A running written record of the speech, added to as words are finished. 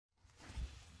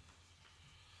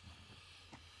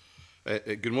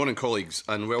Good morning, colleagues,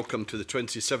 and welcome to the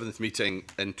 27th meeting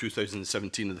in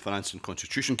 2017 of the Finance and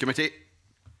Constitution Committee.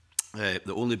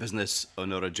 The only business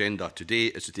on our agenda today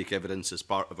is to take evidence as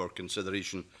part of our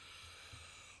consideration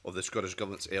of the Scottish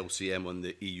Government's LCM on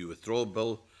the EU Withdrawal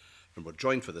Bill. And we're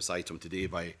joined for this item today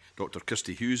by Dr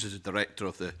Kirsty Hughes, as the Director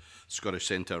of the Scottish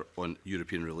Centre on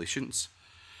European Relations,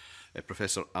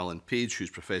 Professor Alan Page, who's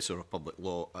Professor of Public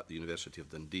Law at the University of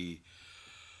Dundee,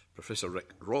 Professor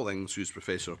Rawlings, who's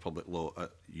Professor of Public Law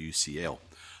at UCL.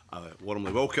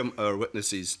 Warmly welcome our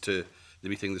witnesses to the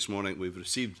meeting this morning. We've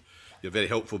received your very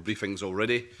helpful briefings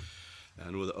already. I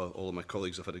know that all of my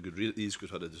colleagues have had a good read at these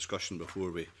because we had a discussion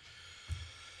before we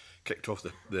kicked off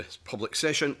the public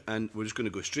session, and we're just going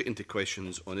to go straight into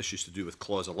questions on issues to do with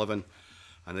Clause 11.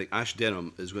 And I think Ash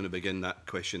Denham is going to begin that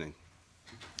questioning.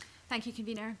 Thank you,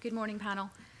 Convener. Good morning, panel.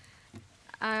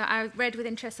 I read with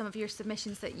interest some of your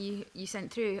submissions that you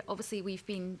sent through. Obviously, we've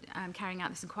been carrying out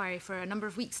this inquiry for a number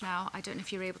of weeks now. I don't know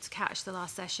if you were able to catch the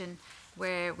last session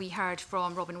where we heard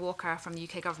from Robin Walker from the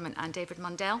UK Government and David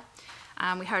Mundell.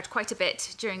 We heard quite a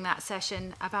bit during that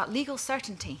session about legal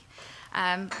certainty.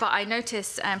 But I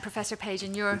noticed, Professor Page,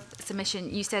 in your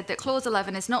submission, you said that Clause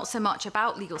 11 is not so much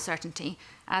about legal certainty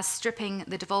as stripping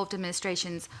the devolved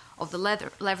administrations of the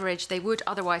leverage they would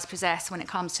otherwise possess when it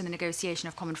comes to the negotiation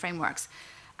of common frameworks.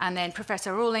 And then,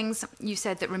 Professor Rawlings, you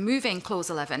said that removing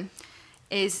Clause 11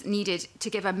 is needed to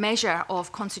give a measure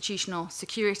of constitutional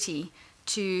security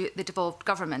to the devolved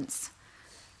governments.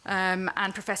 And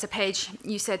Professor Page,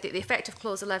 you said that the effect of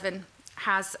Clause 11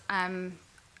 has an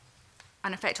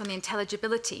effect on the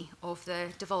intelligibility of the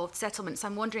devolved settlements.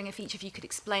 I'm wondering if each of you could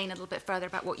explain a little bit further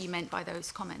about what you meant by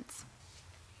those comments.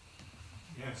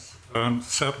 Yes,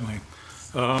 certainly.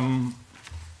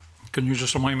 Can you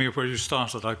just remind me of where you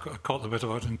started? I caught the bit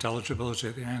about intelligibility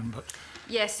at the end. But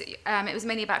yes, it was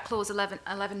mainly about Clause 11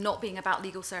 not being about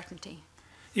legal certainty.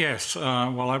 Yes,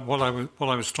 well, what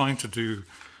I was trying to do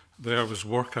there was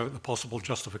work out the possible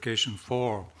justification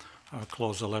for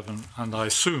Clause 11, and I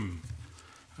assume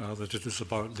that it is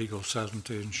about legal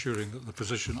certainty, ensuring that the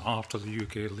position after the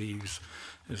UK leaves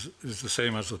is the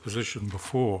same as the position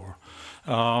before.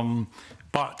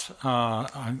 But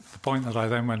the point that I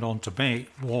then went on to make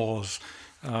was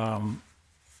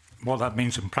what that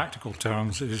means in practical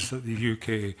terms is that the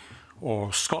UK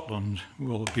or Scotland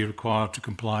will be required to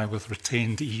comply with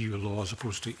retained EU law as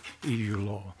opposed to EU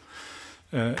law.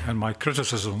 And my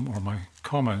criticism or my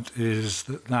comment is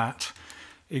that that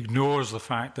ignores the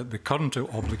fact that the current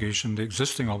obligation, the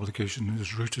existing obligation,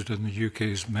 is rooted in the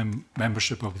UK's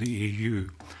membership of the EU.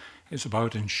 It's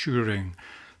about ensuring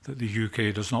that the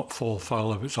UK does not fall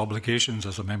foul of its obligations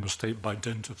as a member state by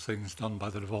dint of things done by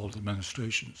the devolved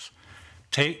administrations.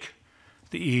 Take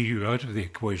the EU out of the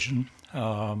equation,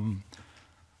 and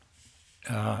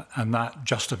that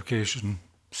justification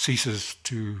ceases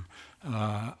to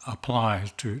apply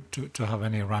to have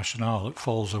any rationale. It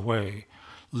falls away,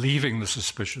 leaving the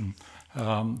suspicion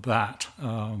that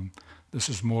this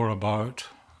is more about,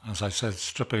 as I said,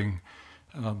 stripping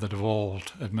the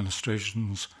devolved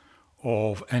administrations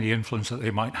of any influence that they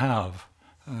might have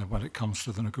when it comes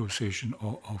to the negotiation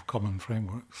of common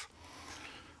frameworks.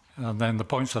 And then the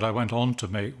points that I went on to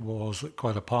make was that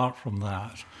quite apart from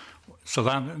that, so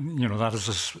that, that is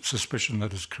a suspicion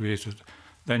that is created.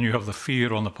 Then you have the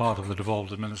fear on the part of the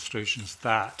devolved administrations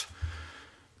that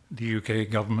the UK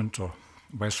government or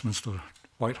Westminster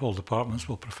Whitehall departments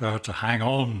will prefer to hang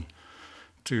on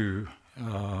to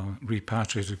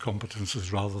repatriated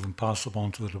competences rather than pass them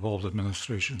on to the devolved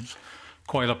administrations.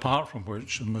 Quite apart from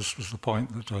which, and this was the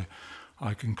point that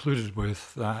I concluded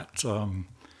with, that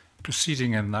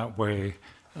proceeding in that way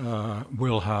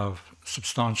will have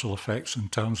substantial effects in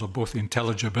terms of both the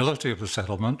intelligibility of the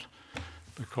settlement,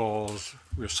 because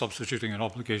we're substituting an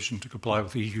obligation to comply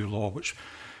with EU law, which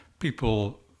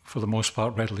people, for the most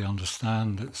part, readily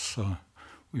understand.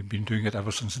 We've been doing it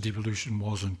ever since devolution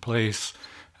was in place.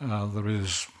 There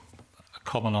is a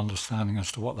common understanding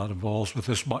as to what that involves, with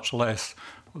this much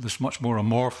more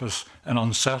amorphous and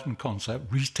uncertain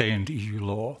concept, retained EU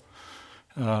law.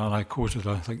 And I quoted,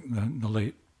 I think, the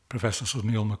late Professor Sir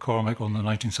Neil McCormick on the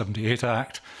 1978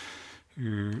 Act,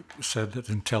 who said that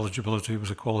intelligibility was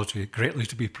a quality greatly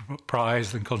to be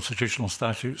prized in constitutional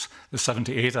statutes. The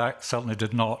 78 Act certainly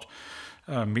did not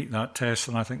meet that test,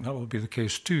 and I think that will be the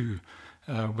case too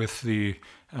with the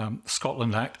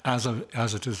Scotland Act as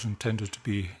it is intended to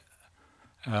be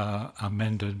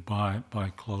amended by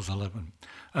Clause 11.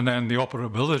 And then the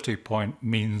operability point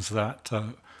means that,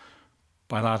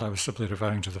 by that I was simply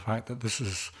referring to the fact that this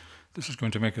is this is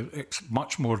going to make it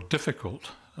much more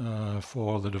difficult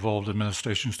for the devolved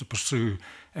administrations to pursue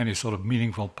any sort of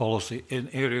meaningful policy in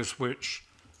areas which,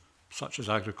 such as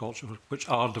agriculture, which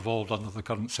are devolved under the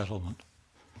current settlement.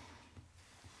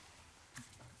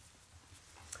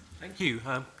 Thank you.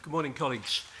 Good morning,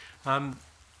 colleagues.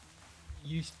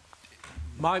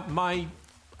 My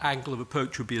angle of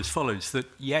approach would be as follows, that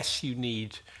yes, you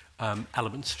need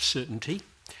elements of certainty.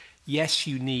 Yes,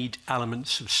 you need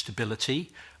elements of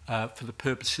stability for the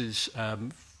purposes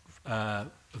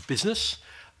of business,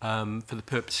 for the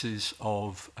purposes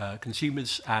of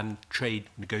consumers and trade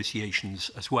negotiations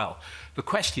as well. The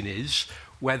question is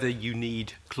whether you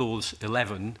need Clause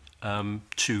 11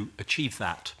 to achieve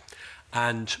that.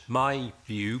 And my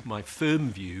view, my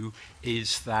firm view,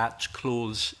 is that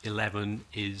Clause 11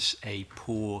 is a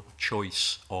poor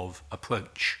choice of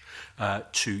approach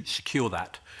to secure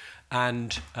that.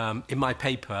 And in my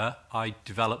paper, I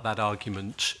developed that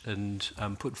argument and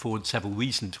put forward several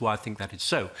reasons why I think that is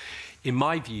so. In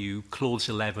my view, Clause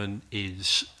 11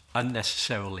 is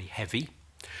unnecessarily heavy.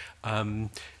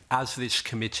 As this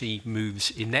committee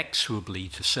moves inexorably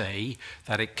to say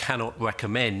that it cannot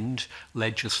recommend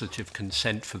legislative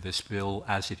consent for this bill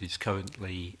as it is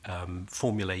currently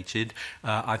formulated,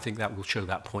 I think that will show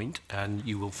that point, and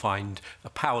you will find a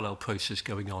parallel process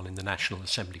going on in the National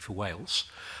Assembly for Wales.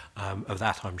 Of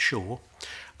that, I'm sure.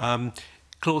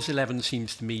 Clause 11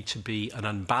 seems to me to be an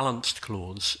unbalanced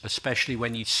clause, especially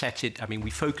when you set it. I mean, we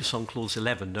focus on Clause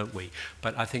 11, don't we?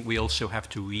 But I think we also have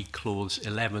to read Clause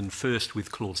 11 first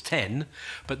with Clause 10,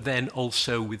 but then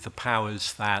also with the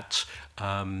powers that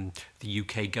the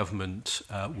UK government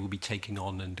will be taking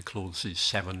on under Clauses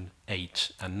 7,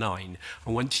 8 and 9.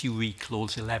 And once you read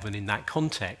Clause 11 in that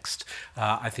context,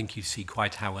 I think you see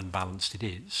quite how unbalanced it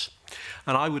is.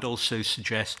 And I would also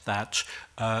suggest that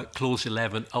Clause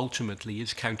 11 ultimately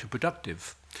is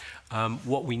counterproductive.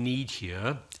 What we need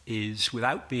here is,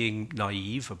 without being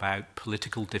naive about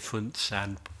political difference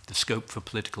and the scope for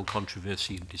political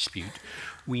controversy and dispute,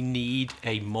 we need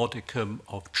a modicum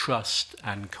of trust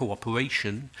and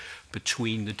cooperation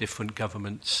between the different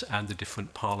governments and the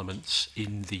different parliaments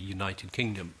in the United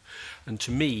Kingdom. And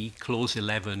to me, Clause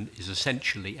 11 is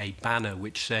essentially a banner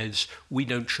which says, we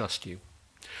don't trust you.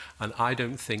 And I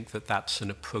don't think that that's an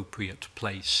appropriate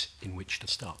place in which to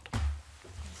start.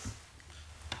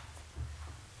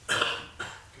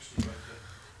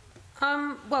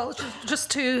 Well,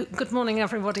 good morning,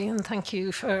 everybody, and thank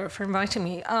you for inviting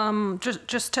me.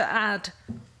 Just to add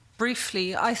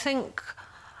briefly, I think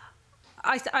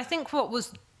what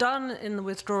was done in the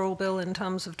withdrawal bill in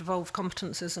terms of devolved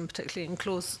competences, and particularly in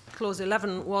Clause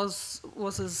 11, was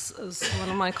as one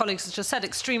of my colleagues has just said,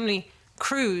 extremely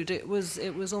crude. It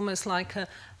was almost like a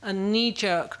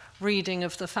knee-jerk reading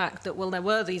of the fact that, well, there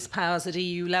were these powers at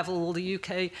EU level, the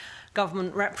UK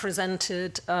government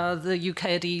represented the UK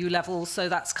at EU level, so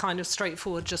that's kind of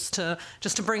straightforward, just to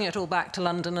bring it all back to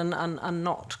London and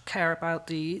not care about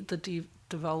the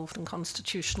devolved and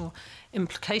constitutional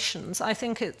implications. I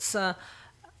think it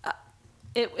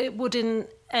would in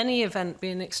any event be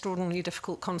an extraordinarily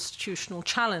difficult constitutional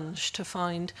challenge to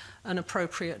find an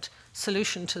appropriate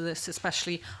solution to this,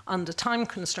 especially under time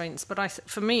constraints. But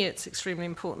for me, it's extremely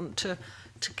important to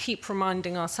keep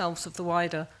reminding ourselves of the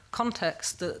wider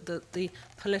context, that the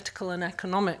political and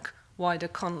economic wider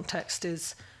context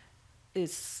is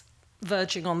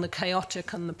verging on the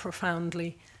chaotic and the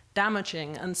profoundly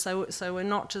damaging. And so we're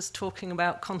not just talking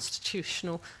about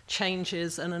constitutional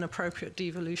changes and an appropriate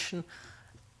devolution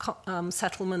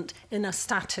settlement in a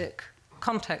static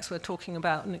context. We're talking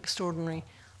about an extraordinary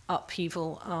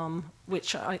upheaval,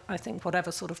 which I think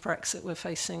whatever sort of Brexit we're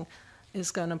facing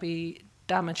is going to be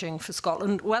damaging for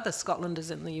Scotland, whether Scotland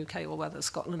is in the UK or whether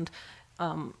Scotland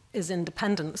is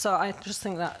independent. So I just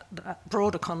think that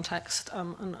broader context,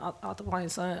 and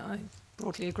otherwise I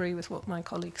broadly agree with what my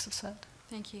colleagues have said.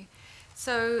 Thank you.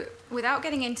 So without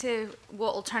getting into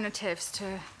what alternatives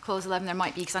to Clause 11 there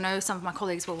might be, because I know some of my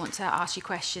colleagues will want to ask you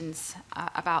questions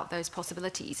about those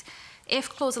possibilities, if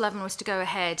Clause 11 was to go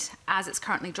ahead as it's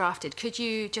currently drafted, could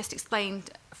you just explain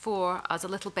for us a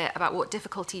little bit about what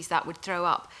difficulties that would throw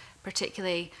up,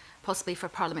 particularly possibly for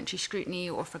parliamentary scrutiny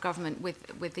or for government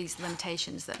with these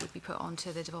limitations that would be put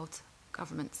onto the devolved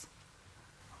governments?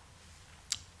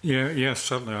 Yes,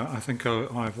 certainly. I think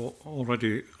I've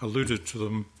already alluded to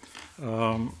them.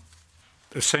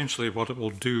 Essentially, what it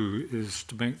will do is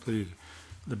to make the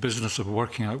business of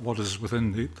working out what is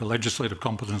within the legislative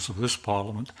competence of this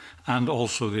Parliament and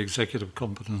also the executive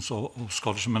competence of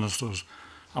Scottish ministers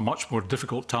a much more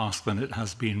difficult task than it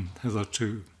has been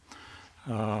hitherto.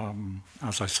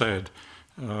 As I said,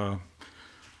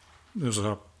 there's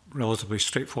a relatively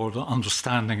straightforward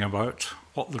understanding about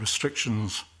what the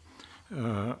restrictions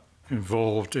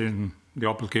involved in the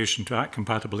obligation to act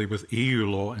compatibly with EU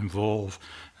law involve,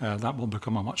 that will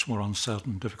become a much more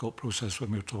uncertain, difficult process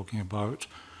when we're talking about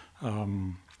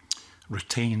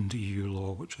retained EU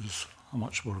law, which is a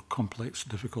much more complex,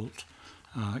 difficult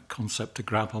concept to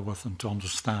grapple with and to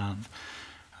understand.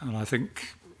 And I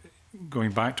think,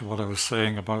 going back to what I was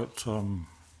saying about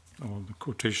the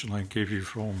quotation I gave you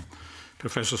from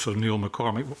Professor Sir Neil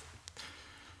McCormick,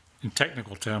 in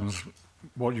technical terms,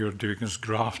 what you're doing is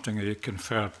grafting a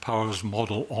conferred powers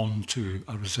model onto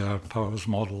a reserved powers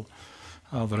model.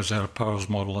 The reserved powers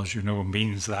model, as you know,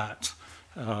 means that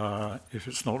if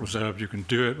it's not reserved, you can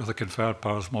do it. With a conferred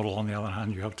powers model, on the other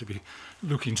hand, you have to be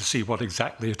looking to see what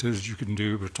exactly it is you can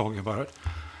do. We're talking about,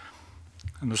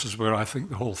 and this is where I think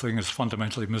the whole thing is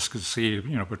fundamentally misconceived.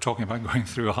 You know, we're talking about going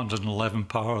through 111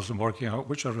 powers and working out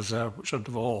which are reserved, which are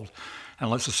devolved. And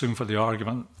let's assume for the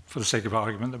sake of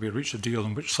argument, that we reach a deal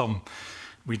in which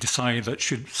we decide that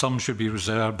some should be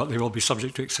reserved, but they will be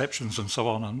subject to exceptions and so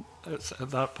on. And it's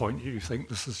at that point you think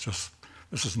this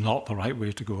is not the right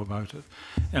way to go about it.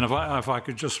 And if I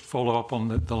could just follow up on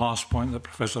the last point that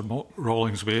Professor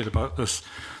Rawlings made about this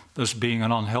being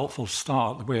an unhelpful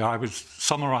start, the way I would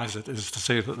summarise it is to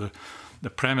say that the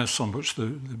premise on which the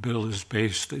bill is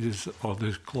based is, or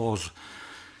the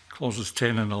clauses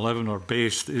 10 and 11 are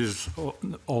based, is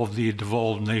of the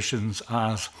devolved nations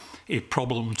as a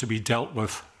problem to be dealt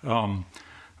with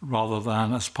rather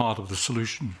than as part of the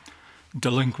solution.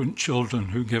 Delinquent children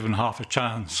who, given half a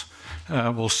chance,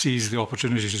 will seize the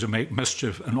opportunity to make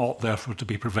mischief and ought therefore to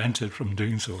be prevented from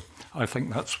doing so. I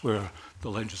think that's where the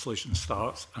legislation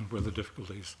starts and where the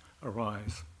difficulties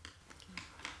arise.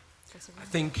 I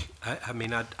think,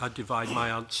 I'd divide my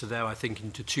answer there, I think,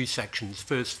 into two sections.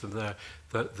 First, from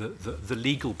the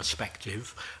legal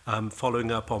perspective,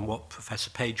 following up on what Professor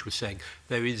Page was saying,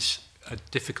 there is a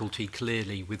difficulty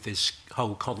clearly with this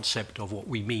whole concept of what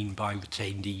we mean by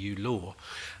retained EU law.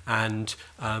 And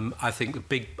I think a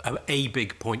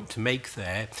big point to make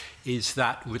there is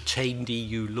that retained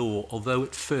EU law, although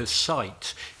at first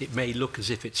sight it may look as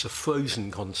if it's a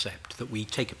frozen concept, that we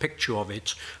take a picture of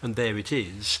it and there it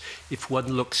is, if one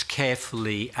looks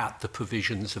carefully at the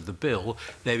provisions of the bill,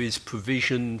 there is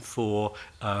provision for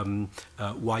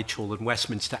Whitehall and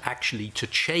Westminster actually to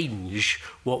change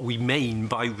what we mean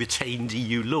by retained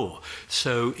EU law.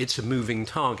 So it's a moving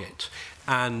target.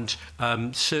 And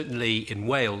certainly in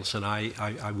Wales, and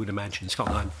I would imagine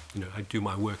Scotland, I do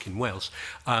my work in Wales,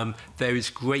 there is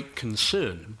great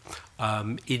concern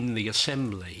in the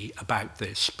Assembly about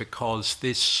this, because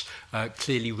this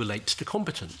clearly relates to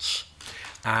competence.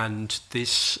 And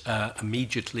this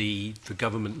immediately the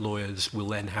government lawyers will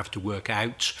then have to work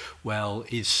out, well,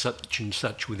 is such and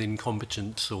such within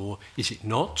competence or is it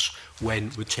not,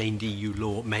 when retained EU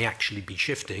law may actually be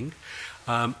shifting.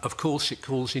 Of course, it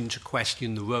calls into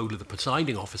question the role of the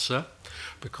presiding officer,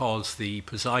 because the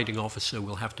presiding officer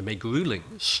will have to make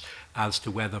rulings as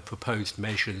to whether proposed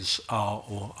measures are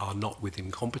or are not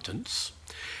within competence.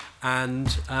 And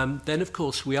then, of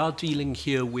course, we are dealing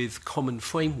here with common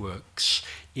frameworks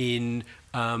in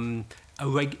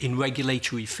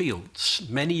regulatory fields.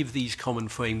 Many of these common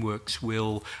frameworks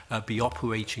will be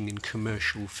operating in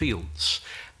commercial fields.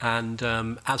 And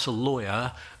as a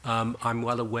lawyer, I'm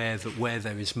well aware that where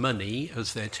there is money,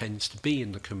 as there tends to be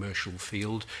in the commercial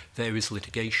field, there is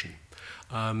litigation.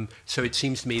 So it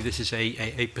seems to me this is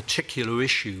a particular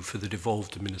issue for the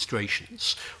devolved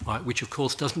administrations, right, which of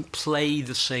course doesn't play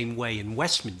the same way in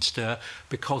Westminster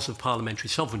because of parliamentary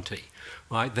sovereignty.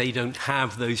 Right? They don't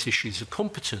have those issues of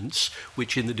competence,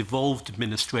 which in the devolved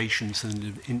administrations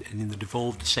and in the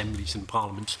devolved assemblies and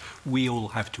parliaments we all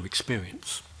have to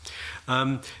experience.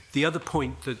 The other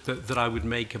point that I would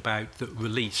make about the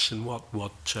release and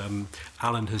what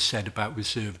Alan has said about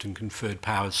reserved and conferred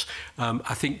powers,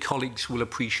 I think colleagues will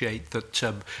appreciate that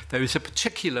there is a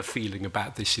particular feeling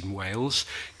about this in Wales,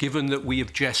 given that we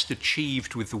have just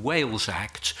achieved with the Wales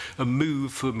Act a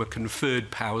move from a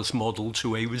conferred powers model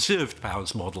to a reserved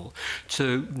powers model,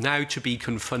 to now to be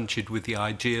confronted with the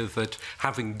idea that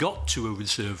having got to a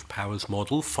reserved powers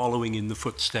model, following in the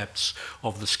footsteps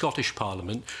of the Scottish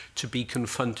Parliament, to be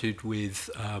confronted with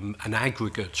an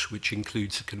aggregate which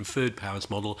includes a conferred powers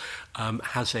model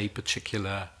has a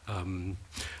particular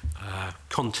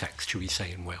context, shall we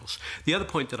say, in Wales. The other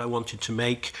point that I wanted to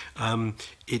make,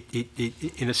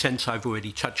 in a sense I've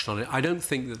already touched on it, I don't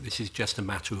think that this is just a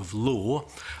matter of law.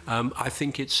 I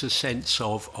think it's a sense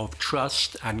of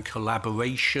trust and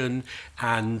collaboration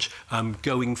and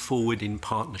going forward in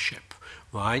partnership.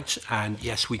 right? And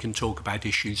yes, we can talk about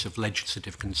issues of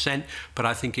legislative consent, but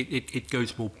I think it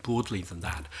goes more broadly than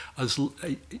that.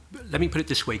 Let me put it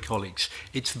this way, colleagues.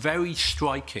 It's very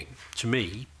striking to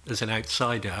me, as an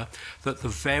outsider, that the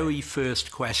very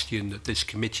first question that this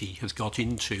committee has got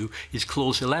into is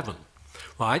Clause 11.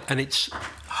 Right, and it's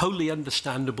wholly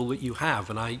understandable that you have,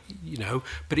 and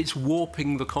but it's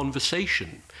warping the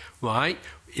conversation, right?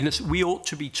 We ought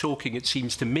to be talking, it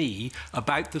seems to me,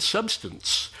 about the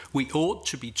substance. We ought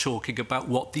to be talking about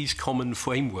what these common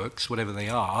frameworks, whatever they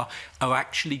are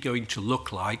actually going to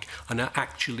look like, and are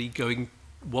actually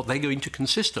what they're going to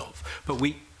consist of. But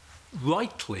we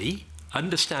rightly,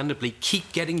 understandably,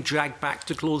 keep getting dragged back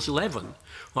to Clause 11,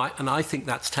 right? And I think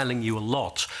that's telling you a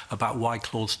lot about why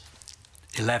Clause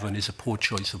 11 is a poor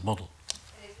choice of model.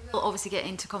 We'll obviously get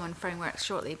into common frameworks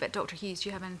shortly, but Dr. Hughes, do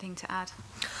you have anything to add?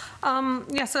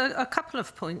 Yes, a couple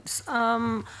of points.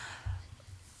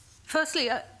 Firstly,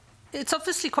 it's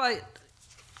obviously quite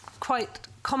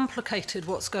complicated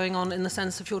what's going on, in the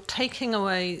sense of you're taking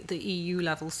away the EU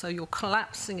level, so you're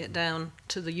collapsing it down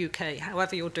to the UK,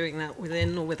 however you're doing that,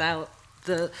 within or without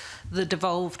the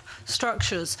devolved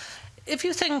structures. If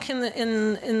you think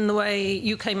in the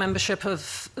way UK membership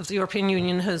of the European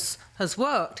Union has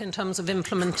worked in terms of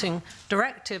implementing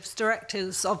directives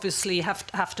obviously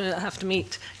have to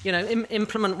meet,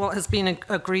 implement what has been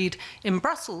agreed in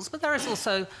Brussels, but there is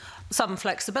also some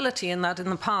flexibility in that. In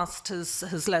the past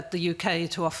has led the UK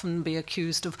to often be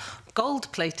accused of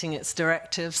gold-plating its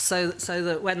directives, so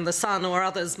that when the Sun or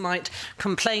others might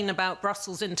complain about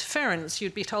Brussels interference,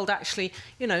 you'd be told, actually,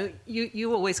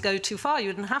 you always go too far.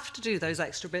 You didn't have to do those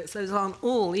extra bits. Those aren't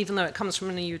all, even though it comes from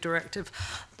an EU directive,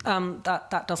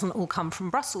 that doesn't all come from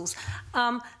Brussels.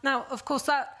 Now, of course,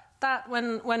 that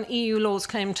when EU laws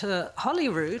came to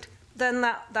Holyrood, then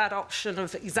that option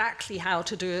of exactly how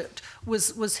to do it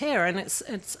was here, and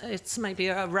it's maybe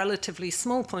a relatively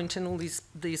small point in all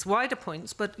these wider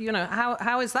points. But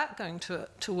how is that going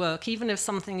to work? Even if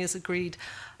something is agreed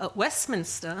at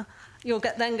Westminster, you're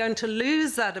then going to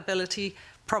lose that ability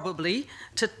probably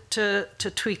to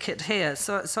tweak it here.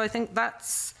 So I think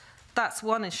that's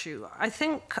one issue. I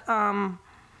think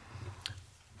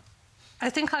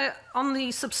on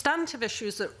the substantive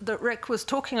issues that Rick was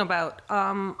talking about,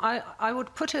 I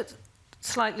would put it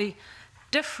slightly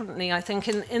differently. I think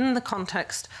in the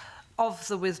context of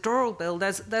the withdrawal bill,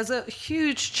 there's a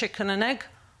huge chicken and egg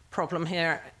problem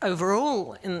here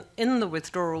overall in the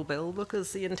withdrawal bill,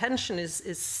 because the intention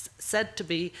is said to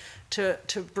be to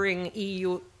bring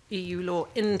EU law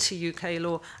into UK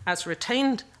law as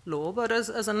retained law, but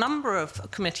as a number of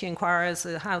committee inquiries,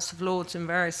 the House of Lords in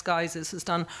various guises has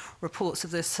done reports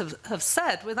of this, have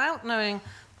said, without knowing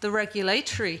the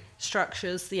regulatory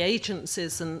structures, the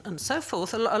agencies and so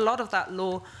forth, a lot of that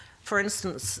law, for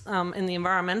instance, in the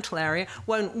environmental area,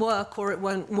 won't work, or it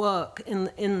won't work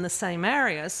in the same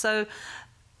area. So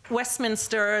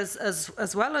Westminster,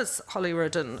 as well as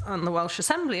Holyrood and the Welsh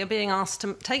Assembly, are being asked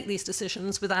to take these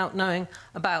decisions without knowing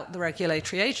about the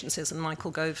regulatory agencies. And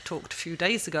Michael Gove talked a few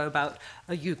days ago about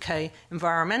a UK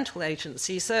environmental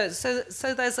agency. So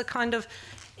there's a kind of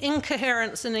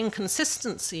incoherence and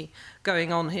inconsistency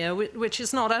going on here, which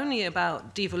is not only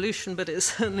about devolution, but it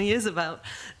certainly is about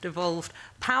devolved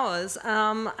powers.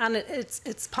 And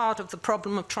it's part of the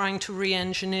problem of trying to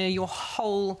re-engineer your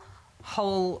whole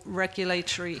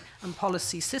regulatory and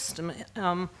policy system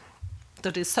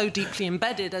that is so deeply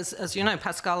embedded, as you know,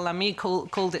 Pascal Lamy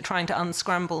called it trying to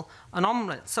unscramble an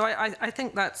omelette. So I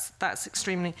think that's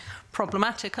extremely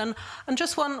problematic. And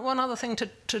just one other thing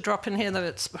to drop in here, though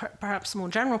it's perhaps a more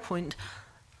general point.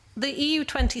 The EU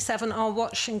 27 are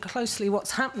watching closely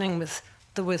what's happening with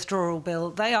the withdrawal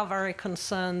bill. They are very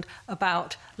concerned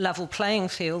about level playing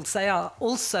fields. They are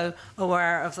also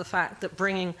aware of the fact that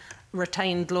bringing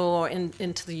retained law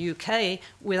into the UK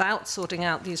without sorting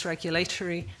out these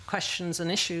regulatory questions and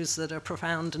issues that are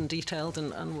profound and detailed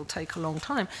and will take a long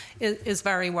time is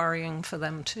very worrying for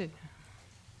them too.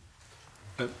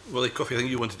 Willie Coffey, I think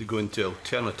you wanted to go into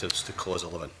alternatives to Clause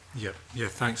 11. Yeah,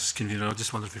 thanks, Convener. I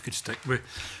just wondered if we could stick with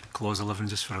Clause 11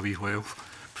 just for a wee while,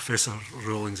 Professor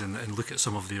Rawlings, and look at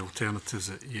some of the alternatives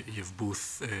that you've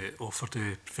both offered.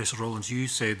 Professor Rawlings, you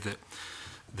said that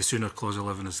the sooner Clause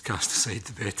 11 is cast aside,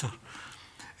 the better.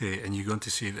 And you're going to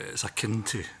say that it's akin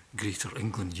to Greater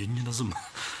England unionism.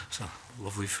 It's a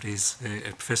lovely phrase.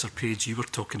 Professor Page, you were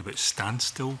talking about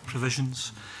standstill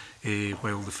provisions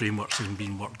while the frameworks are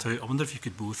being worked out. I wonder if you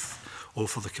could both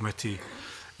offer the committee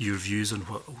your views on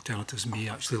what alternatives may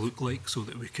actually look like, so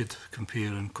that we could compare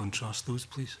and contrast those,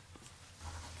 please.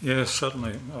 Yes,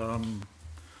 certainly.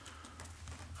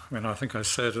 I think I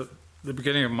said at the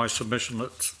beginning of my submission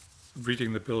that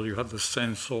reading the bill, you had the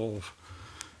sense of,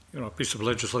 a piece of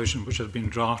legislation which had been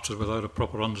drafted without a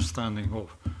proper understanding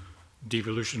of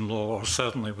devolution law, or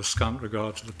certainly with scant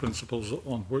regard to the principles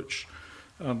on which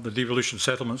the devolution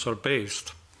settlements are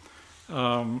based.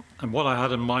 And what I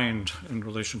had in mind in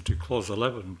relation to Clause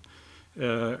 11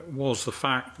 was the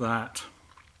fact that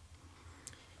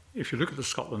if you look at the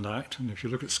Scotland Act and if you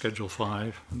look at Schedule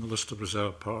 5 and the list of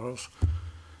reserved powers,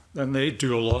 then they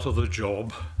do a lot of the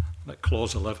job that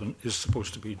Clause 11 is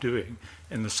supposed to be doing,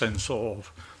 in the sense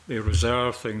of they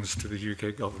reserve things to the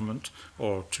UK government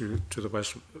or to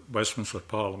the Westminster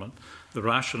Parliament, the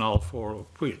rationale for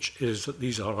which is that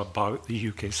these are about the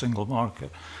UK single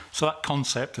market. So that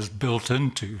concept is built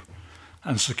into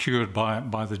and secured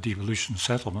by the devolution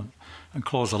settlement. And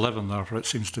Clause 11, therefore, it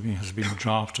seems to me, has been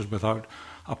drafted without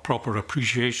a proper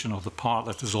appreciation of the part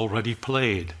that is already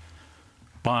played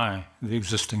by the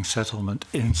existing settlement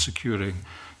in securing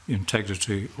the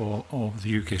integrity of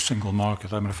the UK single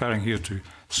market. I'm referring here to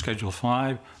Schedule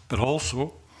 5, but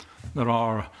also there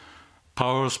are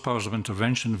powers of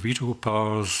intervention, veto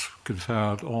powers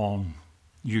conferred on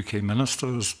UK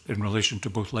ministers in relation to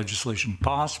both legislation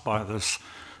passed by this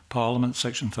Parliament,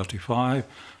 Section 35,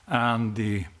 and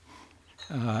the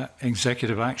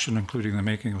executive action, including the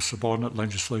making of subordinate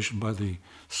legislation by the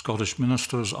Scottish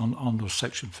ministers under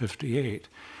Section 58,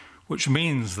 which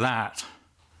means that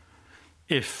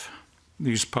if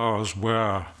these powers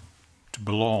were to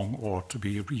belong or to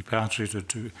be repatriated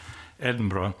to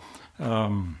Edinburgh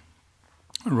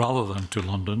rather than to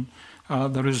London,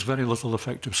 there is very little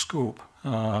effective scope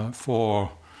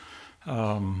for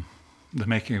the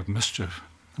making of mischief,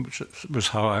 which was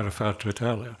how I referred to it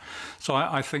earlier. So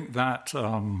I think that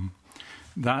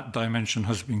that dimension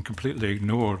has been completely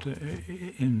ignored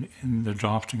in the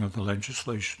drafting of the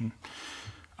legislation.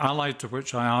 Allied to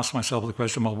which I ask myself the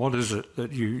question, well, what is it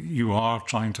that you are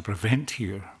trying to prevent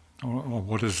here? Or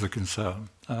what is the concern?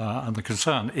 And the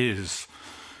concern is,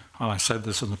 and I said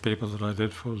this in the paper that I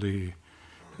did for the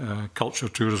Culture,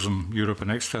 Tourism, Europe and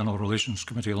External Relations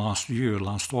Committee last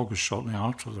August, shortly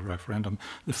after the referendum,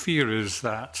 the fear is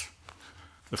that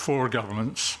the four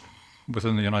governments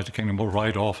within the United Kingdom will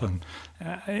ride off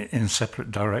in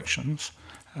separate directions,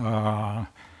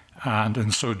 and in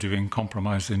so doing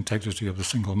compromise the integrity of the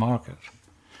single market.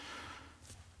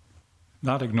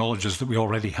 That acknowledges that we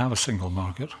already have a single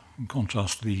market, in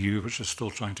contrast to the EU, which is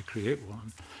still trying to create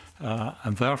one.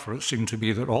 And therefore, it seemed to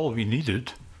me that all we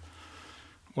needed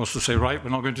was to say, right, we're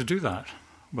not going to do that.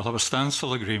 We'll have a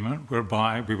standstill agreement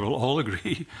whereby we will all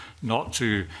agree not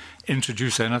to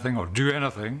introduce anything or do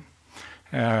anything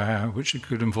which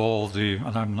could involve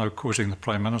and I'm now quoting the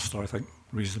Prime Minister, I think,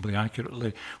 reasonably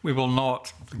accurately, we will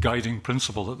not, the guiding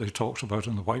principle that they talked about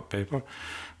in the white paper,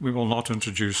 we will not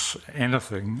introduce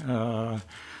anything,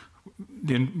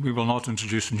 we will not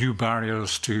introduce new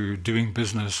barriers to doing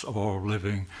business or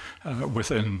living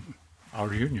within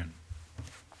our union.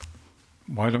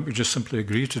 Why don't we just simply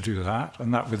agree to do that?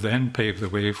 And that would then pave the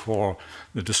way for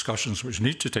the discussions which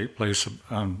need to take place,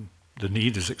 and the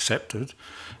need is accepted,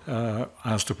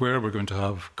 as to where we're going to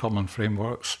have common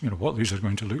frameworks, what these are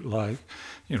going to look like,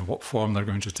 what form they're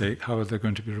going to take, how they're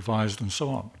going to be revised, and so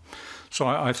on. So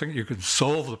I think you could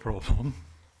solve the problem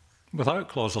without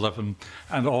Clause 11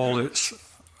 and all its,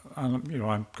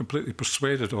 I'm completely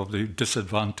persuaded of the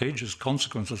disadvantageous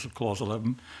consequences of Clause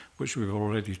 11, which we've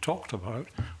already talked about,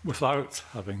 without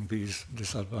having these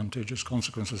disadvantageous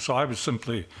consequences. So I would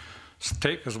simply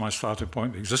take as my starting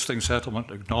point the existing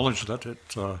settlement, acknowledge that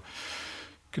it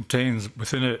contains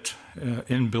within it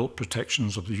inbuilt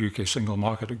protections of the UK single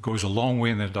market. It goes a long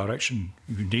way in the direction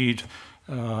you need,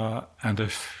 and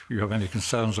if you have any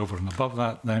concerns over and above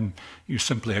that, then you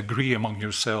simply agree among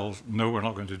yourselves, no, we're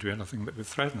not going to do anything that would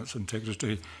threaten its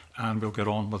integrity, and we'll get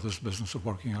on with this business of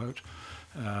working out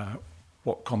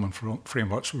what common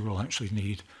frameworks we will actually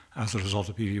need as a result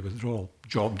of EU withdrawal.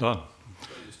 Job done.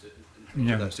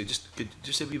 Yeah. So could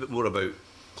you say a wee bit more about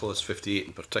Clause 58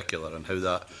 in particular and how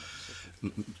that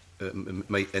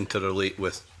might interrelate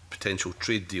with potential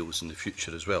trade deals in the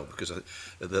future as well? Because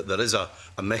there is a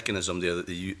mechanism there that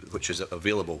which is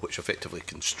available, which effectively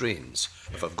constrains,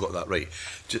 if I've got that right.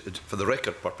 For the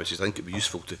record purposes, I think it would be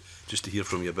useful to hear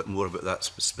from you a bit more about that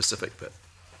specific bit.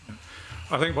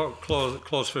 I think what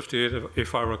Clause 58,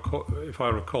 if I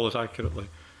recall it accurately,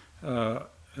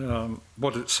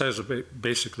 what it says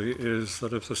basically is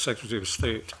that if the Secretary of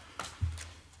State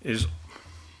is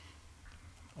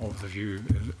of the view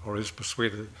or is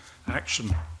persuaded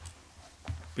action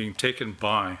being taken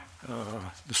by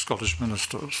the Scottish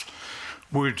ministers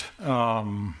would,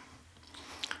 I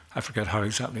forget how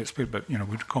exactly it's put, but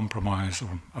would compromise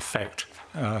or affect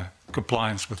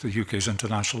compliance with the UK's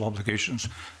international obligations,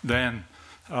 then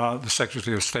the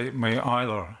Secretary of State may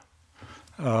either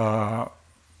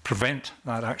prevent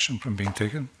that action from being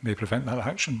taken,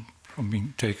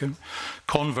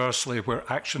 Conversely, where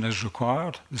action is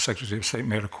required, the Secretary of State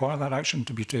may require that action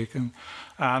to be taken,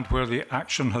 and where the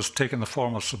action has taken the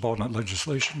form of subordinate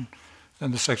legislation,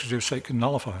 then the Secretary of State can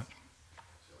nullify it.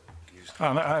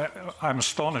 And I'm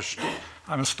astonished.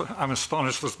 I'm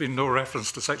astonished there's been no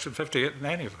reference to Section 58 in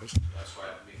any of this. That's why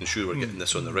I'm making sure we're getting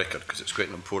this on the record, because it's quite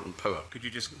an important power. Could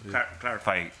you just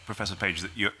clarify, Professor Page,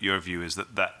 that your view is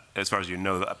that, as far as you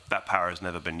know, that power has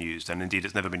never been used, and indeed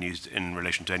it's never been used in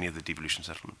relation to any of the devolution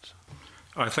settlements?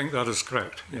 I think that is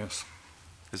correct, yes.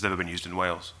 It's never been used in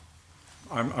Wales?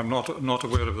 I'm not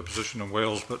aware of the position in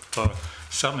Wales, but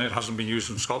certainly it hasn't been used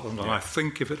in Scotland, and I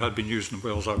think if it had been used in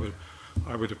Wales, I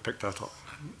would have picked that up.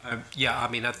 Yeah, I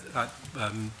mean, the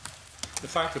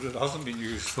fact that it hasn't been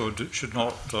used, though, should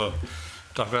not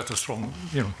divert us from,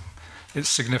 its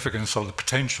significance or the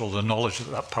potential, the knowledge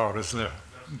that that power is there.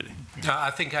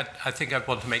 I think I'd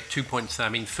want to make 2 points there. I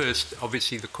mean, first,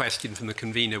 obviously, the question from the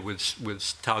convener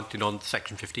was targeted on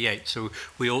Section 58, so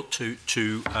we ought to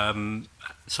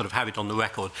sort of have it on the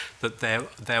record that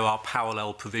there are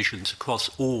parallel provisions across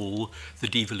all the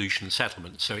devolution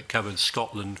settlements. So it covers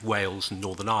Scotland, Wales, and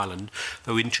Northern Ireland.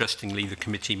 Though interestingly, the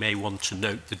committee may want to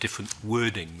note the different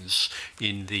wordings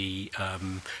in the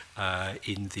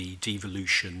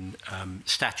devolution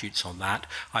statutes on that.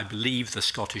 I believe the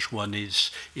Scottish one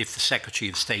is if the Secretary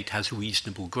of State has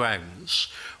reasonable grounds,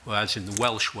 whereas in the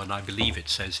Welsh one, I believe it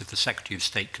says if the Secretary of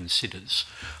State considers.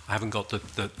 I haven't got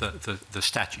the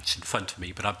statutes in front of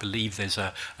me, but I believe there's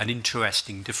an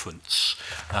interesting difference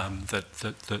that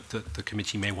the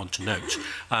committee may want to note.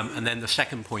 And then the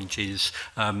second point is,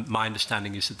 my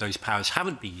understanding is that those powers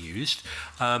haven't been used.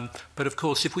 But of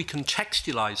course, if we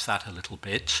contextualise that a little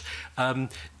bit,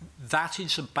 that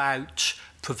is about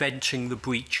preventing the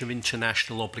breach of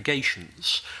international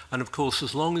obligations. And of course,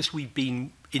 as long as we've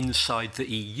been inside the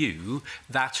EU,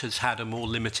 that has had a more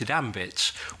limited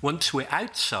ambit. Once we're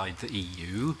outside the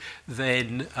EU,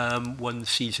 then one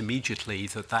sees immediately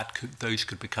that those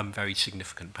could become very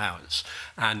significant powers.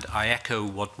 And I echo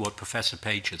what Professor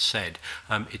Page has said.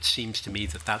 It seems to me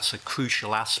that that's a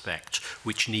crucial aspect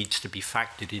which needs to be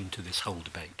factored into this whole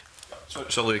debate. So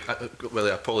Willie,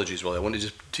 apologies, Willie. I want to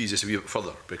just tease this a wee bit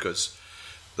further, because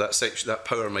that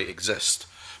power might exist,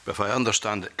 but if I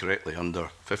understand it correctly, under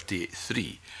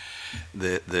 58.3,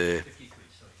 the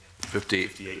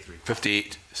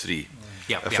 58.3,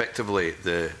 effectively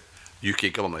the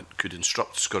UK government could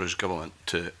instruct the Scottish government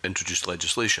to introduce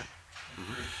legislation.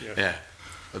 Yes. Yeah,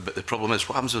 but the problem is,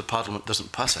 what happens if the Parliament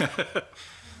doesn't pass it?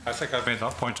 I think I made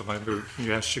that point in my book.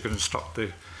 Yes, you can instruct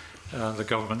the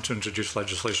government to introduce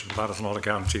legislation. That is not a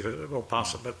guarantee that it will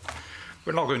pass it, but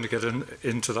we're not going to get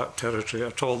into that territory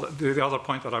at all. The other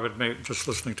point that I would make, just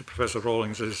listening to Professor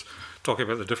Rawlings, is talking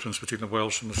about the difference between the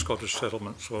Welsh and the Scottish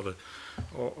settlements, or the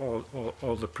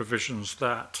provisions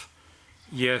that,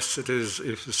 yes, it is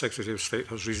if the Secretary of State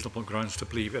has reasonable grounds to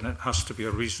believe, and it has to be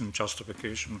a reasoned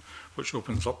justification, which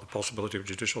opens up the possibility of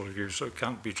judicial review. So it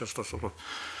can't be just a sort of,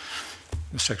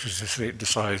 the Secretary of State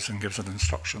decides and gives an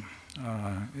instruction.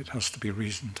 It has to be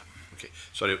reasoned. Okay,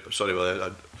 sorry,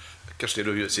 well, Kirsty, I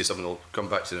know you would say something. I'll come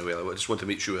back to you in a while. I just want to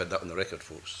make sure we had that on the record,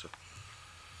 folks. So.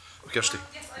 Kirsty.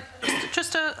 Yes,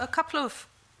 just a couple of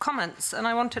comments, and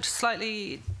I wanted to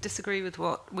slightly disagree with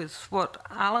what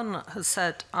Alan has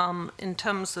said in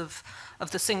terms of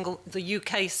the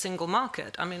UK single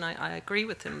market. I mean, I agree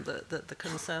with him that the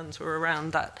concerns were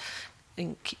around that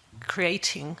in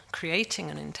creating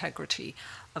an integrity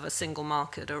of a single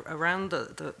market around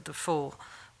the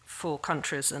four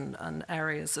countries and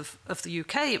areas of the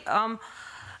UK.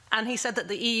 And he said that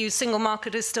the EU single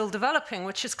market is still developing,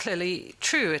 which is clearly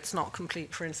true. It's not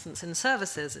complete, for instance, in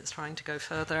services. It's trying to go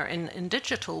further in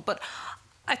digital. But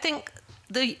I think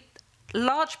the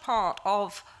large part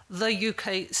of the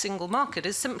UK single market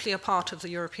is simply a part of the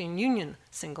European Union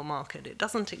single market. It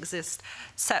doesn't exist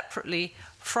separately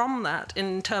from that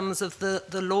in terms of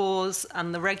the laws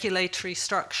and the regulatory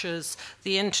structures,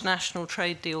 the international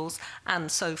trade deals,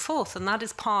 and so forth. And that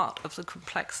is part of the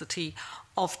complexity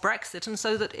of Brexit. And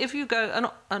so that if you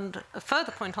go, and a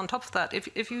further point on top of that,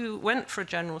 if you went for a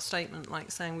general statement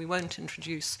like saying we won't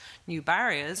introduce new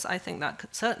barriers, I think that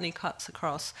certainly cuts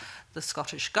across the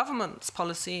Scottish Government's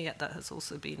policy that has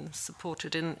also been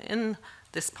supported in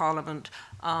this Parliament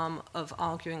of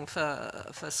arguing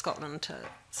for Scotland to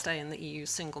stay in the EU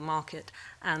single market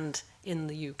and in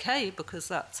the UK, because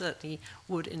that certainly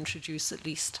would introduce at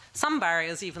least some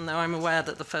barriers, even though I'm aware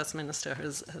that the First Minister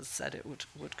has said it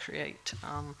would create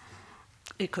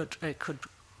it could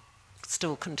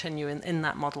still continue in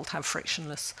that model to have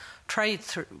frictionless trade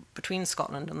between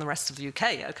Scotland and the rest of the UK.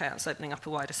 Okay, that's opening up a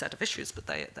wider set of issues, but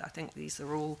I think these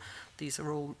are all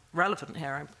relevant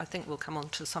here. I think we'll come on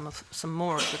to some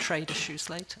more of the trade issues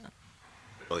later.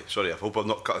 Sorry, I hope I've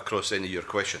not cut across any of your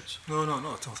questions. No, not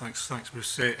at all. Thanks,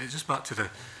 Bruce. Just back to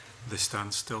the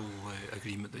standstill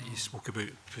agreement that you spoke about,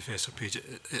 Professor Page.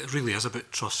 It really is about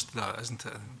trust, that, isn't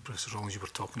it? And Professor Rawlings, you were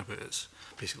talking about it's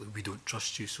basically we don't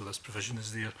trust you, so this provision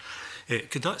is there.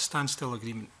 Could that standstill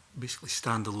agreement basically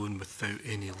stand alone without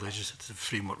any legislative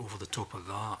framework over the top of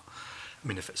that? I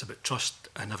mean, if it's about trust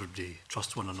and everybody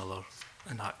trusts one another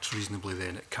and acts reasonably,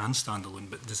 then it can stand alone.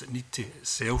 But does it need to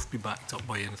itself be backed up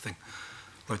by anything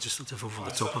legislative over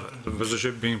the top of it? Envisage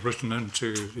it being written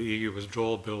into the EU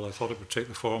withdrawal bill. I thought it would take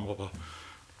the form of a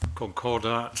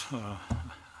concordat,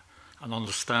 an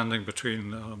understanding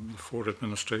between the four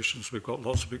administrations. We've got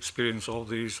lots of experience of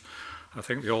these. I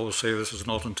think they always say this is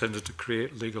not intended to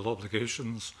create legal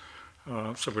obligations.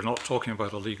 So we're not talking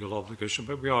about a legal obligation,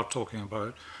 but we are talking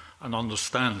about an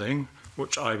understanding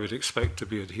which I would expect to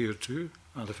be adhered to.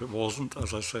 And if it wasn't,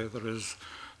 as I say, there is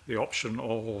the option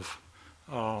of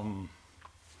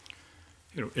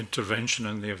intervention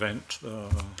in the event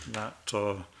that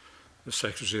the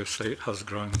Secretary of State has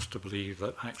grounds to believe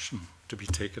that action to be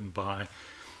taken by.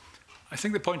 I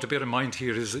think the point to bear in mind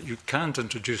here is that you can't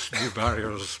introduce new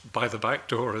barriers by the back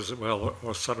door, as well,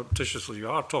 or surreptitiously. You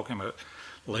are talking about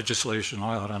legislation,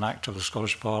 either an act of the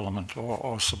Scottish Parliament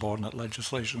or subordinate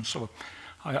legislation. So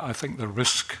I think the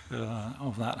risk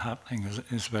of that happening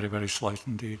is very, very slight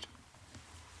indeed.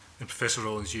 And Professor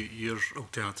Rawlings, your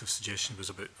alternative suggestion was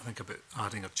about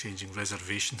adding or changing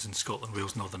reservations in Scotland,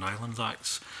 Wales, Northern Ireland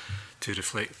Acts to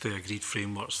reflect the agreed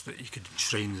frameworks, that you could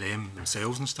enshrine them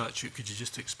themselves in statute. Could you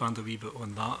just expand a wee bit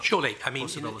on that? Surely. I mean,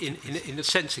 in a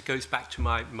sense, it goes back to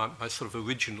my sort of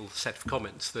original set of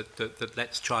comments that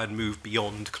let's try and move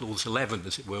beyond Clause 11,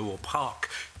 as it were, or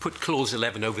put Clause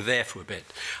 11 over there for a bit.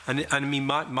 And I mean,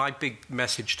 my big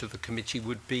message to the committee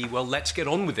would be, well, let's get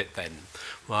on with it then,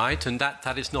 right? And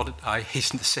that is not, I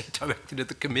hasten to say, directed at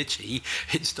the committee,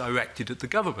 it's directed at the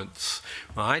governments,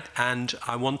 right? And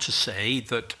I want to say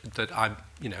that I'm,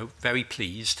 very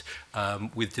pleased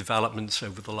with developments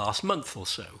over the last month or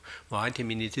so, right? I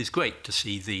mean, it is great to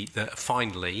see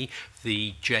finally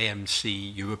the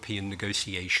JMC European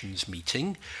negotiations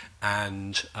meeting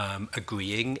and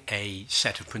agreeing a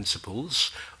set of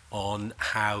principles on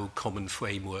how common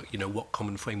framework, what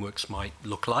common frameworks might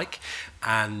look like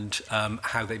and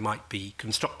how they might be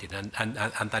constructed. And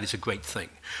that is a great thing,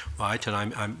 right? And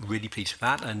I'm really pleased with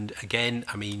that. And again,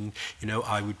 I mean,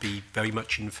 I would be very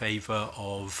much in favour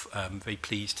of, very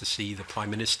pleased to see the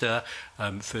Prime Minister,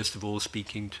 first of all,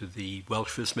 speaking to the Welsh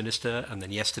First Minister and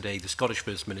then yesterday the Scottish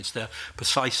First Minister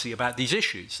precisely about these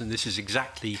issues. And this is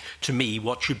exactly, to me,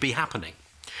 what should be happening.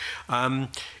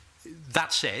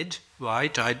 That said,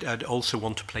 right, I'd also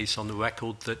want to place on the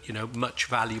record that, much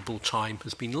valuable time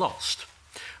has been lost.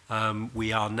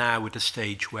 We are now at a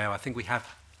stage where I think we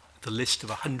have the list of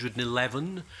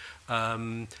 111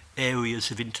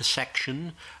 areas of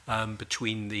intersection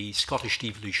between the Scottish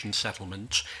devolution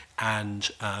settlement and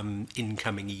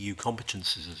incoming EU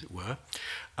competences, as it were.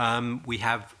 We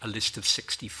have a list of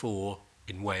 64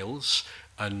 in Wales,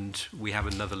 and we have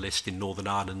another list in Northern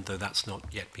Ireland, though that's not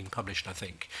yet been published, I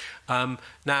think.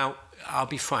 Now, I'll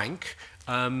be frank,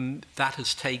 that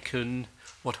has taken,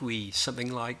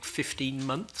 something like 15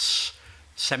 months,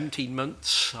 17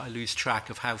 months. I lose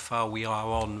track of how far we are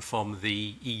on from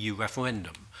the EU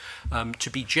referendum. To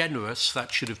be generous,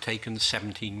 that should have taken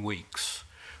 17 weeks,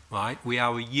 right? We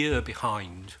are a year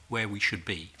behind where we should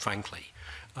be, frankly.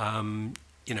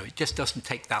 It just doesn't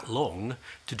take that long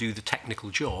to do the technical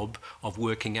job of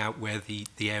working out where the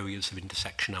areas of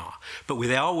intersection are. But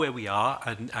we are where we are,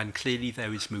 and clearly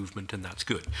there is movement, and that's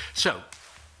good. So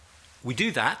we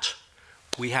do that.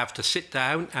 We have to sit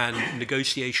down, and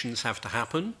negotiations have to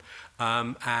happen.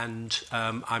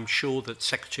 I'm sure that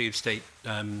Secretary of State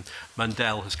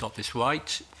Mundell has got this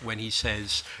right when he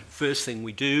says, first thing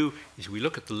we do is we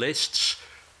look at the lists.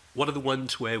 What are the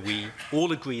ones where we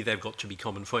all agree they've got to be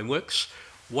common frameworks?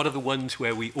 What are the ones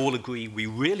where we all agree we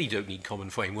really don't need common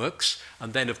frameworks?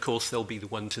 And then, of course, there'll be the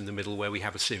ones in the middle where we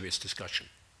have a serious discussion,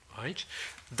 right?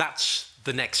 That's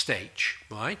the next stage,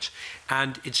 right?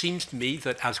 And it seems to me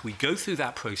that as we go through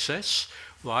that process,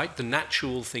 right, the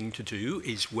natural thing to do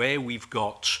is where we've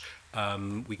got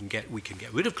we can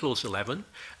get rid of Clause 11,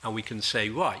 and we can say,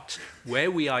 right, where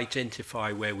we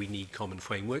identify where we need common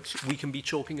frameworks, we can be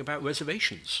talking about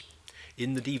reservations.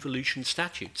 in the devolution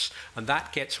statutes. And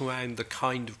that gets around the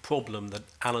kind of problem that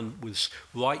Alan was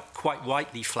quite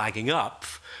rightly flagging up,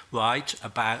 right,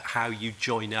 about how you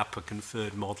join up a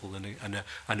conferred model and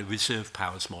a reserve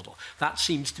powers model. That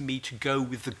seems to me to go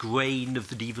with the grain of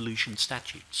the devolution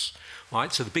statutes,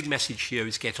 right? So the big message here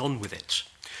is get on with it.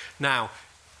 Now,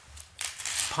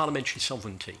 parliamentary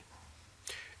sovereignty.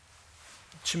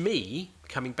 To me,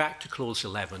 coming back to Clause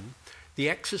 11, the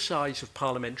exercise of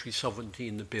parliamentary sovereignty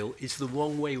in the bill is the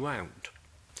wrong way round.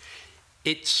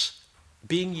 It's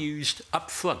being used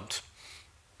up front.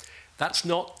 That's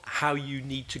not how you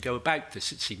need to go about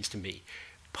this, it seems to me.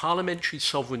 Parliamentary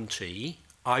sovereignty,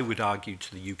 I would argue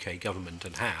to the UK government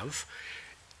and have,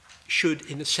 should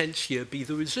in a sense here be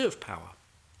the reserve power.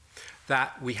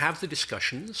 That we have the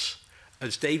discussions,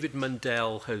 as David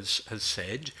Mundell has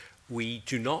said, we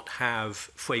do not have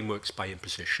frameworks by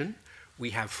imposition,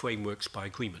 we have frameworks by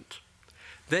agreement.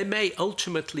 There may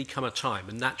ultimately come a time,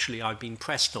 and naturally I've been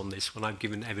pressed on this when I've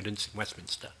given evidence in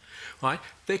Westminster, right?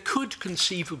 There could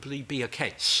conceivably be a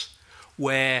case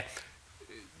where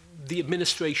the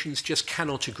administrations just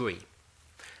cannot agree.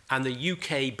 And the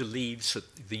UK believes,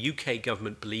 that the UK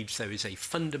government believes there is a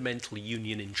fundamental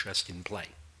union interest in play.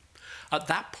 At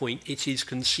that point, it is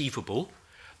conceivable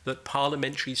that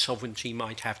parliamentary sovereignty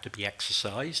might have to be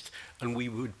exercised and we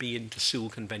would be into Sewell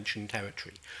Convention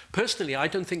territory. Personally, I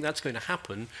don't think that's going to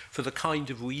happen for the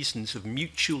kind of reasons of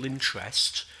mutual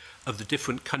interest of the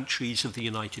different countries of the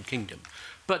United Kingdom.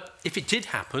 But if it did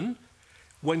happen,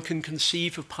 one can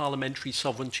conceive of parliamentary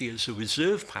sovereignty as a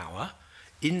reserve power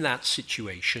in that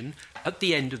situation at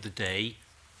the end of the day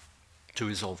to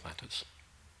resolve matters.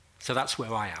 So that's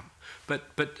where I am.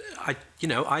 But I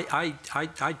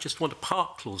just want to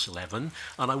park Clause 11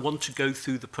 and I want to go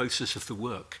through the process of the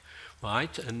work,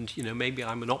 right? And, maybe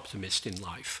I'm an optimist in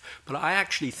life, but I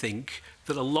actually think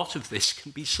that a lot of this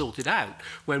can be sorted out.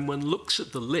 When one looks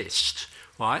at the list,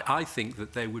 right, I think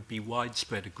that there would be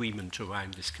widespread agreement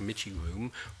around this committee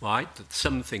room, right, that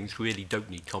some things really don't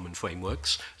need common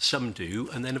frameworks, some do,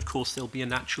 and then, of course, there'll be a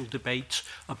natural debate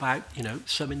about,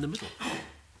 some in the middle.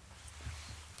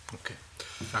 Okay.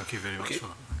 Thank you very much for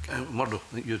that. Murdo,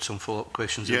 I think you had some follow-up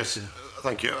questions. Yes,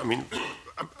 thank you. I mean,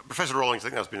 Professor Rawlings, I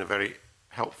think that's been a very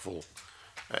helpful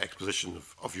exposition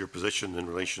of your position in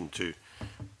relation to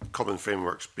common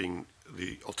frameworks being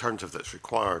the alternative that's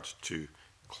required to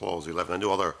Clause 11. I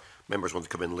know other members want to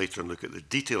come in later and look at the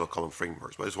detail of common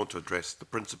frameworks, but I just want to address the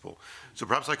principle. So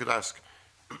perhaps I could ask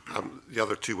the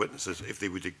other two witnesses if they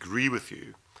would agree with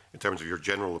you in terms of your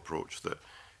general approach that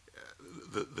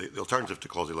the alternative to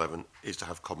Clause 11 is to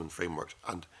have common frameworks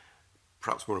and,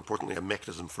 perhaps more importantly, a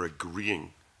mechanism for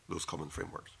agreeing those common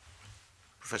frameworks.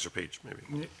 Professor Page,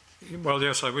 maybe. Well,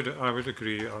 yes, I would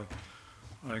agree. I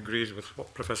agreed with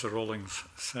what Professor Rawlings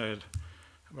said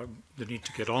about the need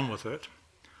to get on with it.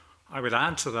 I would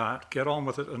add to that, get on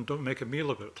with it and don't make a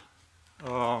meal of it.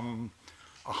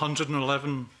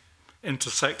 111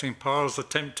 intersecting powers, the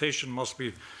temptation must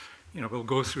be, we'll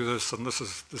go through this, and this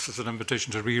is an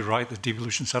invitation to rewrite the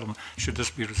devolution settlement. Should this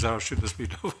be reserved? Should this be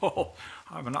devolved?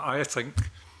 I mean, I think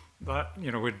that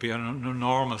would be an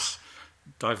enormous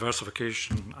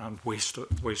diversification and waste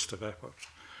of effort.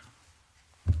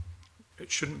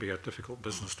 It shouldn't be a difficult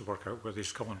business to work out where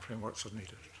these common frameworks are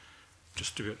needed.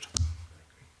 Just do it.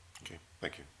 Okay,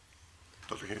 thank you.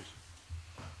 Dr. Hughes.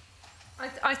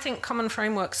 I think common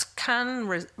frameworks can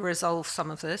resolve some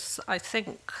of this. I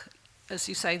think, as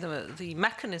you say, the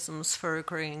mechanisms for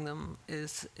agreeing them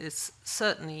is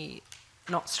certainly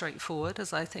not straightforward,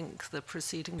 as I think the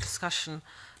preceding discussion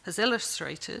has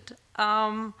illustrated.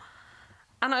 And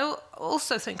I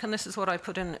also think, and this is what I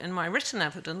put in my written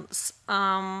evidence,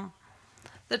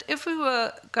 that if we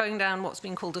were going down what's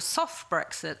been called a soft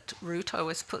Brexit route, I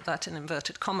always put that in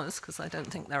inverted commas because I don't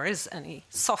think there is any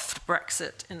soft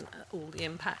Brexit in all the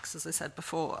impacts, as I said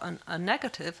before, are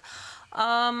negative.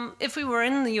 If we were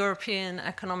in the European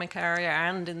Economic Area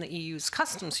and in the EU's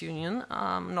customs union,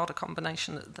 not a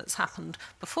combination that's happened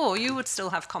before, you would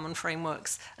still have common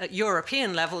frameworks at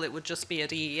European level. It would just be at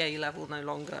EEA level, no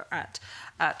longer at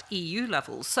EU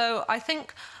level. So I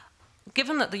think,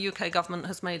 given that the UK government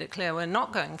has made it clear we're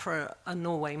not going for a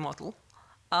Norway model,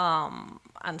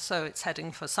 and so it's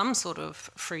heading for some sort of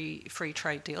free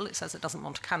trade deal. It says it doesn't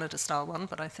want a Canada-style one,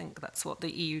 but I think that's what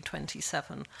the EU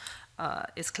 27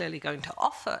 is clearly going to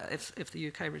offer if the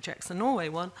UK rejects the Norway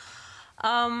one.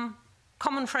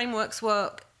 Common frameworks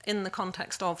work in the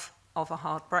context of a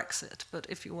hard Brexit, but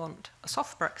if you want a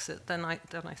soft Brexit, then I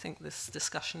think this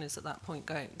discussion is at that point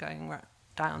going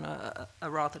down a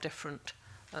rather different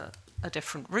a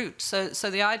different route. So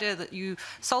the idea that you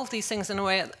solve these things in a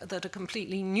way that are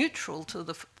completely neutral to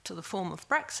the form of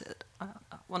Brexit,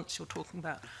 once you're talking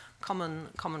about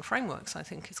common frameworks, I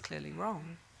think is clearly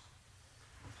wrong.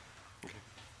 Okay.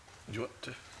 Do you want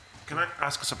to? Can I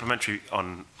ask a supplementary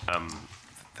on?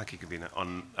 Thank you, Kavina.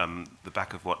 On the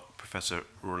back of what Professor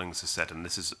Rawlings has said, and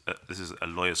this is a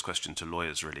lawyer's question to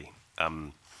lawyers, really.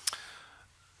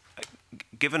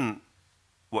 Given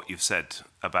what you've said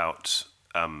about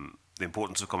the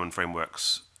importance of common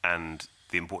frameworks and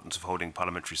the importance of holding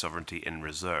parliamentary sovereignty in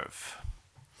reserve,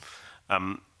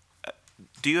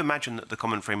 do you imagine that the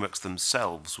common frameworks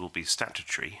themselves will be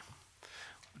statutory?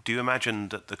 Do you imagine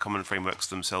that the common frameworks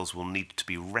themselves will need to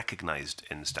be recognised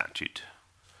in statute?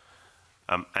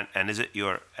 And is it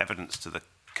your evidence to the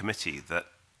committee that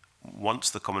once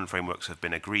the common frameworks have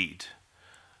been agreed,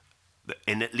 that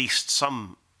in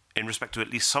respect to at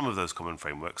least some of those common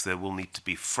frameworks, there will need to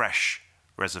be fresh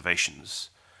reservations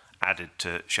added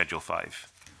to Schedule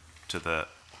 5, to the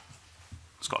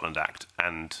Scotland Act,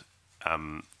 and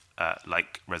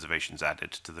like reservations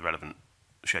added to the relevant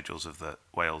schedules of the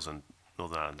Wales and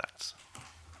Northern Ireland Acts?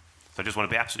 So I just want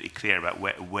to be absolutely clear about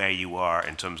where you are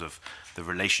in terms of the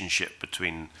relationship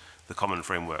between the common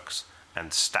frameworks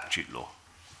and statute law.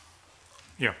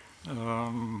 Yeah.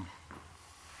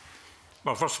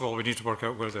 Well, first of all, we need to work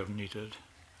out where they're needed,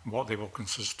 what they will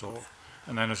consist of,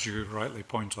 and then, as you rightly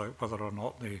point out, whether or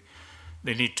not they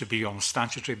need to be on a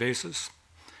statutory basis.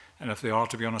 And if they are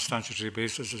to be on a statutory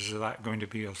basis, is that going to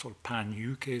be a sort of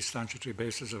pan-UK statutory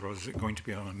basis, or is it going to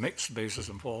be on a mixed basis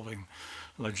involving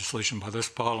legislation by this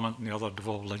Parliament and the other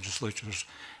devolved legislatures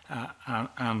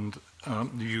and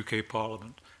the UK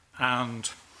Parliament? And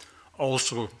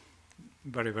also,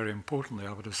 very, very importantly,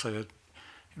 I would have said,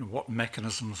 what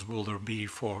mechanisms will there be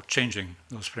for changing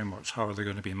those frameworks? How are they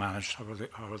going to be managed? How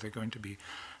are they going to be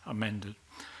amended?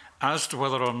 As to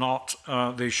whether or not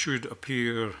they should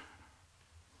appear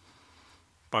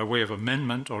by way of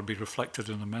amendment or be reflected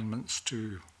in amendments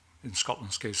to, in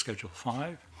Scotland's case, Schedule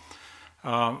 5.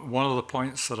 One of the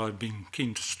points that I've been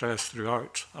keen to stress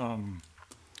throughout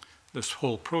this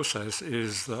whole process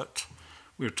is that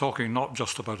we're talking not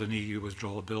just about an EU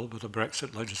withdrawal bill, but a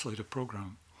Brexit legislative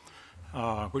programme,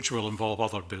 which will involve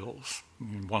other bills,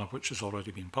 one of which has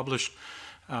already been published,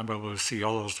 and we'll see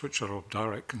others which are of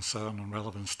direct concern and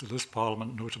relevance to this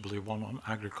Parliament, notably one on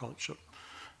agriculture.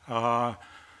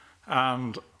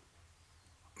 And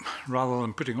rather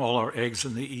than putting all our eggs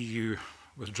in the EU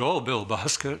withdrawal bill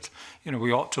basket,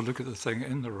 we ought to look at the thing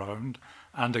in the round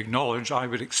and acknowledge, I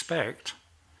would expect,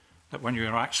 that when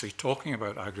you're actually talking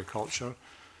about agriculture,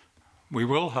 we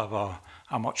will have a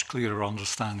much clearer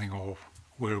understanding of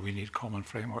where we need common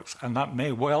frameworks. And that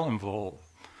may well involve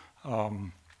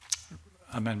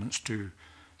amendments to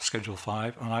Schedule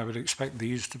 5, and I would expect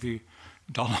these to be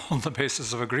done on the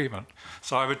basis of agreement.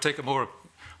 So I would take a more,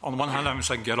 on the one hand I'm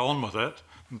saying get on with it,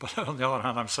 but on the other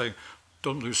hand I'm saying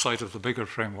don't lose sight of the bigger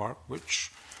framework,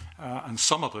 which, and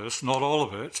some of this, not all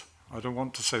of it, I don't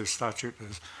want to say statute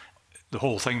is, the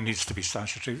whole thing needs to be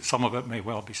statutory, some of it may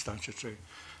well be statutory,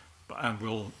 and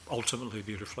will ultimately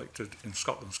be reflected in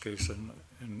Scotland's case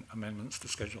in amendments to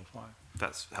Schedule 5.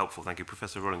 That's helpful, thank you.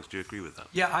 Professor Rawlings, do you agree with that?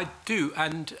 Yeah, I do,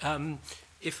 and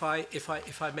if I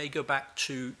may go back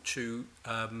to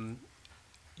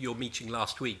your meeting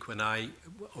last week, when I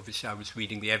was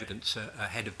reading the evidence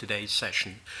ahead of today's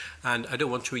session, and I don't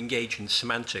want to engage in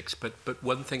semantics, but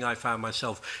one thing I found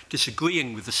myself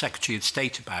disagreeing with the Secretary of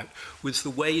State about was the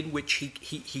way in which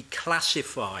he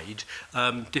classified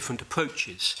different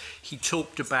approaches. He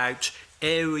talked about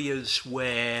areas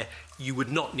where you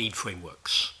would not need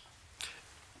frameworks.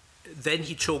 Then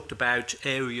he talked about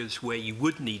areas where you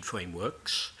would need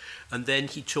frameworks, and then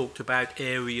he talked about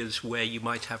areas where you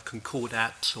might have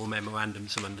concordats or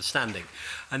memorandums of understanding.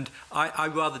 And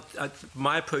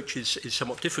my approach is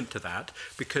somewhat different to that,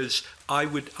 because I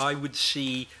would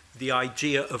see the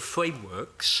idea of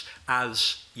frameworks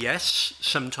as, yes,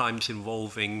 sometimes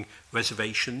involving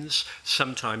reservations,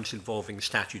 sometimes involving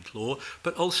statute law,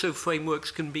 but also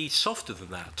frameworks can be softer than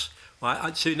that.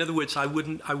 Right? So in other words, I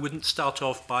wouldn't start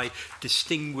off by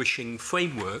distinguishing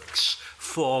frameworks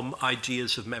from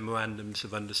ideas of memorandums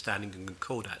of understanding and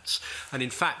concordats. And in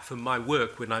fact, from my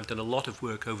work, when I've done a lot of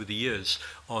work over the years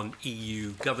on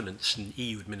EU governance and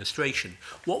EU administration,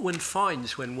 what one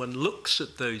finds when one looks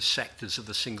at those sectors of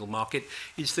the single market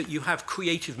is that you have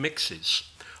creative mixes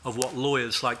of what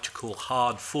lawyers like to call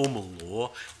hard formal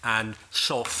law and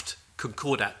soft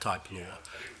concordat type law.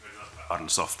 Hard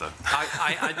and soft, though.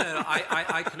 I know,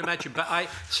 I can imagine, but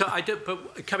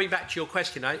But coming back to your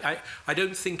question, I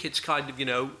don't think it's kind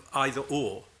of either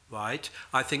or, right?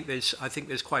 I think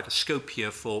there's quite a scope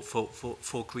here for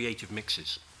creative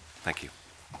mixes. Thank you.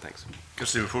 Thanks.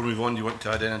 Kirsty, before we move on, do you want to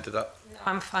add anything to that?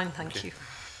 I'm fine, thank you.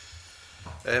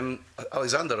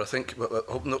 Alexander, I think, I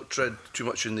hope not tread too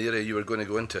much in the area you were going to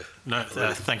go into. No,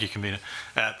 thank you, Convener.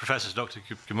 Professors, Doctor,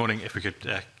 good morning. If we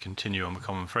could continue on the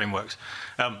common frameworks.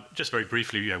 Just very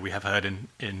briefly, we have heard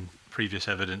in previous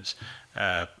evidence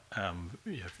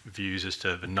views as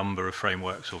to the number of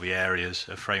frameworks or the areas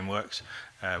of frameworks,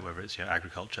 whether it's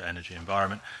agriculture, energy,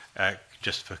 environment.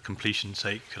 Just for completion's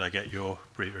sake, could I get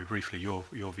very briefly your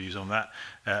views on that?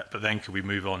 But then could we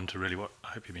move on to really what I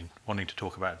hope you've been wanting to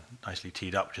talk about, nicely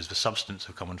teed up, which is the substance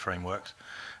of common frameworks.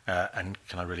 And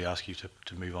can I really ask you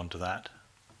to move on to that?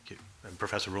 And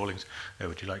Professor Rawlings,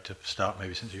 would you like to start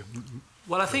maybe since you...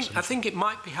 Well, I think it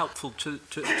might be helpful to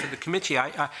the committee.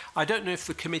 I don't know if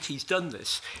the committee's done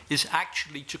this, is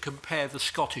actually to compare the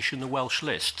Scottish and the Welsh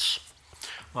lists.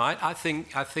 Right? I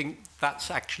think that's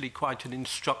actually quite an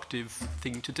instructive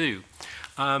thing to do.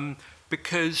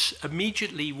 Because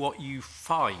immediately what you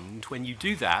find when you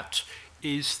do that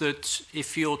is that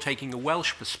if you're taking a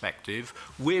Welsh perspective,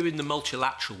 we're in the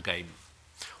multilateral game.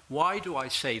 Why do I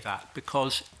say that?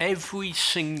 Because every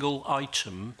single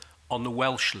item on the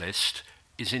Welsh list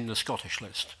is in the Scottish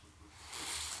list.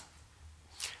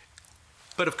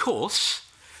 But of course,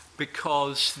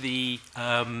 because there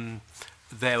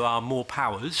are more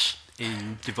powers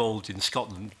devolved in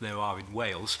Scotland than there are in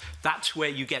Wales, that's where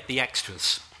you get the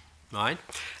extras, right?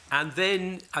 And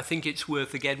then I think it's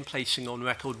worth again placing on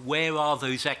record, where are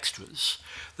those extras?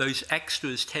 Those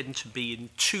extras tend to be in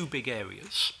two big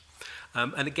areas.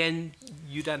 And again,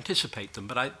 you'd anticipate them,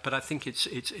 but I think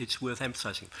it's worth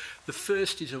emphasising. The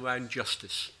first is around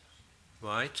justice,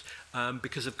 right?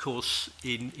 Because of course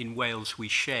in Wales we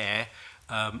share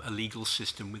a legal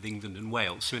system with England and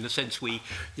Wales. So in a sense we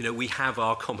have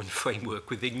our common framework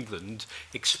with England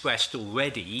expressed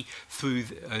already through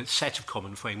a set of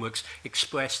common frameworks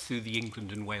expressed through the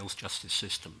England and Wales justice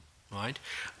system, right?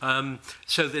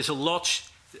 So there's a lot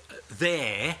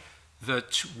there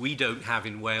that we don't have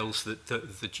in Wales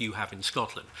that you have in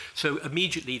Scotland. So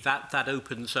immediately that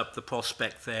opens up the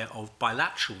prospect there of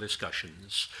bilateral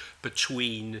discussions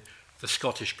between the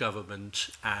Scottish government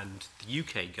and the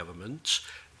UK government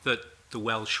that the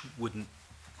Welsh wouldn't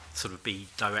sort of be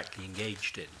directly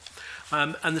engaged in.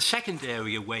 And the second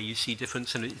area where you see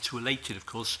difference, and it's related, of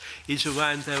course, is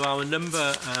around, there are a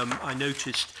number, I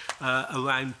noticed,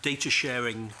 around data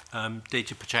sharing,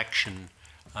 data protection.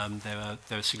 There are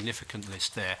a significant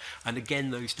list there. And again,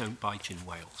 those don't bite in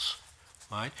Wales.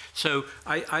 Right? So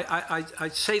I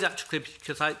say that to Clip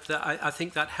because I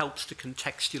think that helps to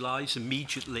contextualise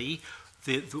immediately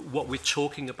what we're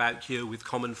talking about here with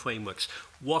common frameworks.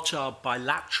 What are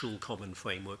bilateral common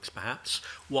frameworks, perhaps?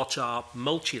 What are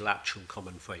multilateral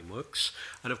common frameworks?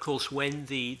 And of course, when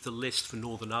the list for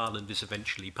Northern Ireland is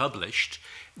eventually published,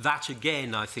 that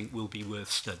again, I think, will be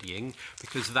worth studying,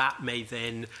 because that may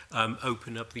then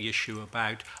open up the issue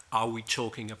about, are we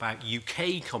talking about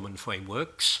UK common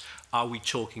frameworks? Are we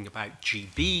talking about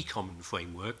GB common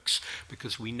frameworks?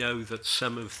 Because we know that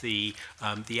some of the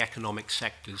economic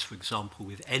sectors, for example,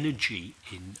 with energy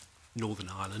in Northern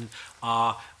Ireland,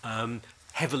 are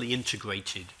heavily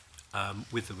integrated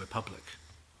with the Republic,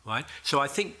 right? So I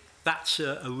think that's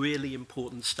a really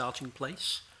important starting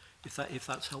place, if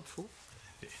that's helpful.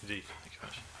 Indeed, thank you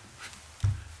very much.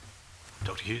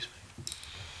 Dr. Hughes.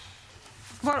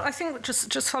 Well, I think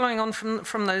just following on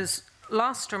from those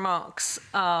last remarks,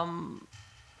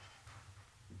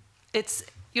 it's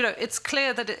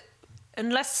clear that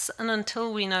unless and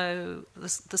until we know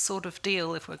the sort of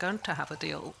deal, if we're going to have a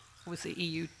deal with the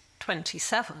EU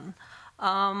 27,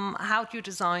 how do you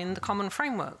design the common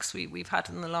frameworks? We've had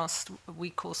in the last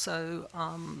week or so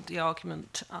the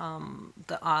argument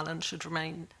that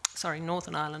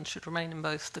Northern Ireland should remain in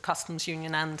both the customs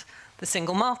union and the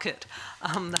single market.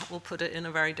 That will put it in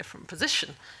a very different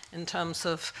position in terms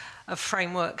of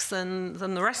frameworks than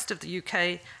the rest of the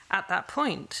UK at that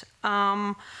point.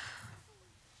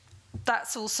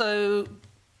 That's also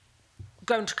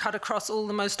going to cut across all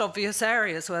the most obvious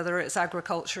areas, whether it's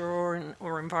agriculture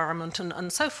or environment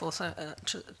and so forth.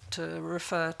 To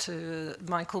refer to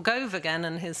Michael Gove again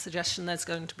and his suggestion, there's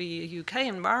going to be a UK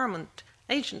environment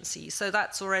agency. So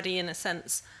that's already, in a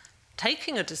sense,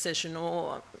 taking a decision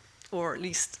or at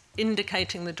least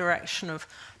indicating the direction of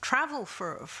travel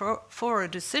for a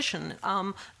decision,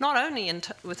 not only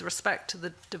with respect to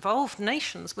the devolved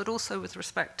nations, but also with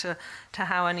respect to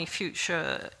how any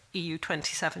future EU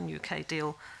 27 UK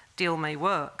deal may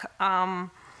work. I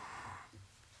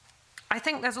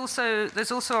think there's also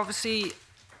obviously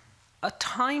a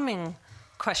timing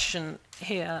question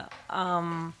here.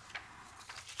 And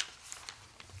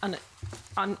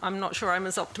I'm not sure I'm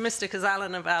as optimistic as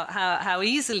Alan about how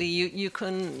easily you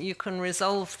can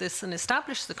resolve this and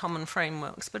establish the common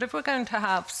frameworks. But if we're going to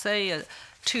have, say, a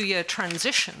 2-year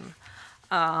transition,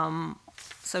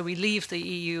 so we leave the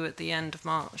EU at the end of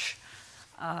March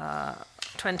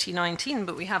 2019,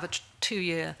 but we have a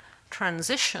 2-year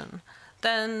transition,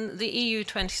 then the EU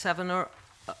 27 are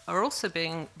also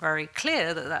being very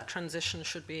clear that that transition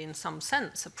should be, in some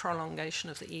sense, a prolongation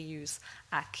of the EU's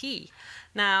acquis.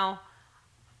 Now,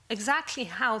 exactly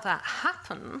how that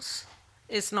happens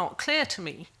is not clear to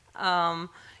me.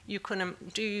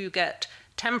 Do you get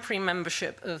temporary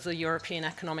membership of the European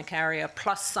Economic Area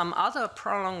plus some other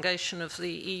prolongation of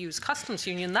the EU's customs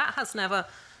union? That has never,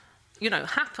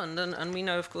 happened, and we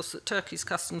know, of course, that Turkey's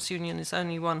customs union is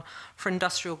only one for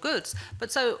industrial goods.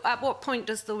 But so at what point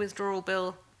does the withdrawal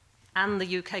bill and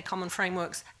the UK common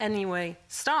frameworks anyway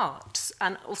start?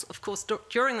 And also, of course,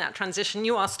 during that transition,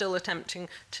 you are still attempting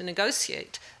to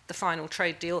negotiate the final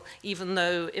trade deal, even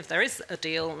though if there is a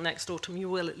deal next autumn, you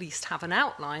will at least have an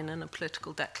outline and a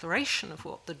political declaration of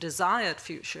what the desired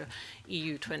future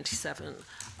EU 27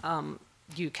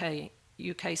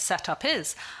 UK setup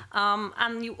is.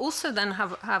 And you also then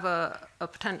have a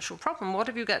potential problem. What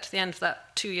if you get to the end of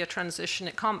that 2-year transition?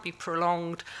 It can't be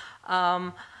prolonged.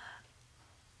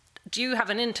 Do you have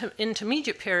an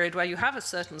intermediate period where you have a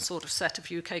certain sort of set of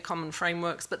UK common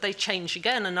frameworks, but they change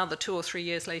again another 2 or 3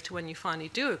 years later when you finally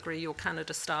do agree your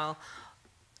Canada-style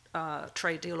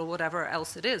trade deal or whatever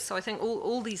else it is? So I think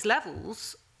all these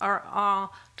levels are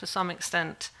to some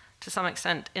extent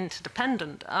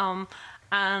interdependent.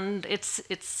 And it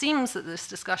seems that this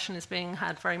discussion is being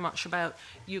had very much about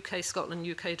UK, Scotland,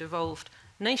 UK devolved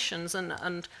nations,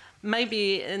 and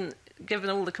maybe given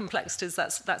all the complexities,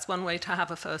 that's one way to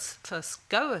have a first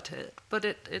go at it. But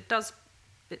it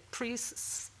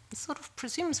sort of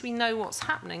presumes we know what's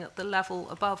happening at the level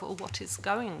above or what is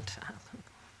going to happen.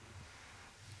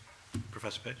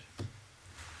 Professor Page?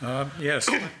 Yes,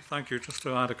 thank you. Just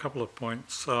to add a couple of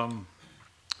points.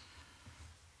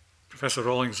 Professor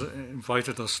Rawlings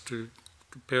invited us to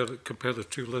compare the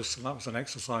two lists, and that was an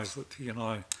exercise that he and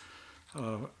I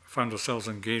found ourselves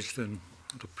engaged in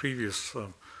at a previous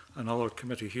another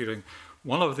committee hearing.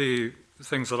 One of the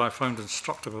things that I found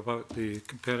instructive about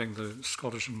comparing the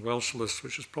Scottish and Welsh lists,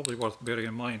 which is probably worth bearing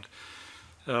in mind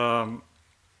when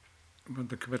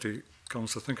the committee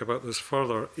comes to think about this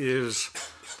further, is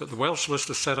that the Welsh list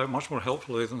is set out much more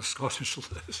helpfully than the Scottish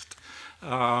list.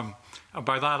 And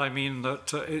by that I mean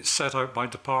that it's set out by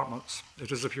departments.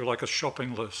 It is, if you like, a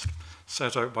shopping list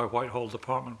set out by Whitehall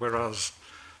Department, whereas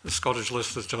the Scottish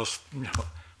list is just,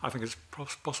 I think it's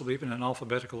possibly even in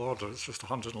alphabetical order. It's just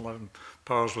 111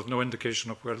 powers with no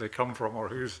indication of where they come from or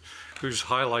who's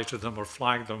highlighted them or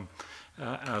flagged them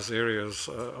as areas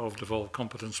of devolved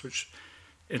competence which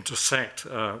intersect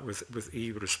with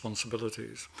EU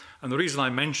responsibilities. And the reason I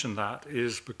mention that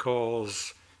is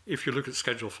because if you look at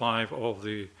Schedule 5 of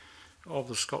the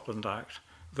Scotland Act,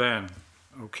 then,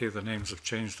 okay, the names have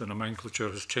changed, the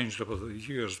nomenclature has changed over the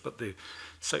years, but the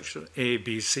section A,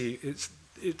 B, C, it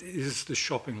is the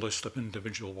shopping list of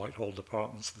individual Whitehall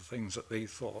departments, the things that they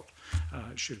thought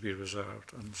should be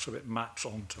reserved, and so it maps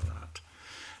onto that.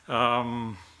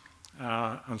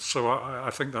 And so I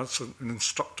think that's an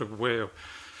instructive way of.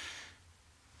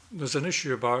 There's an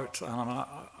issue about,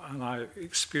 and I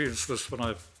experienced this when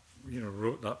I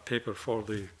wrote that paper for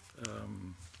the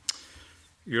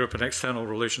European External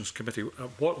Relations Committee. At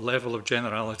what level of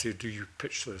generality do you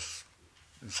pitch this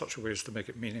in such a way as to make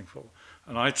it meaningful?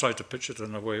 And I tried to pitch it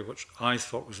in a way which I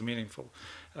thought was meaningful.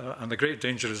 And the great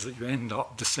danger is that you end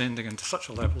up descending into such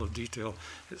a level of detail,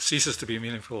 it ceases to be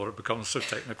meaningful, or it becomes so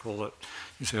technical that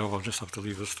you say, oh, we'll just have to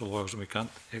leave this to lawyers and we can't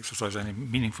exercise any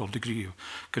meaningful degree of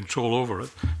control over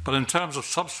it. But in terms of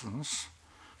substance,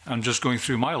 and just going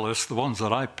through my list, the ones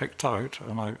that I picked out,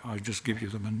 and I just give you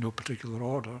them in no particular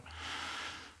order,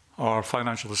 are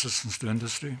financial assistance to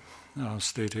industry,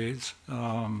 state aids,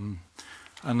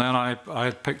 and then I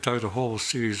had picked out a whole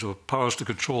series of powers to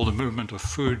control the movement of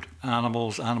food,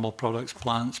 animals, animal products,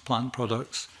 plants, plant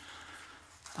products,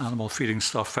 animal feeding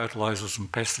stuff, fertilizers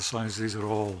and pesticides. These are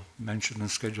all mentioned in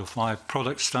Schedule 5.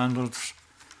 Product standards,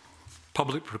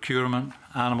 public procurement,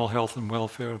 animal health and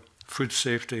welfare, food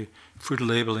safety, food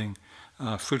labelling,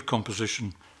 food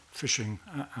composition, fishing,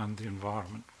 and the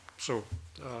environment. So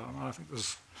I think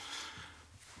this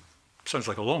sounds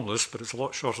like a long list, but it's a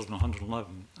lot shorter than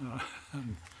 111.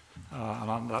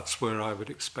 And that's where I would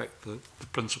expect the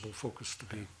principal focus to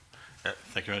be.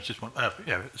 Thank you very much. Just one,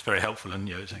 yeah, it's very helpful, and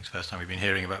it's the first time we've been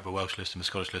hearing about the Welsh list and the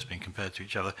Scottish list being compared to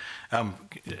each other. And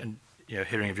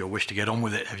hearing of your wish to get on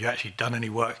with it, have you actually done any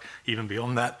work even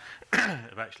beyond that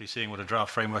of actually seeing what a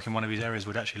draft framework in one of these areas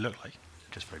would actually look like?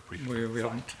 Just very briefly. We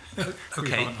haven't, Okay. we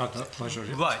haven't had that pleasure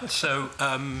yet. Right, so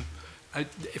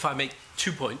if I make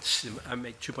 2 points,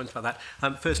 about that.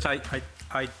 First,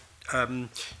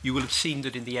 you will have seen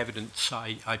that in the evidence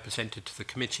I presented to the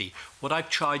committee, what I've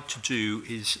tried to do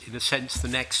is, in a sense, the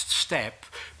next step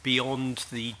beyond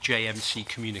the JMC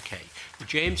communique. The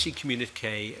JMC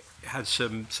communique has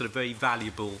some sort of very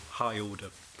valuable high-order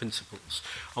principles.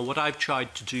 And what I've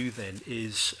tried to do then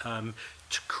is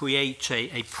to create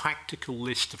a practical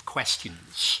list of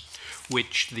questions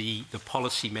which the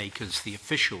policymakers, the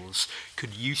officials,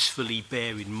 could usefully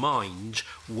bear in mind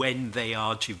when they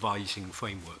are devising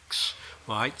frameworks,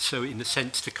 right? So in a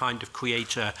sense to kind of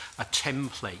create a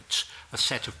template, a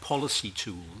set of policy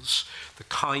tools, the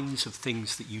kinds of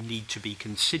things that you need to be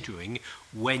considering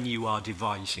when you are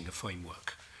devising a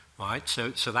framework. Right, so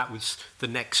that was the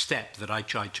next step that I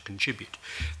tried to contribute.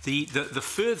 The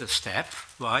further step,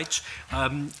 right,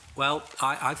 well,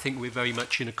 I think we're very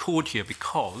much in accord here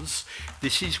because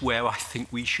this is where I think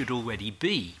we should already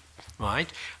be,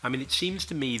 right? I mean, it seems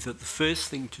to me that the first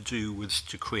thing to do was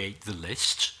to create the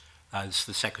list, as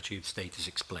the Secretary of State has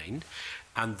explained,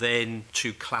 and then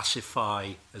to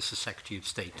classify, as the Secretary of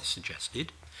State has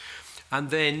suggested. And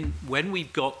then when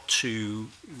we've got to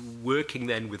working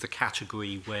then with a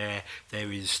category where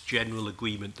there is general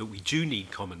agreement that we do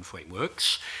need common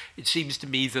frameworks, it seems to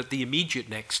me that the immediate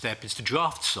next step is to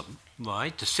draft some,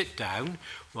 right, to sit down,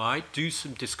 right, do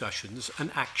some discussions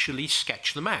and actually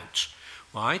sketch them out.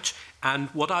 Right? And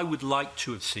what I would like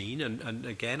to have seen, and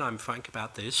again, I'm frank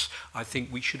about this, I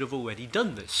think we should have already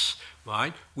done this,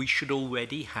 right? We should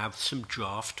already have some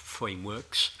draft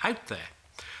frameworks out there.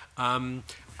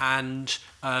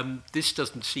 This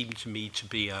doesn't seem to me to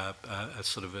be a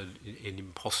sort of an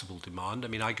impossible demand. I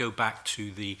mean, I go back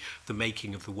to the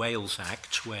making of the Wales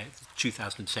Act,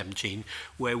 2017,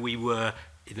 where we were,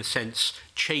 in a sense,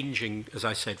 changing, as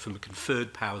I said, from the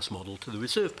conferred powers model to the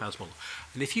reserved powers model.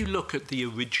 And if you look at the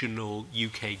original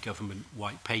UK government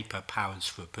white paper, Powers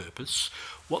for a Purpose,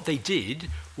 what they did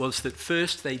was that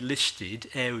first they listed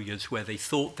areas where they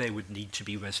thought there would need to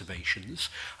be reservations,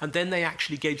 and then they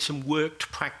actually gave some worked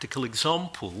practical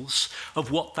examples of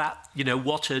what that,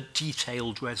 what a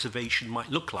detailed reservation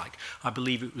might look like. I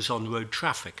believe it was on road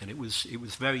traffic, and it was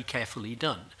very carefully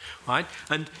done, right?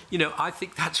 And, I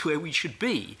think that's where we should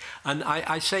be. And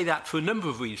I say that for a number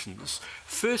of reasons.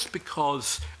 First,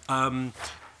 because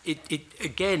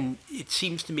it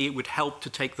seems to me it would help to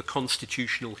take the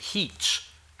constitutional heat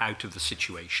out of the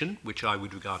situation, which I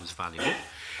would regard as valuable.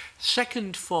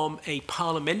 Second, from a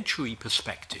parliamentary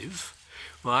perspective,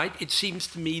 right, it seems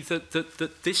to me that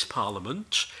this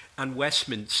Parliament and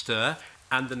Westminster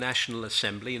and the National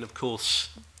Assembly, and of course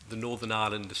the Northern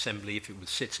Ireland Assembly if it was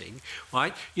sitting,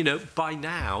 right, by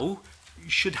now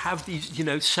should have these,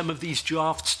 some of these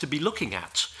drafts to be looking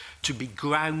at, to be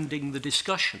grounding the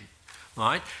discussion,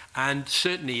 right? And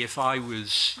certainly if I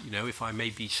was, if I may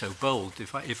be so bold,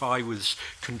 if I was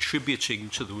contributing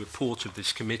to the report of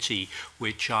this committee,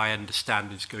 which I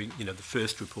understand is going, the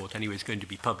first report anyway is going to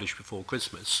be published before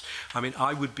Christmas, I mean,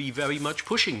 I would be very much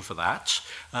pushing for that.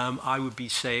 I would be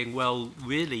saying, well,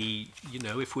 really,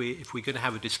 if we're going to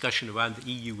have a discussion around the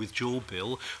EU withdrawal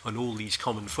bill and all these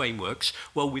common frameworks,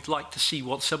 well, we'd like to see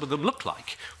what some of them look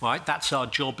like, right? That's our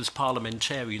job as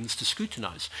parliamentarians to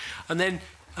scrutinise. And then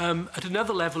at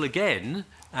another level again,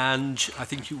 and I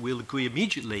think you will agree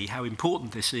immediately how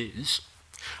important this is,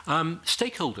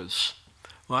 stakeholders.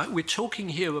 Right? We're talking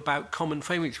here about common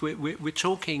frameworks. We're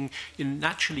talking,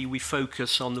 naturally we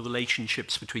focus on the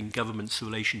relationships between governments, the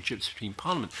relationships between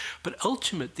parliament, but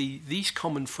ultimately these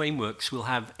common frameworks will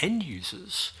have end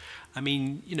users. I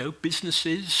mean,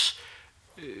 businesses,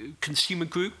 consumer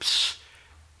groups,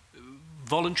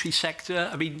 voluntary sector,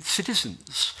 I mean,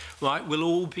 citizens, right, will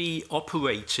all be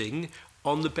operating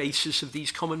on the basis of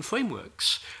these common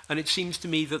frameworks. And it seems to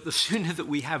me that the sooner that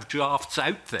we have drafts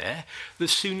out there, the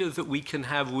sooner that we can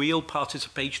have real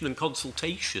participation and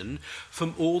consultation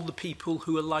from all the people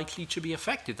who are likely to be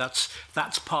affected.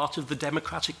 That's part of the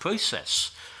democratic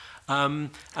process. And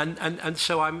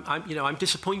so I'm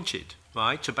disappointed,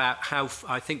 right, about how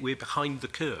I think we're behind the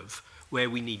curve where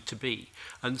we need to be.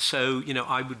 And so,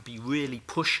 I would be really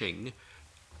pushing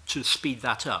to speed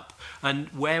that up. And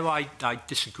where I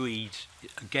disagreed,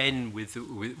 again, with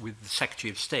the Secretary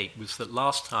of State, was that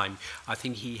last time, I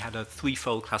think he had a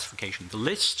threefold classification. The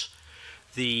list,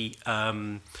 the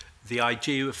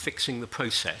idea of fixing the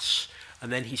process,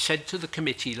 and then he said to the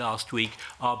committee last week,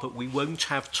 but we won't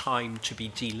have time to be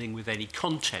dealing with any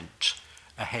content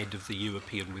ahead of the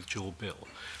European Withdrawal Bill.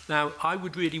 Now, I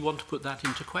would really want to put that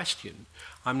into question.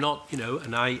 I'm not, you know,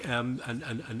 and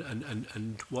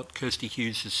what Kirsty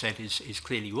Hughes has said is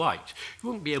clearly right. You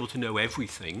won't be able to know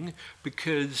everything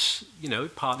because, you know,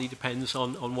 it partly depends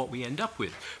on what we end up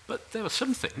with. But there are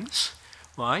some things,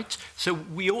 right? So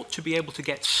we ought to be able to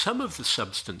get some of the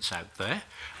substance out there,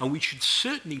 and we should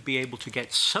certainly be able to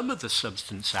get some of the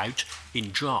substance out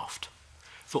in draft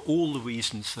for all the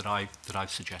reasons that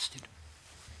I've suggested.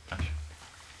 Thank you.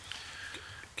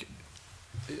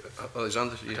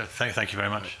 Alexander, thank you very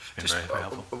much. It's been very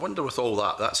helpful. I wonder with all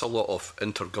that, that's a lot of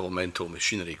intergovernmental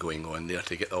machinery going on there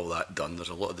to get all that done. There's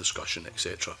a lot of discussion,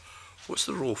 etc. What's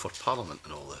the role for Parliament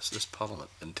in all this Parliament,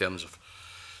 in terms of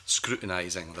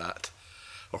scrutinising that?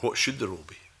 Or what should the role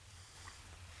be?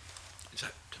 Is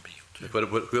that to me?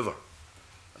 Whoever.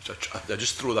 I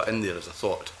just throw that in there as a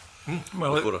thought.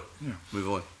 Well, before I move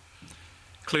on.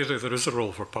 Clearly there is a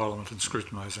role for Parliament in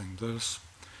scrutinising this.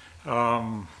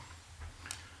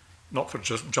 Not for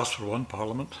just for one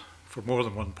Parliament, for more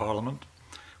than one Parliament,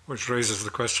 which raises the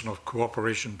question of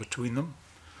cooperation between them.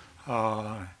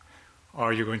 Are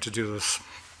you going to do this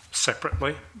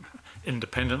separately,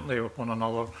 independently of one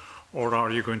another, or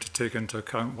are you going to take into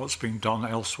account what's being done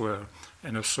elsewhere?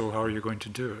 And if so, how are you going to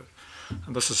do it?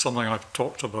 And this is something I've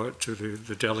talked about to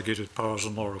the Delegated Powers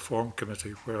and Law Reform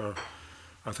Committee, where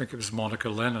I think it was Monica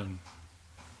Lennon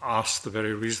asked the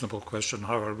very reasonable question,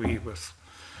 how are we, with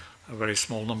a very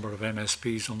small number of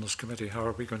MSPs on this committee, how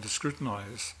are we going to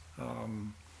scrutinise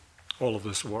all of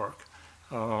this work?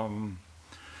 To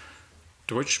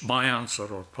which my answer,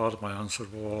 or part of my answer,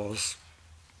 was,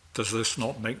 does this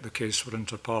not make the case for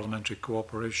interparliamentary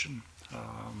cooperation?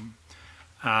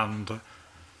 And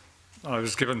I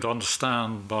was given to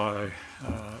understand by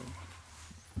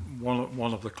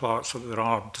one of the clerks that there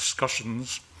are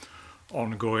discussions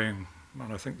ongoing,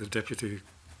 and I think the deputy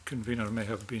convener may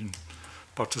have been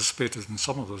participated in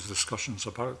some of those discussions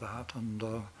about that, and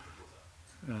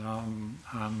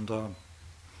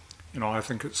you know, I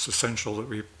think it's essential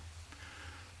that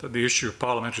the issue of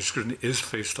parliamentary scrutiny is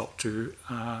faced up to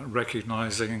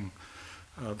recognising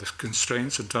the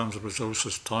constraints in terms of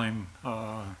resources, time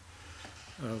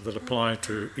that apply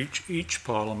to each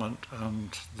parliament,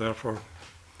 and therefore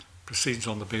proceeds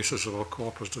on the basis of a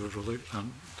cooperative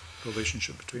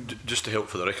relationship between them. Just to help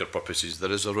for the record purposes,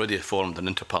 there is already formed an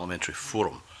interparliamentary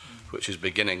forum, which is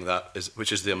beginning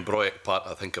which is the embryonic part,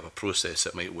 I think, of a process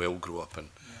that might well grow up, and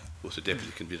both the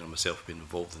deputy convener and myself have been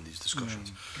involved in these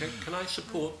discussions. Can I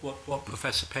support what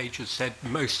Professor Page has said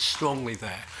most strongly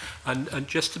there? And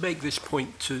just to make this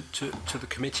point to the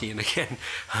committee, and again,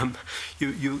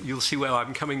 you'll see where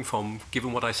I'm coming from,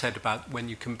 given what I said about when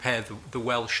you compare the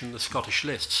Welsh and the Scottish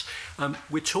lists.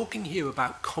 We're talking here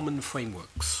about common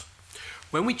frameworks.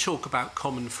 When we talk about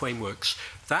common frameworks,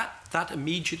 that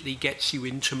immediately gets you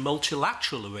into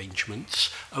multilateral arrangements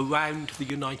around the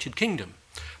United Kingdom.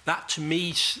 That, to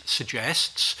me,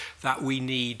 suggests that we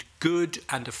need good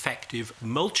and effective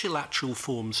multilateral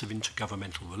forms of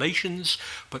intergovernmental relations,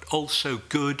 but also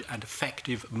good and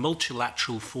effective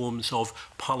multilateral forms of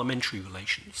parliamentary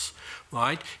relations.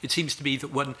 Right? It seems to me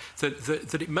that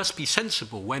that it must be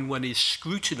sensible when one is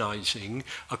scrutinising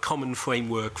a common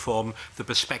framework from the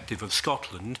perspective of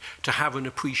Scotland to have an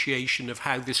appreciation of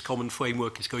how this common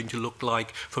framework is going to look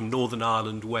like from Northern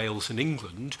Ireland, Wales and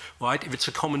England, right? If it's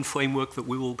a common framework that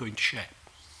we're all going to share.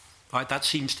 Right? That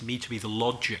seems to me to be the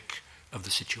logic of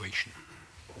the situation.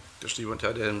 Kirsty, you want to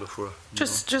add in before?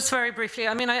 Just very briefly,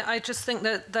 I mean, I just think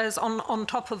that there's on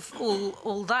top of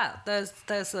all that,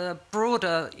 there's a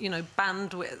broader, you know,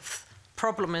 bandwidth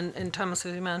problem in terms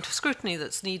of the amount of scrutiny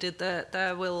that's needed.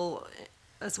 There will,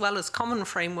 as well as common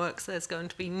frameworks, there's going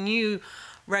to be new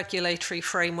regulatory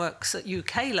frameworks at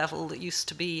UK level that used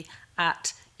to be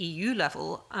at EU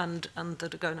level, and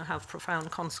that are going to have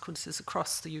profound consequences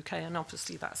across the UK, and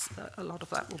obviously that's a lot of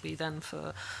that will be then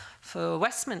for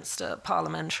Westminster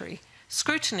parliamentary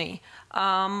scrutiny.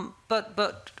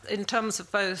 But in terms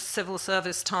of both civil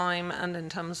service time and in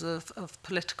terms of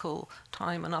political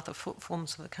time and other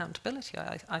forms of accountability,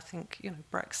 I think, you know,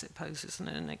 Brexit poses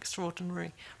an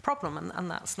extraordinary problem,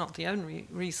 and that's not the only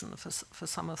reason for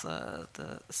some of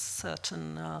the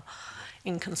certain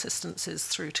inconsistencies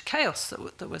through to chaos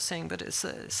that we're seeing, but it's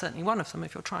certainly one of them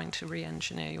if you're trying to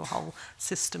re-engineer your whole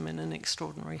system in an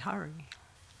extraordinary hurry.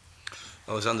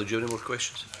 Alexander, do you have any more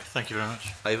questions? Thank you very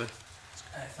much. Ivan?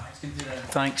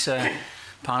 Thanks,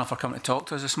 panel, for coming to talk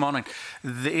to us this morning.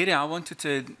 The area I wanted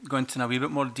to go into in a wee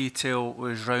bit more detail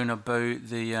was round about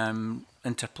the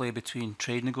interplay between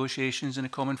trade negotiations and the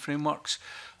common frameworks.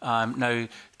 Now,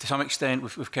 to some extent,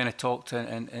 we've kind of talked,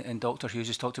 and Dr. Hughes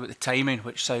has talked about the timing,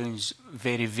 which sounds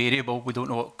very variable. We don't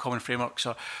know what common frameworks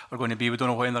are going to be. We don't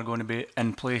know when they're going to be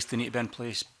in place. They need to be in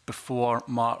place before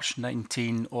March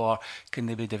 19, or can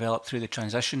they be developed through the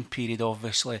transition period?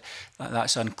 Obviously,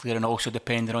 that's unclear, and also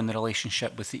depending on the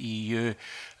relationship with the EU,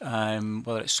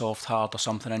 whether it's soft, hard, or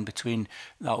something in between,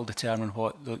 that will determine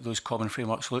what those common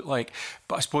frameworks look like.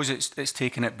 But I suppose it's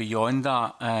taking it beyond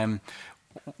that.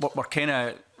 We're kind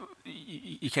of,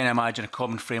 you can imagine a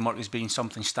common framework as being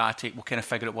something static. We'll kind of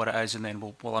figure out what it is, and then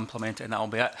we'll implement it, and that'll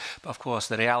be it. But of course,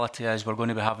 the reality is we're going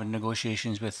to be having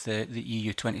negotiations with the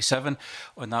EU 27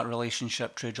 on that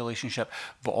relationship, trade relationship,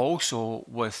 but also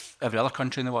with every other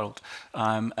country in the world.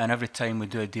 And every time we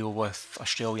do a deal with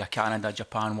Australia, Canada,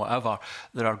 Japan, whatever,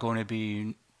 there are going to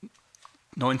be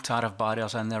non-tariff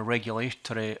barriers in there,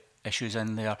 regulatory issues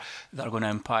in there that are going to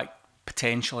impact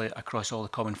potentially across all the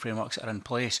common frameworks that are in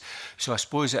place. So I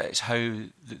suppose it's how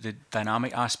the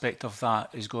dynamic aspect of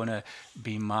that is going to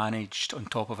be managed on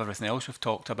top of everything else we've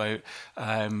talked about,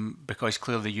 because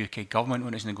clearly the UK government,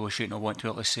 when it's negotiating, will want to be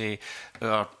able to say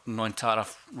our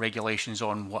non-tariff regulations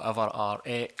on whatever are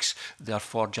X,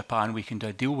 therefore Japan, we can do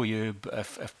a deal with you, but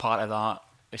if part of that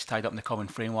is tied up in the common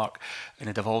framework and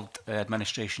the devolved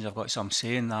administrations have got some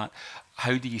say in that,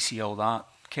 how do you see all that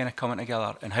kind of coming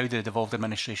together, and how do the devolved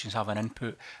administrations have an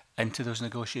input into those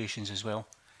negotiations as well?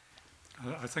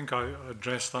 I think I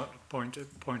addressed that point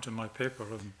in my paper,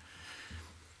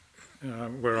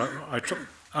 and where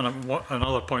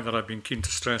another point that I've been keen to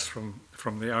stress from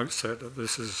the outset, that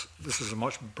this is a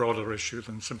much broader issue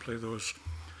than simply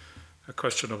a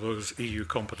question of those EU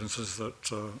competences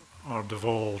that are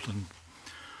devolved, and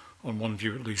on one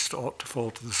view at least ought to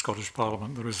fall to the Scottish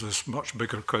Parliament. There is this much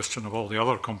bigger question of all the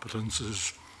other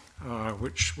competences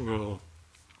which will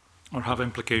or have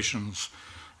implications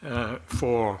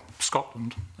for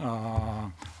Scotland,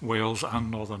 Wales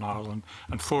and Northern Ireland,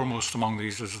 and foremost among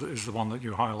these is the one that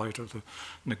you highlighted, the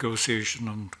negotiation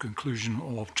and conclusion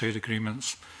of trade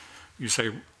agreements, you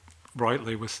say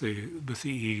rightly, with the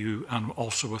EU and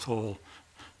also with all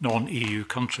non-EU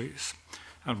countries.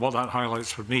 And what that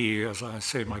highlights for me, as I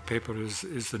say in my paper, is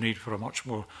the need for a much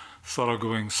more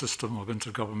thoroughgoing system of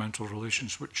intergovernmental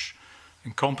relations which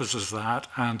encompasses that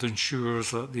and ensures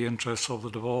that the interests of the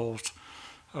devolved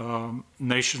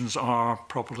nations are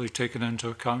properly taken into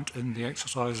account in the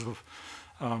exercise of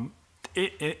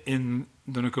in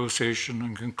the negotiation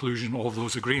and conclusion of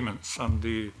those agreements. And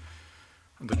the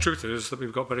truth is that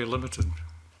we've got very limited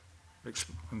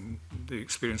the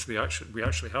experience we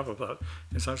actually have of that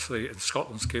is actually, in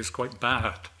Scotland's case, quite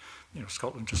bad. You know,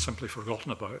 Scotland just simply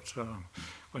forgotten about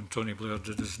when Tony Blair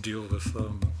did his deal with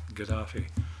Gaddafi,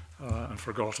 and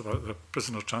forgot about the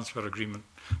prisoner transfer agreement.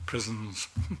 Prisons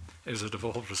is a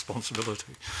devolved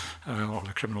responsibility, or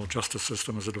the criminal justice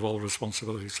system is a devolved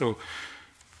responsibility. So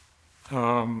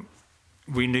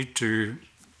we need to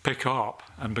pick up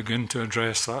and begin to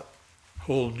address that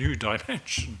whole new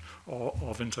dimension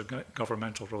of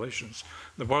intergovernmental relations.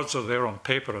 The words are there on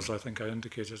paper, as I think I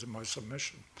indicated in my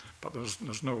submission, but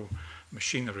there's no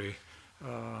machinery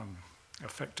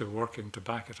effective working to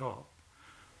back it up.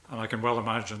 And I can well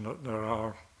imagine that there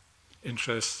are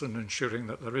interests in ensuring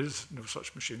that there is no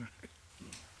such machinery.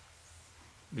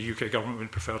 The UK government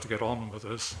would prefer to get on with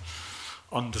this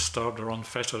undisturbed or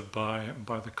unfettered by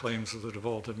the claims of the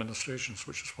devolved administrations,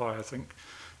 which is why I think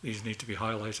these need to be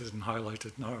highlighted and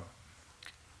highlighted now.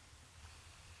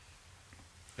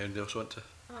 Anybody else want to,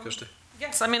 Kirsty?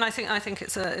 Yes, I mean, I think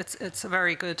it's a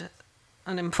very good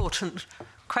and important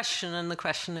question, and the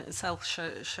question itself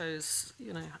shows,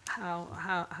 you know,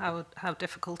 how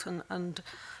difficult and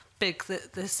big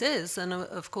that this is. And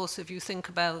of course, if you think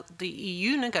about the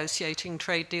EU negotiating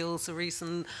trade deals, the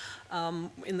reason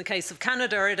in the case of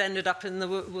Canada it ended up in the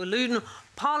Walloon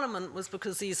Parliament was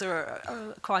because these are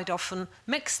quite often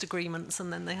mixed agreements,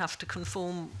 and then they have to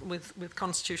conform with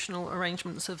constitutional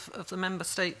arrangements of the member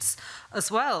states as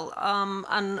well.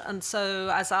 And so,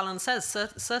 as Alan says,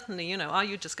 certainly, you know, are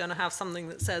you just going to have something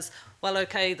that says, well,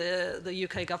 okay, the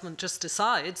UK government just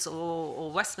decides,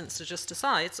 or Westminster just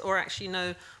decides, or actually,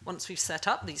 no, once we've set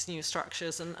up these new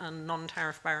structures and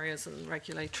non-tariff barriers and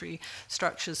regulatory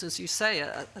structures, as you say,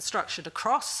 are structured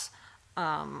across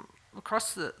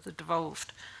the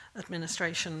devolved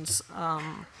administrations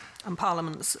and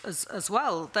parliaments as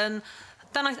well, then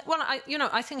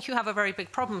I think you have a very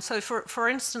big problem. So, for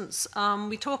instance,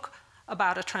 we talk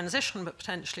about a transition, but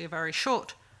potentially a very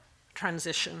short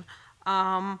transition.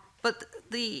 But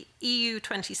the EU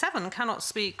 27 cannot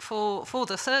speak for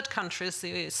the third countries,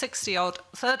 the 60-odd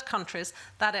third countries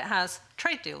that it has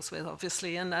trade deals with,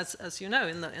 obviously. And as you know,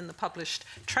 in the published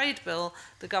trade bill,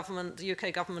 the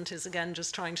UK government is again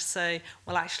just trying to say,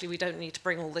 well, actually, we don't need to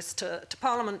bring all this to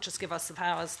Parliament. Just give us the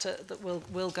powers that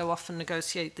we'll go off and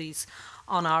negotiate these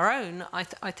on our own.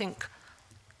 I think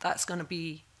that's going to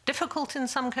be difficult in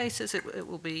some cases. It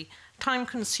will be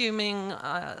time-consuming.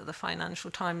 The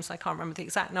Financial Times, I can't remember the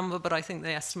exact number, but I think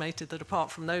they estimated that apart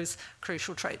from those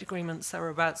crucial trade agreements, there were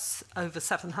about over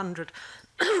 700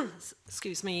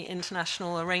 excuse me,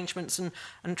 international arrangements and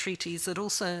treaties that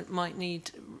also might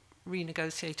need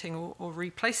renegotiating or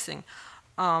replacing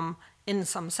in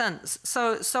some sense.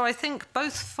 So I think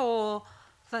both for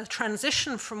the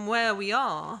transition from where we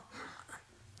are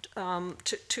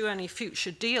to any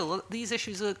future deal, these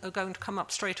issues are going to come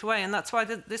up straight away, and that's why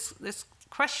this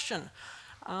question,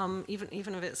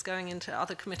 even if it's going into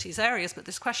other committees' areas, but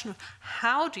this question of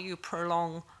how do you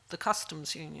prolong the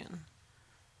customs union?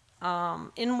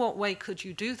 In what way could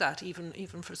you do that,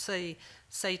 even for say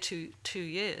 2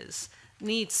 years?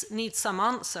 Needs some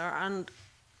answer, and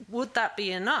would that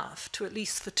be enough to, at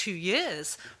least for 2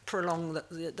 years, prolong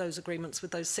those agreements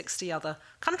with those 60 other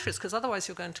countries? Because otherwise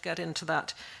you're going to get into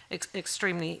that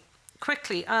extremely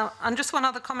quickly. And just one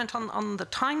other comment on the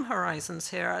time horizons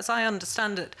here. As I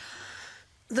understand it,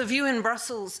 the view in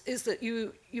Brussels is that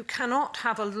you cannot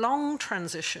have a long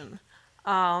transition.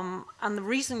 And the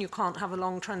reason you can't have a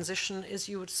long transition is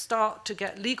you would start to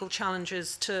get legal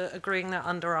challenges to agreeing that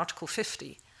under Article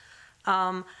 50.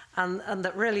 And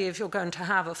that really, if you're going to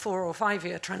have a 4 or 5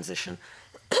 year transition,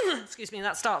 excuse me,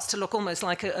 that starts to look almost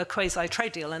like a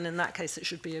quasi-trade deal, and in that case it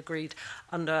should be agreed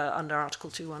under Article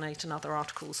 218 and other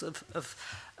articles of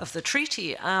the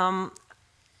treaty.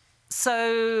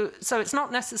 So it's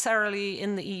not necessarily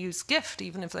in the EU's gift,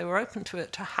 even if they were open to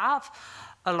it, to have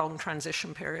a long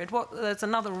transition period. There's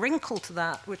another wrinkle to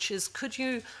that, which is, could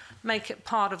you make it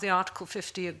part of the Article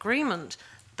 50 agreement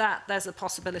that there's a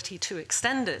possibility to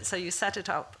extend it? So you set it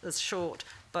up as short,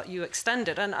 but you extend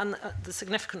it. And the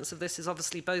significance of this is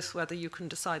obviously both whether you can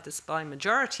decide this by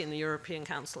majority in the European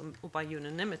Council or by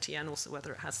unanimity, and also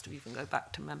whether it has to even go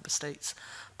back to member states,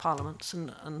 parliaments,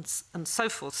 and so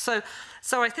forth. So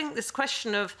I think this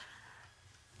question of,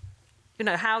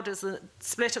 how does the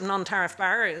split of non-tariff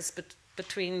barriers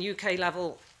between UK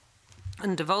level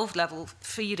and devolved level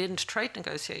feed into trade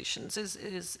negotiations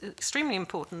is extremely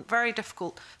important, very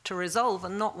difficult to resolve,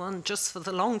 and not one just for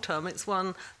the long term. It's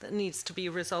one that needs to be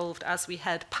resolved as we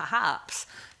head perhaps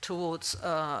towards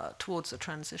a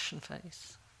transition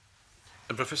phase.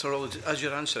 And Professor Rawlings, as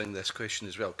you're answering this question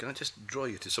as well, can I just draw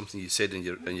you to something you said in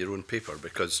your own paper,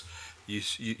 because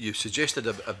you suggested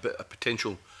a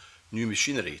potential new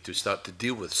machinery to start to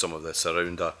deal with some of this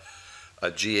around a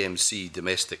GMC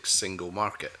domestic single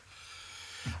market.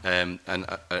 And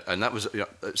that was,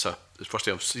 it's the first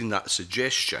time I've seen that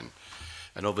suggestion,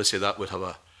 and obviously that would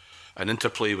have an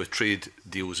interplay with trade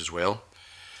deals as well.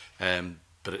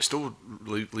 But it still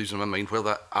leaves in my mind, while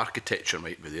that architecture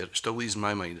might be there, it still leaves in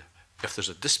my mind, if there's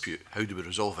a dispute, how do we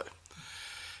resolve it?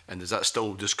 And does that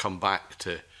still just come back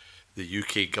to the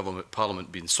UK government,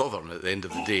 Parliament being sovereign at the end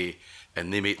of the day,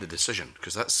 and they make the decision?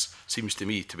 Because that seems to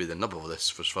me to be the nub of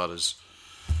this as far as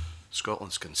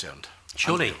Scotland's concerned.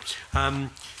 Surely.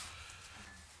 Thank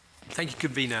you,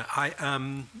 Convener.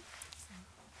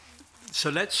 So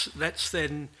let's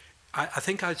then. I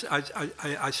think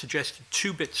I suggested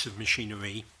 2 bits of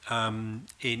machinery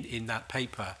in that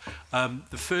paper.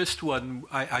 The first one,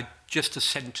 just a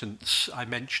sentence. I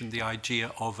mentioned the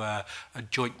idea of a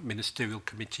joint ministerial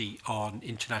committee on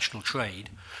international trade,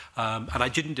 and I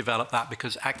didn't develop that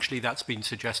because actually that's been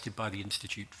suggested by the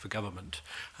Institute for Government,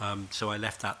 so I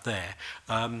left that there.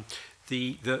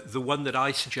 The one that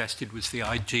I suggested was the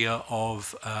idea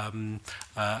of a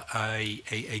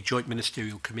joint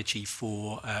ministerial committee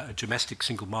for a domestic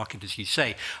single market, as you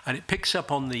say, and it picks up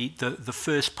on the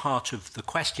first part of the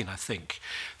question. I think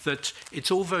that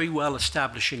it's all very well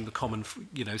establishing the common,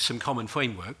 some common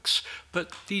frameworks,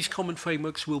 but these common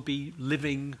frameworks will be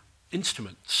living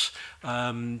instruments.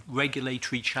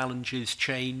 Regulatory challenges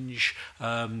change,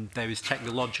 there is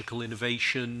technological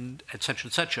innovation, etc.,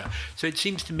 etc. So it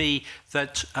seems to me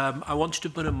that I wanted to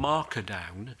put a marker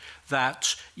down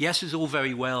that, yes, it's all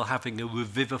very well having a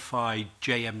revivified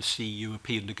JMC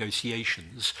European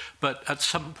negotiations, but at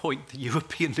some point the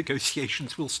European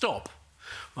negotiations will stop.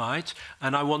 Right?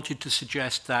 And I wanted to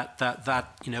suggest that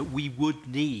we would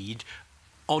need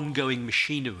ongoing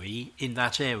machinery in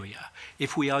that area.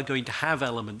 If we are going to have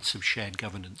elements of shared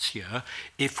governance here,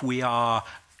 if we are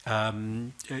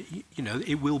you know,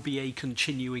 it will be a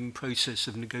continuing process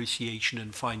of negotiation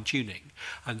and fine-tuning.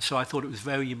 And so I thought it was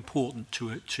very important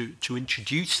to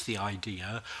introduce the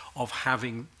idea of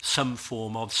having some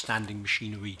form of standing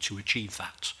machinery to achieve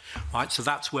that. Right? So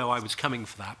that's where I was coming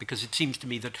for that, because it seems to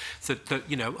me that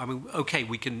you know, I mean, okay,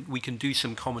 we can do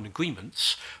some common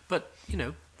agreements, but you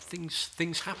know,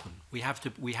 things happen. We have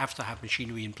to have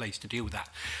machinery in place to deal with that.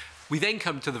 We then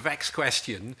come to the vexed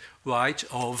question, right,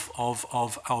 of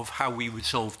how we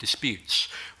resolve disputes,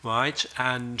 right?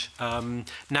 And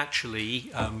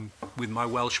naturally, with my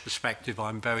Welsh perspective,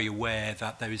 I'm very aware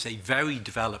that there is a very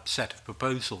developed set of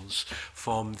proposals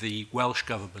from the Welsh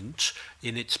government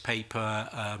in its paper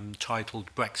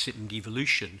titled Brexit and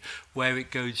Devolution, where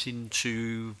it goes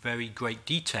into very great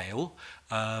detail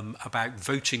about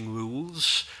voting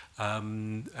rules,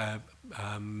 on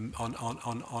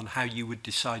how you would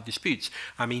decide disputes.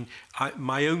 I mean,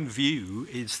 my own view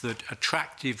is that,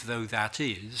 attractive though that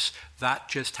is, that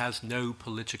just has no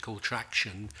political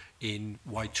traction in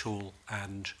Whitehall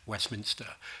and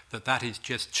Westminster. That is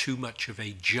just too much of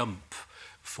a jump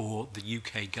for the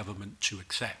UK government to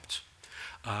accept.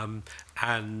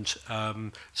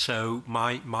 So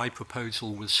my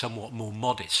proposal was somewhat more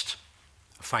modest,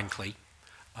 frankly,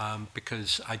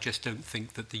 because I just don't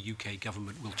think that the UK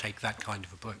government will take that kind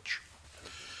of approach.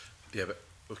 Yeah, but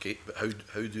okay, but how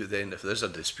do then, if there's a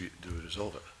dispute, do we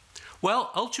resolve it? Well,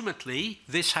 ultimately,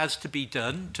 this has to be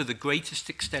done to the greatest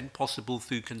extent possible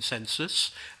through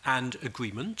consensus and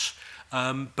agreement.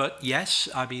 But yes,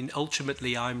 I mean,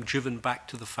 ultimately, I'm driven back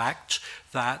to the fact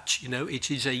that, you know, it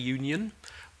is a union,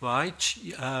 right,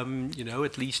 you know,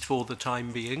 at least for the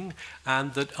time being,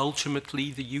 and that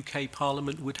ultimately the UK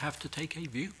Parliament would have to take a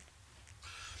view.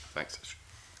 Thanks.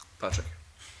 Patrick?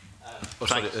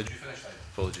 Sorry, did you finish?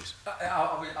 Apologies.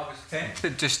 I was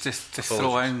tempted just to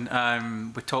throw in,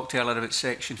 we talked earlier about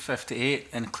Section 58,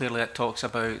 and clearly it talks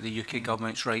about the UK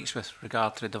government's rights with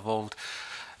regard to the devolved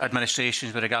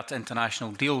administrations with regard to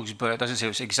international deals, but it doesn't say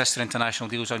it's existing international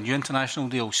deals or new international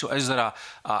deals. So is there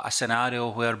a scenario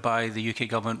whereby the UK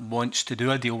government wants to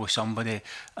do a deal with somebody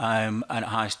and it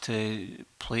has to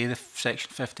play the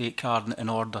Section 58 card in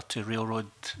order to railroad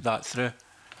that through?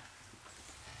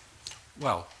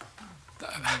 Well,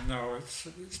 no,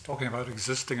 it's talking about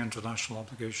existing international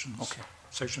obligations. Okay.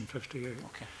 Section 58.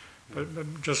 Okay.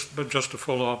 But just to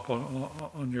follow up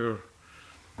on your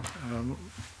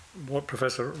what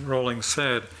Professor Rawlings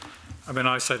said, I mean,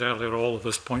 I said earlier all of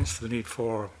this points to the need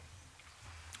for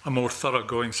a more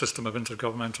thoroughgoing system of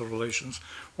intergovernmental relations.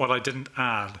 What I didn't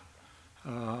add,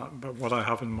 but what I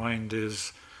have in mind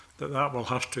is that will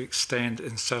have to extend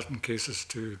in certain cases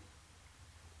to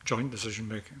joint decision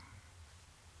making.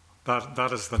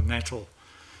 That is the nettle,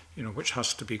 you know, which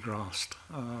has to be grasped.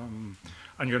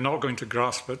 And you're not going to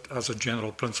grasp it as a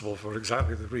general principle for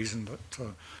exactly the reason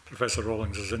that Professor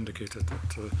Rawlings has indicated,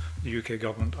 that the UK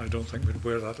government, I don't think, would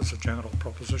wear that as a general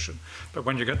proposition. But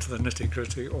when you get to the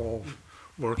nitty-gritty of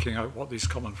working out what these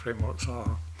common frameworks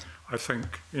are, I think,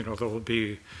 you know, there will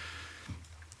be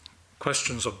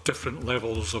questions of different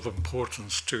levels of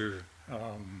importance to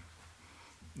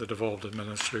the devolved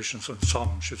administrations, and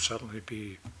some should certainly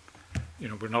be, you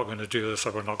know, we're not going to do this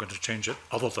or we're not going to change it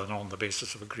other than on the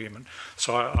basis of agreement.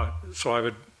 So I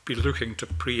would be looking to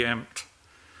preempt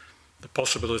the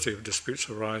possibility of disputes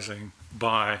arising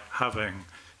by having,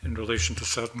 in relation to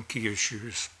certain key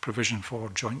issues, provision for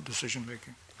joint decision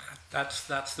making. That's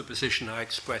the position I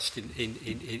expressed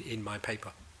in my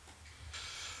paper.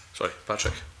 Sorry,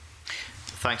 Patrick.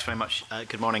 Thanks very much.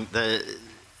 Good morning.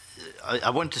 I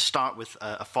want to start with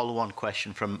a follow-on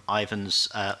question from Ivan's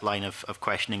line of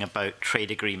questioning about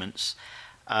trade agreements.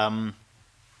 I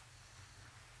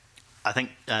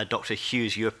think, Dr.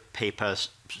 Hughes, your paper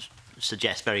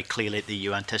suggests very clearly that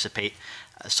you anticipate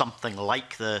something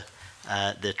like the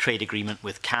trade agreement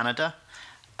with Canada.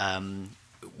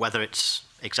 Whether it's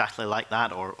exactly like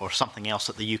that or something else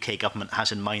that the UK government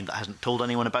has in mind that hasn't told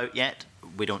anyone about yet,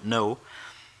 we don't know.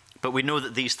 But we know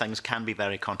that these things can be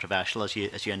very controversial, as you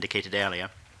indicated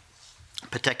earlier,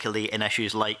 particularly in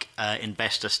issues like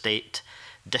investor-state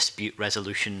dispute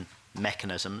resolution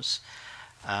mechanisms.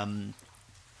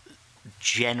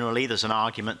 Generally, there's an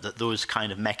argument that those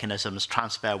kind of mechanisms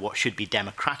transfer what should be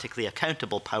democratically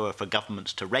accountable power for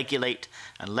governments to regulate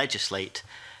and legislate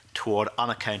toward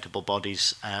unaccountable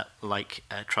bodies like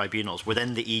tribunals.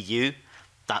 Within the EU,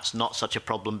 that's not such a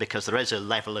problem because there is a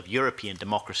level of European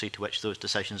democracy to which those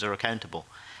decisions are accountable.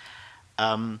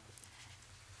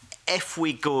 If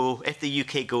the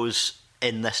UK goes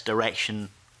in this direction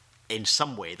in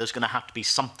some way, there's going to have to be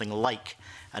something like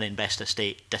an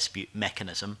investor-state dispute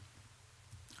mechanism.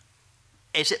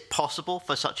 is it possible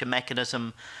for such a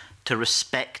mechanism to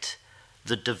respect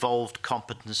the devolved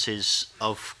competences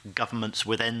of governments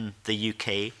within the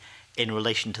UK in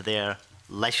relation to their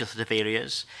legislative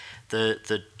areas,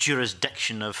 the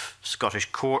jurisdiction of Scottish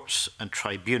courts and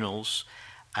tribunals,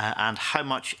 and how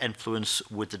much influence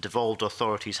would the devolved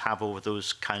authorities have over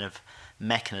those kind of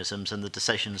mechanisms and the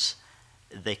decisions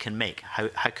they can make?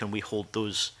 How can we hold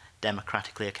those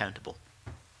democratically accountable?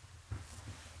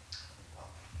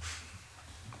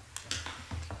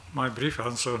 My brief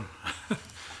answer,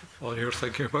 while you're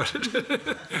thinking about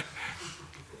it,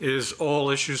 is all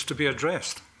issues to be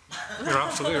addressed. You're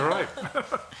absolutely right.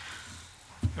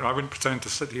 I wouldn't pretend to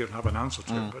sit here and have an answer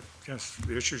to it, but yes,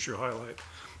 the issues you highlight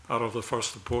are of the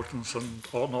first importance and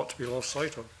ought not to be lost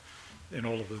sight of in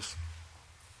all of this.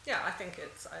 Yeah, I think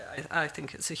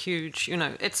it's a huge,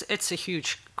 it's a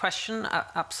huge question.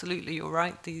 Absolutely, you're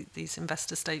right. These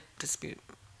investor-state dispute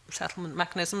settlement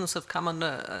mechanisms have come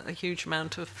under a huge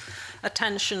amount of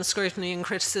attention, scrutiny and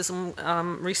criticism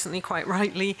recently, quite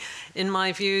rightly. In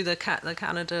my view, the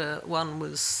Canada one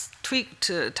was tweaked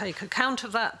to take account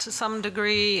of that to some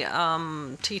degree.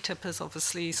 TTIP has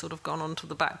obviously sort of gone onto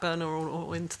the back burner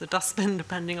or into the dustbin,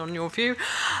 depending on your view.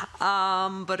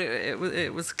 But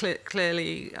it was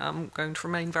clearly going to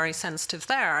remain very sensitive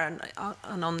there.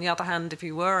 And on the other hand, if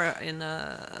you were in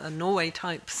a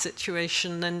Norway-type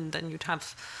situation, then you'd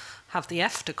have the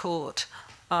EFTA court.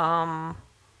 And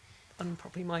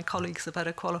probably my colleagues are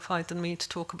better qualified than me to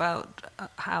talk about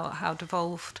how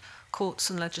devolved courts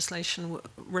and legislation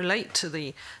relate to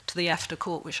the EFTA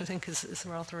court, which I think is a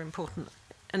rather important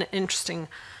and interesting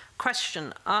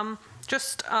question.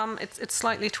 It's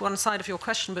slightly to one side of your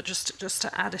question, but just to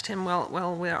add it in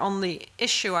while we're on the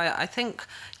issue, I think,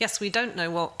 yes, we don't know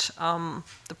what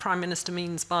the Prime Minister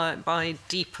means by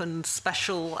deep and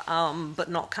special, but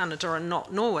not Canada and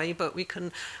not Norway, but we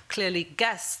can clearly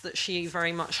guess that she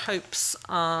very much hopes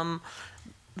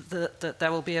that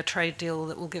there will be a trade deal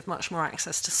that will give much more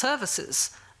access to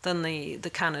services than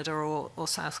the Canada or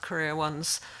South Korea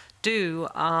ones do.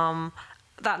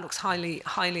 That looks highly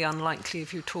unlikely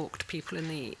if you talk to people in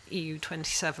the EU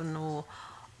 27 or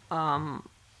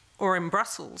in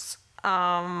Brussels.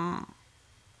 And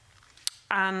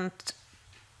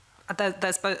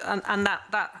there's both, and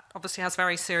that obviously has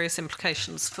very serious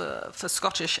implications for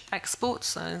Scottish exports.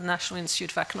 So the National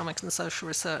Institute of Economics and Social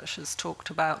Research has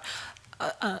talked about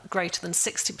greater than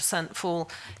 60% fall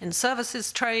in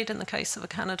services trade in the case of a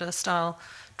Canada-style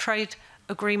trade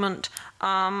agreement,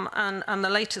 and the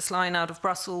latest line out of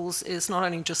Brussels is not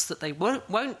only just that they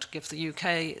won't give the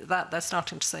UK that, they're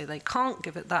starting to say they can't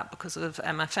give it that because of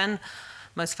MFN,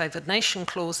 most favoured nation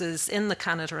clauses in the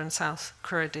Canada and South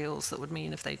Korea deals that would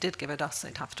mean if they did give it us,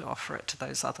 they'd have to offer it to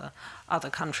those other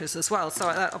countries as well. So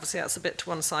obviously that's a bit to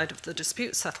one side of the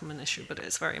dispute settlement issue, but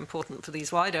it's very important for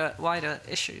these wider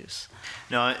issues.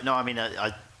 No, I mean,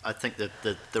 I think that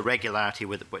the regularity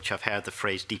with which I've heard the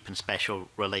phrase deep and special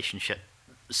relationship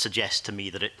suggests to me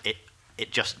that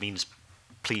it just means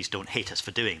please don't hate us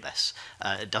for doing this.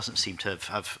 It doesn't seem to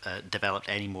have developed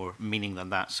any more meaning than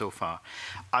that so far.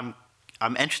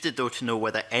 I'm interested though to know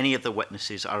whether any of the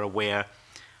witnesses are aware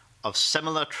of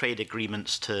similar trade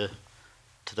agreements to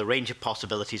the range of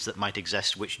possibilities that might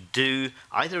exist, which do,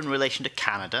 either in relation to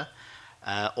Canada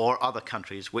or other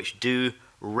countries, which do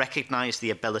recognise the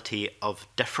ability of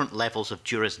different levels of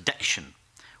jurisdiction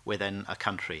within a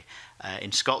country.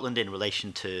 In Scotland, in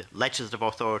relation to legislative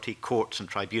authority, courts and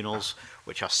tribunals,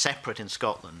 which are separate in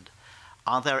Scotland,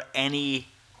 are there any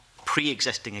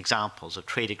pre-existing examples of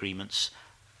trade agreements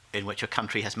in which a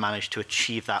country has managed to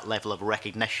achieve that level of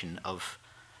recognition of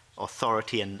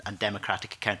authority and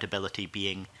democratic accountability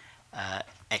being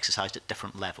exercised at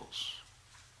different levels?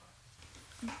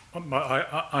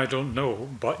 I don't know,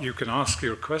 but you can ask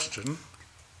your question,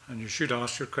 and you should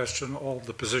ask your question of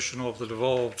the position of the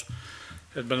devolved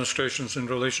administrations in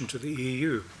relation to the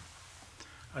EU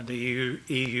and the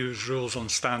EU's rules on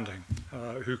standing,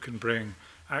 who can bring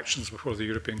actions before the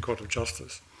European Court of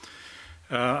Justice.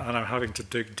 And I'm having to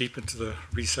dig deep into the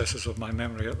recesses of my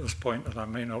memory at this point, and I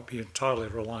may not be entirely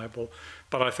reliable,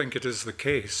 but I think it is the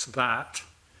case that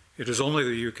it is only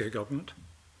the UK government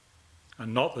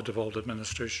and not the devolved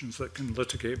administrations that can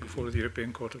litigate before the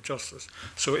European Court of Justice.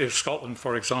 So if Scotland,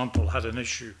 for example, had an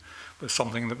issue with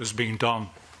something that was being done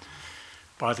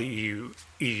by the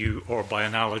EU or by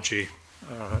analogy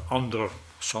under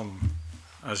some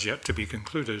as yet to be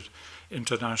concluded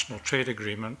international trade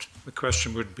agreement, the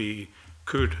question would be,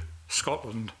 could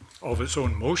Scotland, of its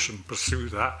own motion, pursue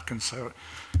that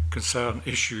concern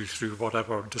issue through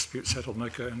whatever dispute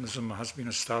settlement mechanism has been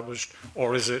established,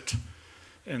 or is it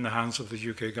in the hands of the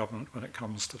UK government when it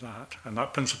comes to that. And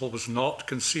that principle was not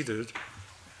conceded.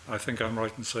 I think I'm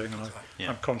right in saying, and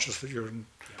I'm conscious that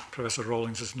Professor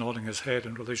Rawlings is nodding his head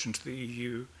in relation to the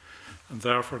EU, and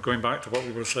therefore going back to what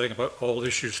we were saying about all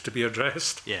issues to be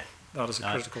addressed. Yeah. That is a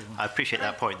critical one. I appreciate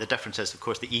that point. The difference is, of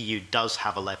course, the EU does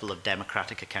have a level of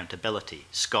democratic accountability.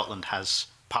 Scotland has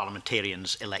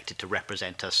parliamentarians elected to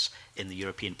represent us in the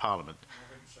European Parliament.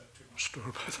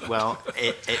 Well,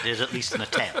 it is at least an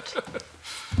attempt.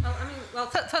 Well,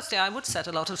 firstly, I would set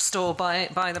a lot of store by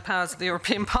the powers of the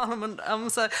European Parliament.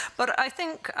 But I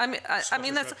think,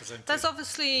 there's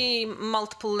obviously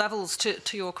multiple levels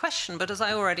to your question. But as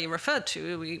I already referred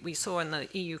to, we saw in the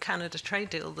EU-Canada trade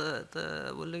deal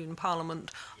the Walloon Parliament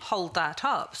hold that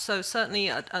up. So certainly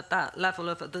at that level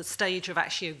of the stage of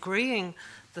actually agreeing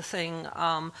the thing,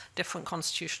 different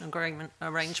constitutional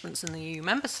arrangements in the EU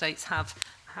member states have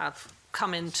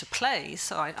come into play,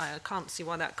 so I can't see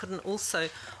why that couldn't also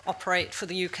operate for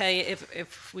the UK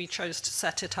if we chose to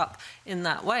set it up in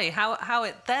that way. How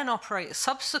it then operates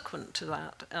subsequent to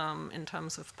that in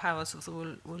terms of powers of the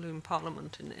Walloon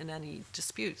Parliament in any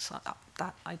disputes,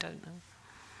 that I don't know.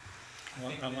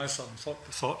 Well, unless I'm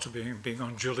thought to being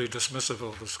unduly dismissive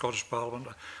of the Scottish Parliament,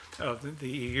 the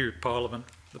EU Parliament,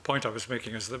 the point I was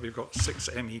making is that we've got 6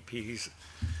 MEPs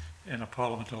in a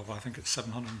parliament of, I think it's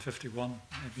 751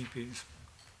 MEPs.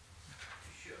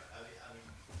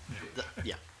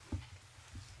 Yeah.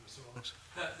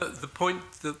 The point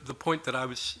that I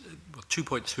was, well, 2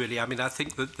 points really. I mean, I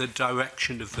think that the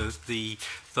direction of the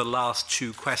last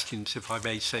 2 questions, if I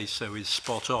may say so, is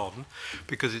spot on,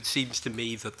 because it seems to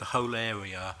me that the whole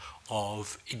area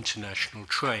of international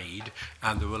trade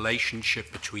and the relationship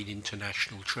between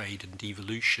international trade and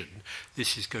devolution,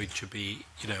 this is going to be,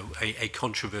 a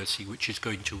controversy which is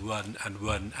going to run and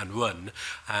run and run.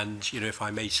 And, if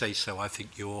I may say so, I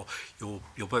think you're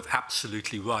both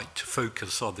absolutely right to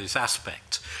focus on this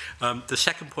aspect. The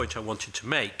second point I wanted to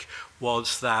make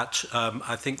was that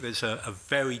I think there's a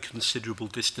very considerable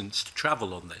distance to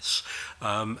travel on this.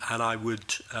 And I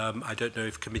don't know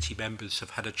if committee members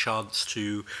have had a chance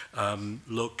to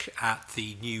look at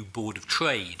the new Board of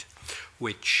Trade,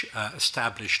 which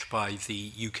established by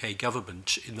the UK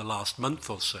government in the last month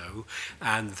or so,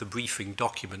 and the briefing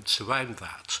documents around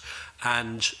that.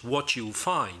 And what you'll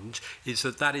find is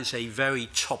that is a very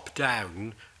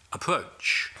top-down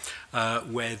approach,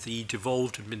 where the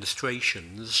devolved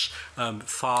administrations,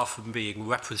 far from being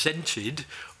represented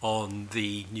on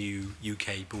the new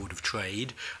UK Board of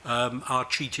Trade, are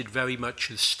treated very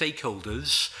much as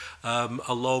stakeholders,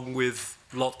 along with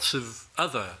lots of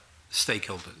other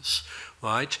stakeholders,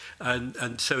 right?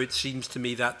 And so it seems to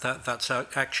me that's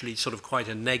actually sort of quite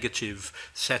a negative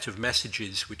set of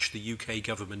messages which the UK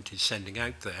government is sending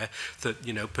out there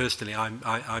that, personally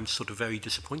I'm sort of very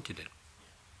disappointed in.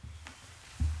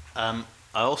 I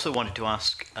also wanted to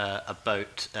ask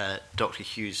about Dr.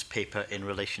 Hughes' paper in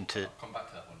relation to... I'll come back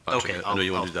to that one. Patrick, Okay, I know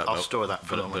you want to do that. I'll store that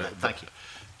for a moment. Thank you.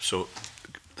 So,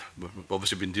 we've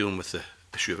obviously been dealing with the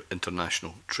issue of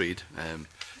international trade,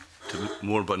 to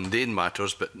more mundane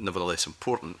matters, but nevertheless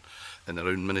important, and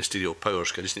around ministerial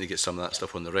powers. I just need to get some of that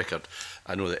stuff on the record.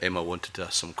 I know that Emma wanted to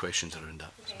ask some questions around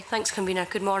that. Okay, thanks, Convener.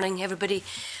 Good morning, everybody.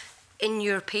 In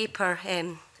your paper,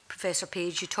 Professor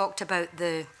Page, you talked about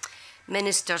the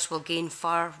ministers will gain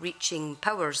far-reaching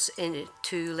powers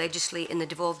to legislate in the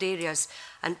devolved areas,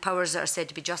 and powers that are said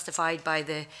to be justified by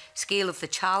the scale of the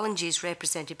challenges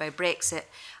represented by Brexit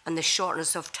and the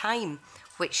shortness of time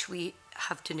which we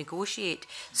have to negotiate.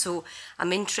 So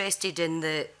I'm interested in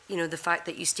the fact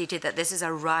that you stated that this is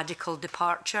a radical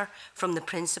departure from the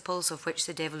principles of which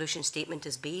the devolution statement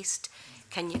is based.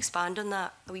 Can you expand on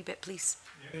that a wee bit, please?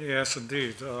 Yes,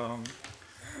 indeed.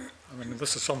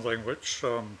 This is something which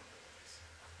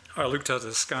I looked at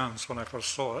as scans when I first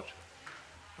saw it,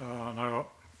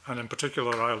 and in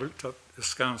particular I looked at the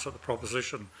scans at the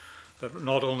proposition that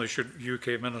not only should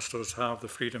UK ministers have the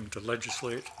freedom to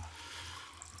legislate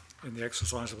in the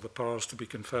exercise of the powers to be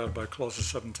conferred by clauses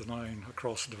 7 to 9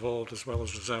 across devolved as well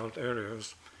as reserved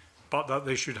areas, but that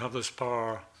they should have this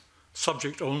power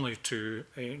subject only to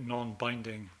a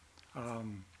non-binding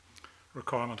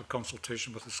requirement of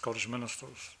consultation with the Scottish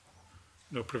ministers.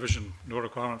 No provision, no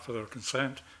requirement for their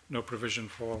consent, no provision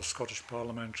for Scottish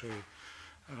parliamentary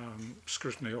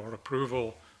scrutiny or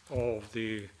approval of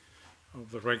the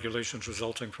regulations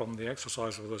resulting from the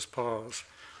exercise of those powers.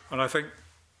 And I think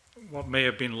what may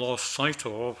have been lost sight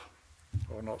of,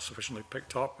 or not sufficiently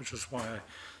picked up, which is why I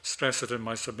stress it in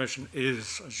my submission,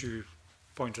 is, as you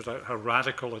pointed out, how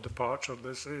radical a departure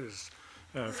this is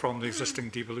from the existing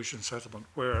devolution settlement,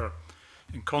 where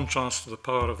in contrast to the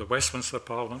power of the Westminster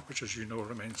Parliament, which, as you know,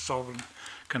 remains sovereign,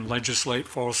 can legislate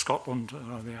for Scotland.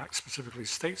 The Act specifically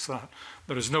states that.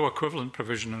 There is no equivalent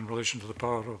provision in relation to the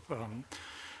power of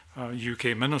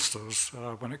UK ministers.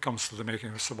 When it comes to the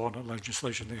making of subordinate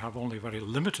legislation, they have only very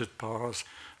limited powers,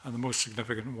 and the most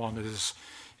significant one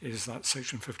is that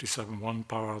Section 57(1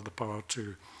 power, the power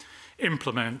to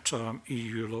implement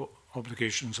EU law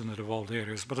obligations in the devolved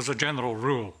areas. But as a general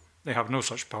rule, they have no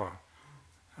such power.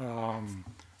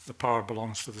 The power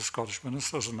belongs to the Scottish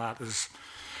ministers, and that is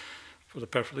for the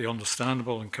perfectly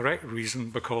understandable and correct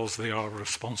reason, because they are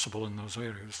responsible in those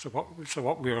areas. So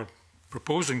what we are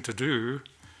proposing to do,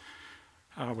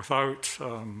 without,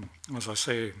 as I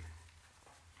say,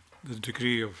 the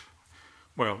degree of,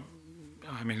 well,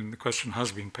 I mean, the question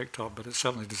has been picked up, but it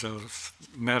certainly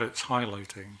merits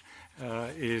highlighting,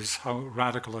 is how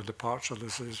radical a departure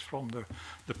this is from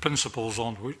the principles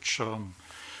on which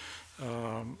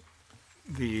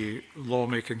the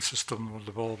lawmaking system, or the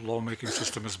devolved lawmaking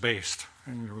system, is based.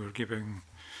 And we're giving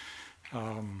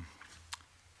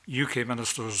UK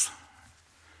ministers.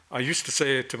 I used to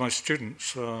say to my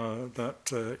students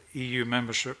that EU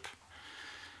membership,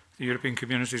 the European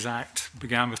Communities Act,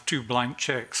 began with 2 blank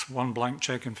cheques. One blank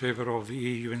cheque in favour of the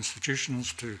EU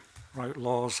institutions to write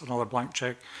laws, another blank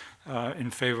cheque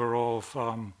in favour of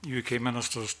UK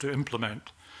ministers to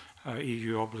implement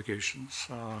EU obligations.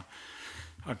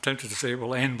 I'm tempted to say it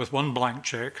will end with 1 blank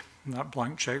cheque, and that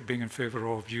blank cheque being in favour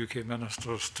of UK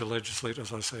ministers to legislate,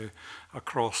 as I say,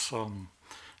 across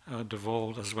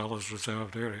devolved as well as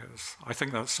reserved areas. I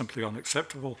think that's simply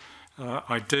unacceptable.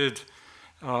 I did,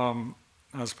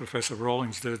 as Professor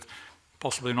Rawlings did,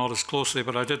 possibly not as closely,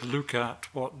 but I did look at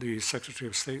what the Secretary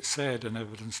of State said in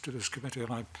evidence to this committee,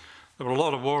 and there were a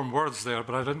lot of warm words there,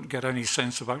 but I didn't get any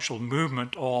sense of actual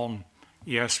movement on,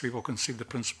 yes, we will concede the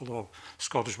principle of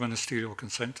Scottish ministerial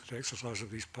consent to the exercise of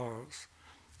these powers.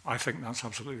 I think that's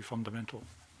absolutely fundamental.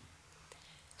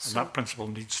 And that principle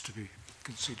needs to be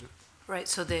conceded. Right,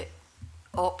 so the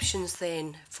options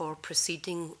then for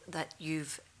proceeding that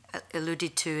you've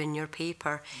alluded to in your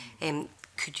paper,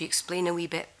 could you explain a wee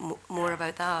bit more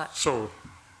about that? So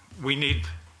we need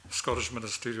Scottish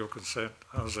ministerial consent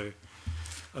as a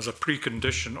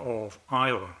precondition of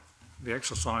either the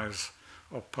exercise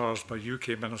of powers by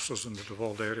UK ministers in the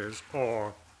devolved areas,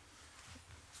 or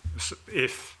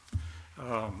if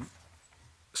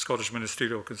Scottish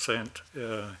ministerial consent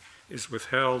is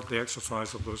withheld, the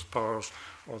exercise of those powers,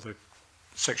 or the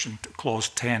Section Clause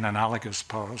 10 analogous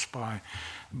powers by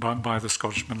the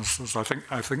Scottish ministers. I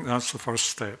think that's the first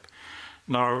step.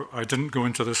 Now, I didn't go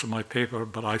into this in my paper,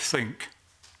 but I think,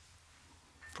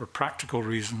 for practical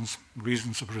reasons,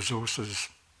 reasons of resources,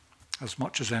 as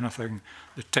much as anything,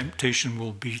 the temptation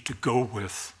will be to go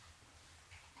with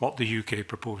what the UK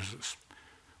proposes.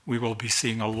 We will be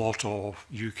seeing a lot of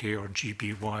UK or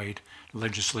GB-wide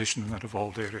legislation in the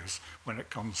devolved areas when it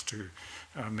comes to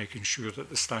making sure that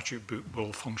the statute book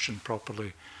will function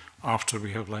properly after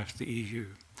we have left the EU.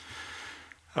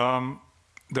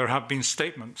 There have been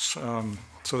statements,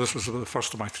 so this was the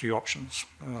first of my 3 options.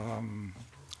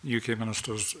 UK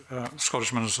ministers,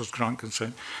 Scottish ministers grant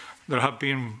consent. There have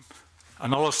been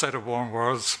another set of warm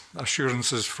words,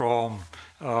 assurances from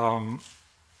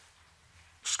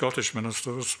Scottish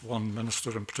ministers, one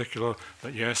minister in particular,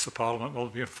 that yes, the Parliament will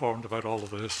be informed about all of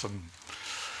this. And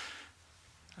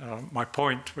my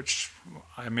point, which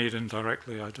I made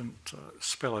indirectly, I didn't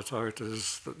spell it out,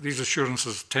 is that these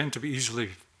assurances tend to be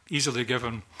easily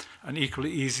given and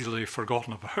equally easily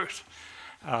forgotten about.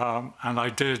 And I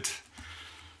did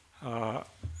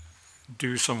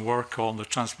do some work on the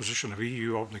transposition of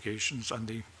EU obligations and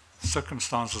the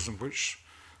circumstances in which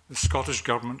the Scottish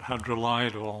Government had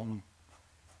relied on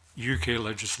UK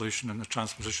legislation in the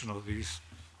transposition of these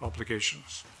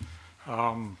obligations.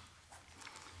 The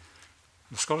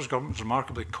Scottish Government was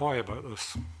remarkably coy about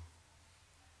this.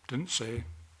 Didn't say,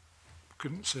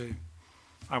 couldn't say.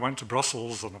 I went to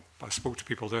Brussels and I spoke to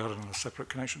people there in a separate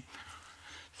connection.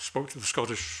 Spoke to the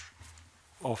Scottish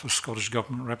Office, Scottish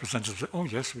Government representatives. Oh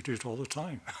yes, we do it all the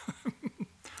time.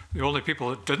 The only people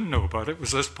that didn't know about it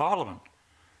was this Parliament,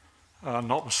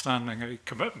 notwithstanding a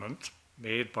commitment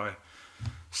made by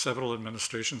several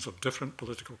administrations of different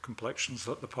political complexions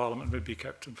that the Parliament would be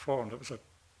kept informed. It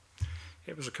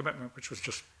was a commitment which was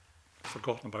just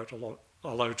forgotten about,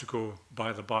 allowed to go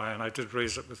by the by, and I did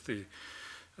raise it with the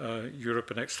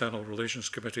Europe and External Relations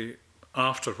Committee,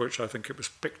 after which I think it was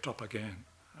picked up again.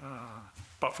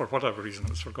 But for whatever reason, it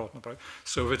was forgotten about.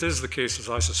 So if it is the case, as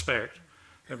I suspect,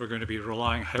 that we're going to be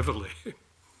relying heavily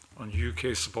on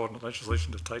UK subordinate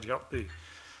legislation to tidy up the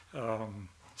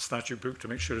statute book to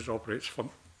make sure it operates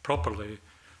properly,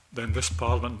 then this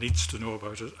Parliament needs to know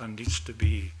about it and needs to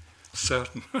be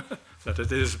certain that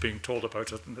it is being told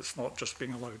about it and it's not just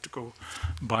being allowed to go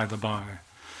by the by.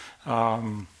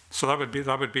 So that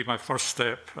would be my first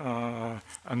step.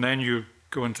 And then you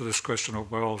go into this question of,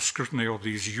 well, scrutiny of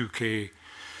these UK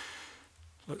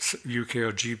or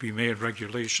GB made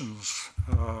regulations.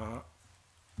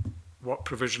 What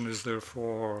provision is there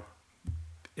for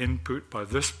input by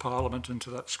this Parliament into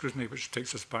that scrutiny, which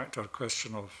takes us back to our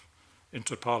question of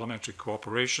interparliamentary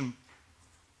cooperation?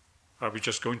 Are we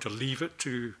just going to leave it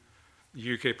to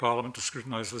the UK Parliament to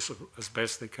scrutinise this as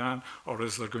best they can, or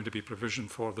is there going to be provision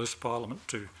for this Parliament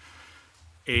to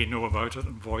A, know about it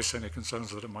and voice any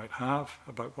concerns that it might have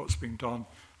about what's being done?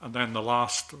 And then the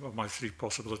last of my three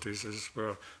possibilities is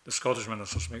where the Scottish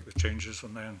ministers make the changes,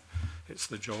 and then it's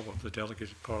the job of the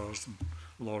Delegated Powers and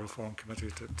Law Reform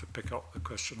Committee to pick up the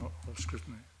question of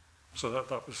scrutiny. So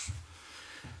that was...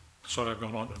 Sorry, I've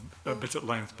gone on a bit at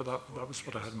length, but that was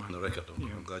what I had in mind. On the record,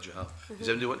 I'm glad you have. Does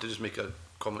anybody want to just make a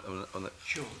comment on it?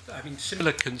 Sure. I mean,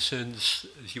 similar concerns,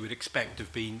 as you would expect,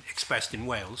 have been expressed in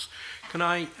Wales. Can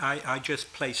I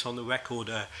just place on the record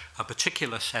a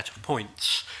particular set of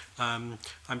points? I'm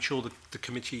sure that the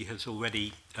committee has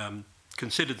already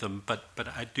considered them, but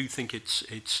I do think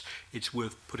it's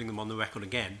worth putting them on the record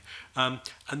again. And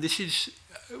this is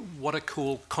what I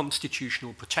call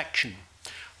constitutional protection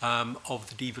of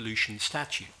the devolution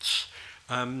statutes.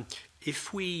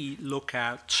 If we look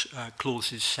at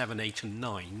clauses 7, 8 and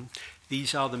 9,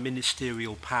 these are the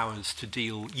ministerial powers to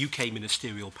deal, UK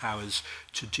ministerial powers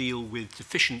to deal with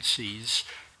deficiencies,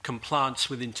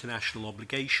 compliance with international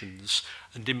obligations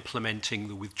and implementing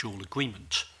the withdrawal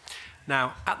agreement.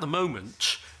 Now, at the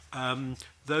moment,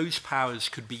 those powers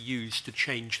could be used to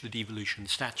change the devolution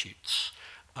statutes.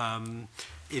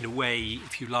 In a way,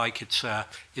 if you like, it's a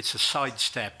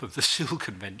sidestep of the Seal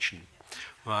Convention,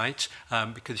 right?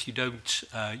 Because you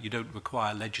don't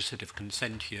require legislative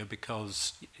consent here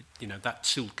because that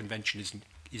Seal Convention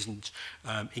isn't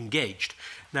engaged.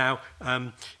 Now,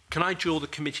 can I draw the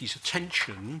committee's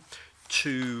attention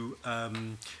to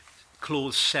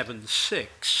clause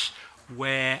 7.6,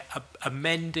 where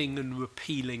amending and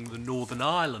repealing the Northern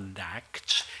Ireland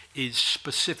Act is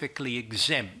specifically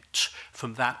exempt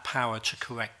from that power to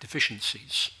correct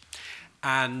deficiencies.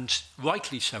 And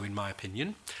rightly so, in my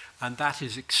opinion, and that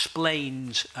is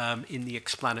explained in the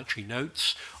explanatory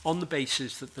notes on the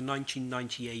basis that the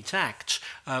 1998 Act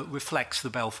reflects the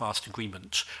Belfast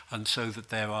Agreement, and so that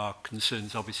there are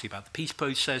concerns obviously about the peace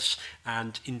process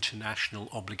and international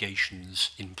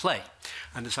obligations in play.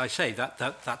 And as I say,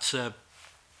 that's a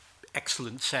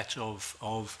excellent set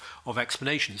of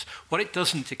explanations. What it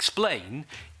doesn't explain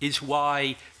is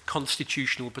why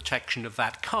constitutional protection of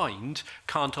that kind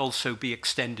can't also be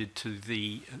extended to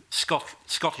the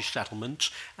Scottish settlement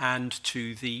and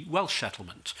to the Welsh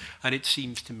settlement. And it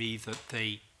seems to me that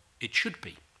it should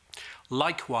be.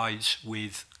 Likewise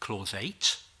with clause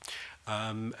 8.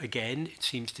 Again, it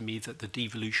seems to me that the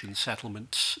devolution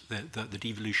settlements, the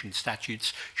devolution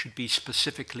statutes should be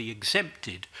specifically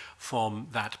exempted from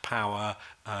that power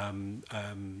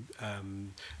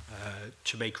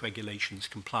to make regulations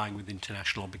complying with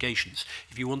international obligations.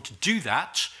 If you want to do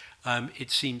that,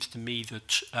 it seems to me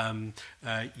that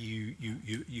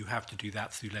you have to do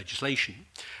that through legislation.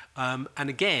 And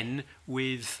again,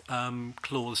 with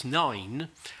clause 9,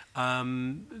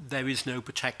 there is no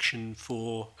protection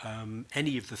for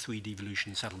any of the three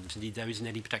devolution settlements. Indeed, there isn't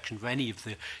any protection for any of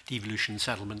the devolution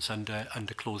settlements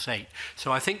under clause 8.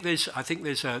 So I think there's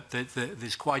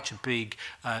quite a big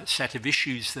set of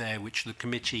issues there which the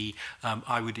committee,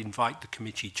 I would invite the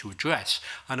committee to address.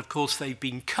 And of course, they've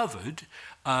been covered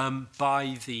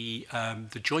by the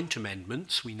joint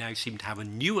amendments. We now seem to have a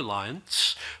new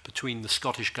alliance between the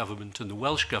Scottish Government and the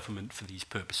Welsh Government for these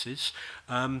purposes.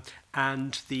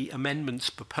 And the amendments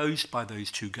proposed by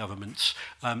those two governments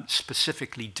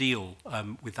specifically deal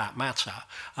with that matter.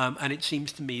 And it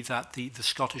seems to me that the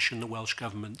Scottish and the Welsh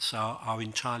governments are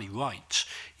entirely right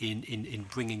in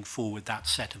bringing forward that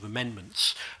set of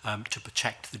amendments to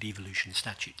protect the devolution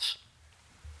statutes.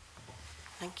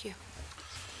 Thank you.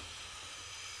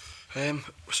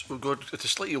 We'll go to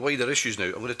slightly wider issues now.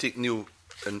 I'm going to take Neil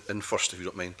in first, if you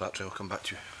don't mind. Patrick, I'll come back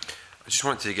to you. I just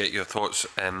wanted to get your thoughts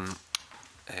on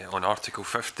Article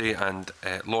 50, and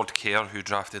Lord Kerr, who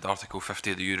drafted Article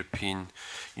 50 of the European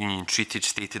Union Treaty,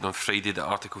 stated on Friday that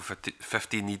Article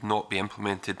 50 need not be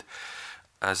implemented,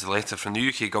 as the letter from the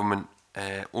UK Government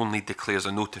only declares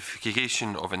a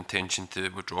notification of intention to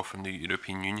withdraw from the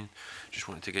European Union. Just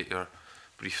wanted to get your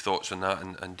brief thoughts on that,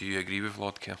 and do you agree with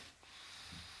Lord Kerr?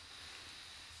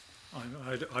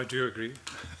 I do agree.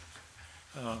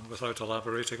 without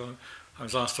elaborating on it. I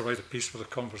was asked to write a piece for the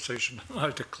conversation, and I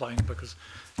declined because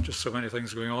just so many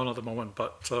things going on at the moment.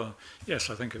 But yes,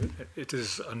 I think it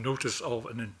is a notice of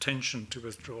an intention to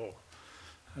withdraw,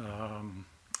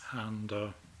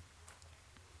 and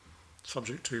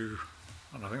subject to,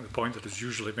 and I think the point that is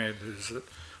usually made is that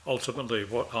ultimately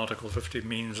what Article 50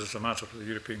 means is a matter for the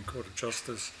European Court of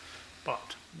Justice,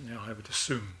 but you know, I would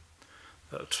assume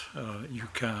that you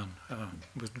can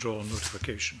withdraw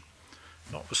notification,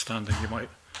 notwithstanding you might,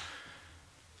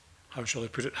 how shall I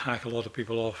put it, hack a lot of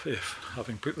people off if,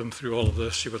 having put them through all of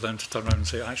this, you were then to turn around and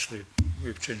say, actually,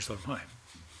 we've changed our mind.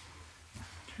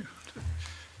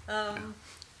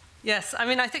 Yes, I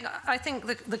mean, I think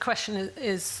the question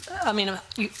is, I mean,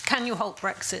 can you halt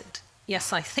Brexit?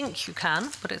 Yes, I think you can,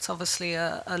 but it's obviously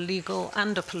a legal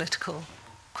and a political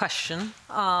question.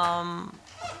 And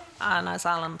as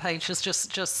Alan Page has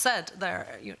just said,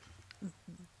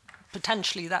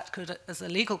 potentially that could, as a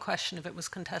legal question, if it was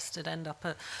contested, end up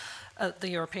at the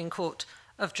European Court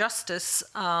of Justice.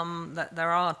 That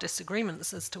there are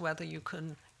disagreements as to whether you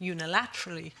can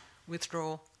unilaterally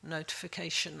withdraw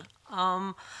notification.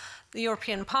 The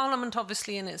European Parliament,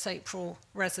 obviously, in its April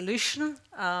resolution,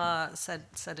 said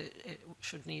it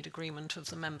should need agreement of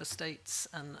the member states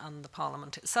and the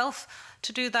Parliament itself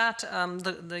to do that.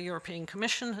 The European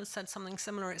Commission has said something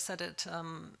similar. It said it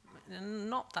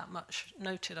not that much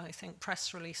noted, I think,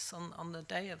 press release on the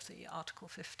day of the Article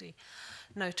 50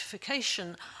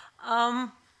 notification.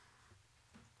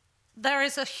 There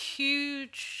is a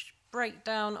huge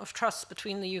breakdown of trust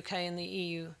between the UK and the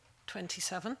EU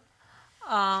 27.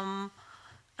 And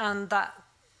that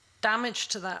damage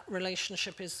to that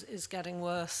relationship is getting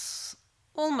worse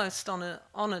almost on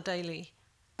a daily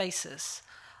basis.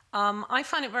 I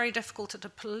find it very difficult at a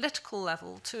political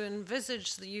level to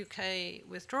envisage the UK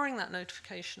withdrawing that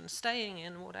notification, staying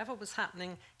in whatever was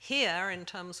happening here in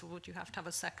terms of would you have to have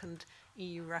a second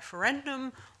EU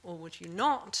referendum or would you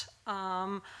not?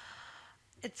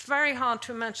 It's very hard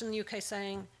to imagine the UK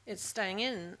saying it's staying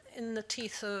in the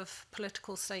teeth of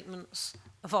political statements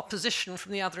of opposition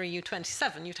from the other EU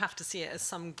 27. You'd have to see it as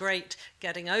some great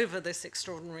getting over this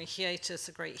extraordinary hiatus,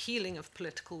 a great healing of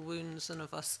political wounds and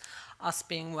of us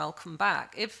being welcome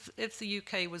back. If the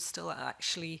UK was still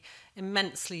actually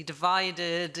immensely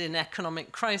divided in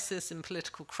economic crisis, in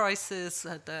political crisis,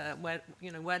 where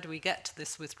do we get to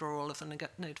this withdrawal of a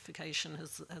notification?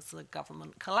 Has the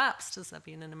government collapsed? Has there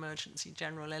been an emergency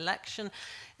general election?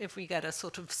 If we get a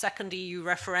sort of second EU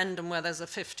referendum where there's a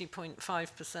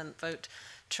 50.5% vote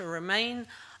to remain,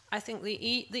 I think the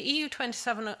EU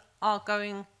 27 are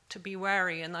going to be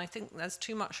wary, and I think there's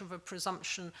too much of a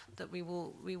presumption that we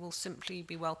will simply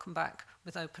be welcomed back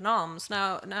with open arms.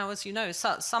 Now, as you know,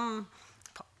 some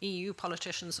EU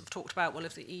politicians have talked about, well,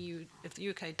 if the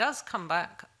UK does come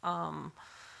back,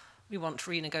 we want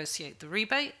to renegotiate the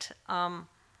rebate.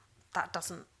 That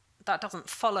doesn't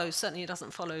follow, certainly it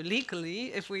doesn't follow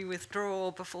legally. If we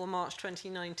withdraw before March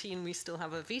 2019, we still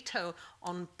have a veto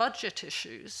on budget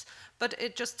issues. But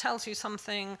it just tells you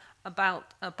something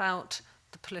about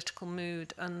the political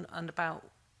mood and about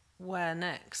where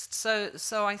next. So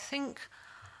I think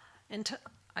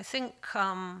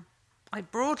I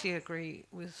broadly agree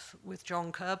with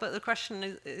John Kerr, but the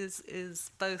question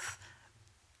is both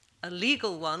a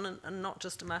legal one and not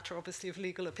just a matter, obviously, of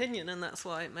legal opinion, and that's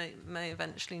why it may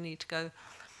eventually need to go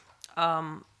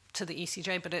to the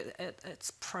ECJ, but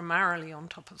it's primarily on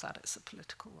top of that, it's a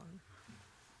political one.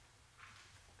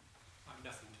 I have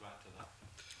nothing to add to that.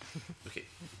 Okay.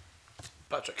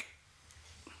 Patrick.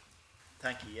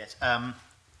 Thank you, yes.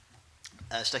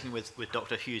 Sticking with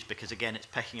Dr. Hughes, because again, it's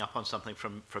picking up on something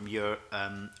from your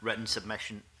written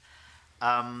submission.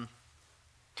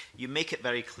 You make it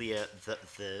very clear that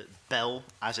the bill,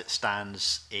 as it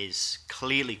stands, is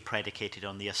clearly predicated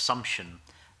on the assumption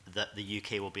that the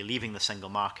UK will be leaving the single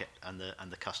market and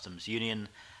the customs union,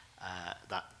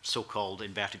 that so-called,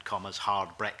 inverted commas,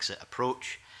 hard Brexit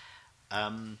approach,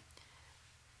 and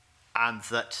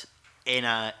that in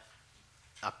a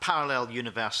parallel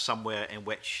universe somewhere in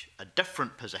which a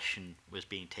different position was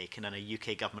being taken and a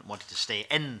UK government wanted to stay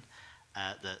in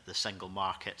the single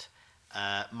market,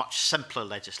 much simpler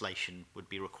legislation would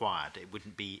be required. It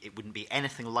wouldn't be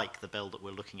anything like the bill that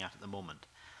we're looking at the moment.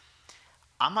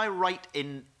 Am I right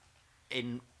in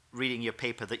reading your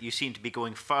paper that you seem to be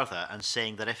going further and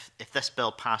saying that if this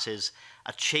bill passes,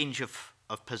 a change of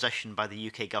position by the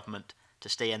UK government to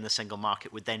stay in the single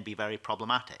market would then be very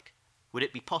problematic? Would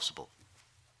it be possible?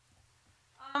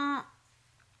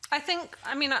 I think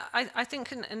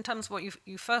in terms of what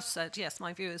you first said, yes,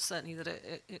 my view is certainly that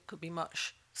it could be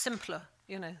much simpler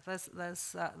You know, there's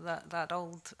that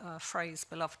old phrase,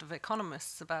 beloved of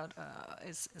economists, about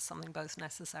is something both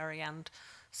necessary and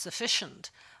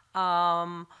sufficient.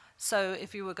 So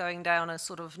if you were going down a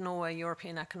sort of Norway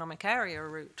European Economic Area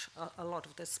route, a lot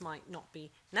of this might not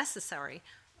be necessary.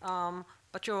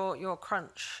 But your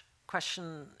crunch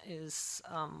question is,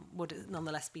 would it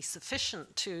nonetheless be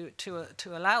sufficient to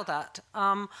allow that?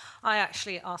 I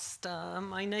actually asked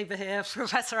my neighbour here,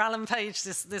 Professor Alan Page,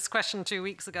 this question 2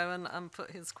 weeks ago, and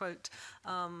put his quote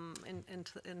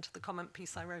into the comment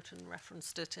piece I wrote and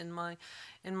referenced it in my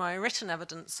written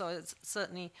evidence. So I'd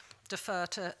certainly defer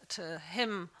to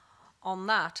him on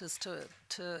that as to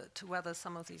whether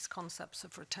some of these concepts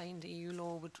of retained EU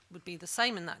law would be the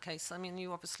same in that case. I mean,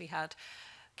 you obviously had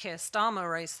Keir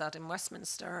Starmer raise that in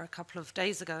Westminster a couple of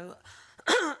days ago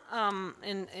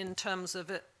in terms of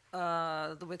it,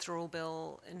 the withdrawal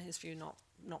bill, in his view,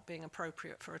 not being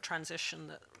appropriate for a transition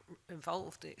that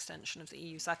involved the extension of the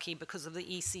EU's acquis because of the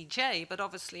ECJ. But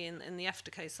obviously in the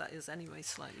EFTA case, that is anyway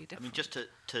slightly different. I mean, just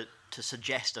to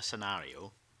suggest a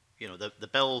scenario, you know, the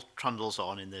bill trundles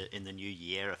on in the new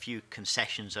year. A few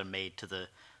concessions are made to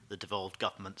the devolved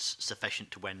governments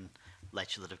sufficient to win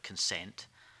legislative consent.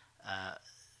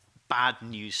 Bad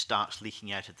news starts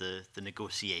leaking out of the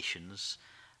negotiations.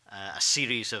 A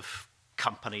series of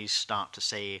companies start to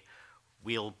say,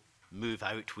 we'll move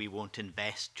out, we won't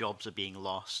invest, jobs are being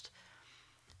lost.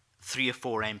 3 or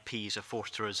 4 MPs are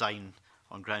forced to resign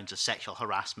on grounds of sexual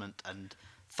harassment, and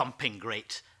thumping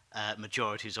great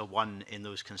majorities are won in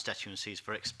those constituencies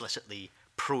for explicitly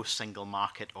pro-single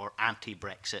market or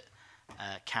anti-Brexit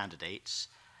candidates.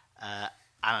 And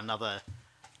another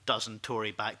dozen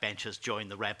Tory backbenchers join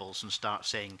the rebels and start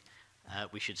saying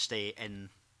we should stay in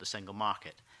the single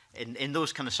market. In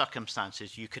those kind of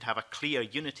circumstances, you could have a clear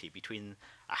unity between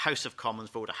a House of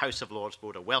Commons vote, a House of Lords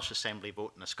vote, a Welsh Assembly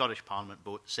vote, and a Scottish Parliament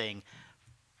vote saying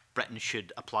Britain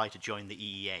should apply to join the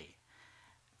EEA.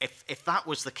 If that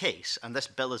was the case, and this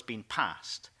bill has been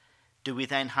passed, do we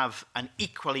then have an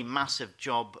equally massive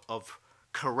job of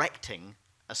correcting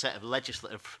a set of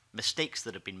legislative mistakes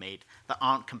that have been made that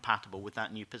aren't compatible with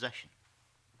that new position?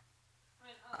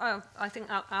 I think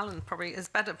Alan probably is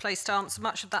better placed to answer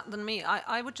much of that than me.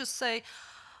 I would just say,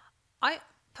 I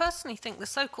personally think the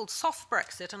so-called soft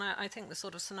Brexit, and I think the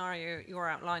sort of scenario you're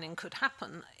outlining could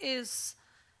happen, it's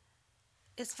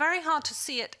very hard to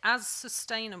see it as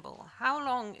sustainable. How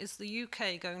long is the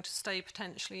UK going to stay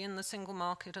potentially in the single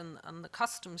market and the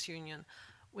customs union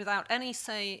without any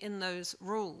say in those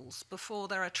rules before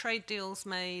there are trade deals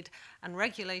made and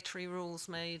regulatory rules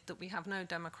made that we have no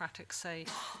democratic say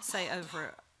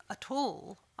over at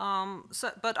all?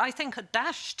 But I think a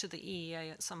dash to the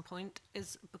EEA at some point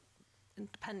is,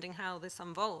 depending how this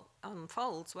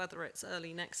unfolds, whether it's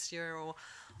early next year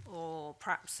or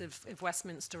perhaps if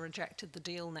Westminster rejected the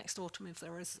deal next autumn, if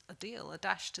there is a deal, a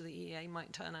dash to the EEA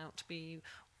might turn out to be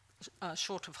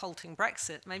short of halting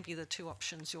Brexit, maybe the two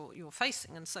options you're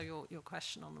facing. And so your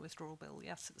question on the withdrawal bill,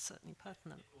 yes, it's certainly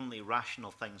pertinent. If only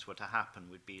rational things were to happen,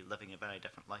 we'd be living a very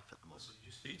different life at the moment. So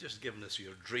you've just given us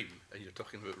your dream, and you're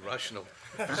talking about rational.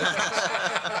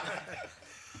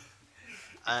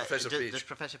 Does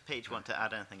Professor Page want to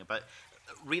add anything about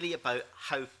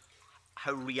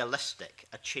how realistic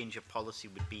a change of policy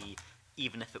would be,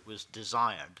 even if it was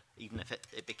desired, even if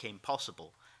it became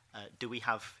possible? Do we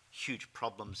have huge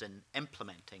problems in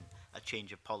implementing a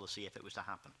change of policy if it was to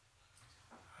happen?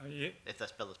 If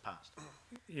this bill is passed?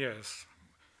 Yes.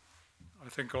 I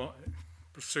think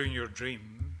pursuing your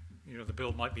dream, you know, the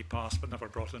bill might be passed but never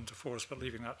brought into force, but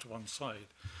leaving that to one side.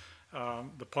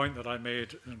 The point that I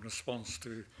made in response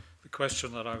to the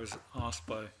question that I was asked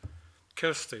by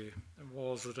Kirsty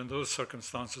was that in those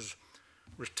circumstances,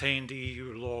 retained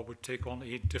EU law would take on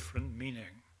a different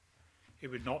meaning. It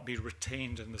would not be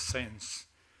retained in the sense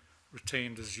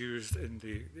retained as used in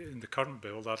the current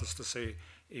bill, that is to say,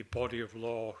 a body of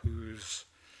law whose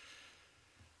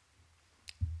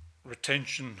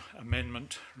retention,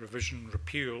 amendment, revision,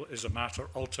 repeal is a matter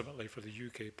ultimately for the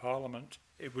UK Parliament.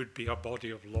 It would be a body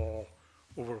of law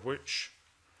over which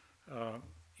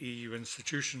EU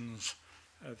institutions,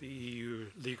 the EU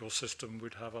legal system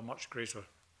would have a much greater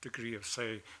degree of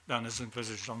say than is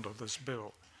envisaged under this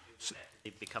bill.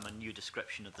 It become a new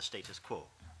description of the status quo.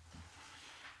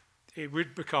 It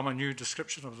would become a new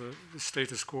description of the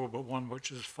status quo, but one which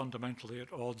is fundamentally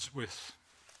at odds with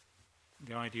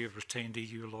the idea of retained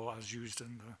EU law as used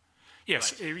in the...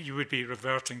 Yes, right. You would be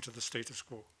reverting to the status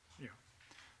quo, yeah.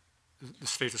 The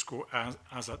status quo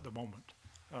as at the moment.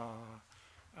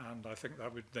 And I think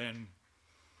that would then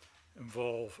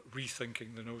involve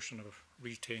rethinking the notion of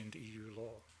retained EU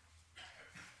law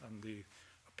and the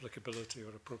applicability or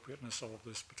appropriateness of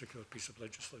this particular piece of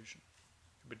legislation.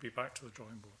 It would be back to the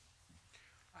drawing board.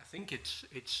 I think it's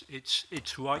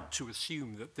right to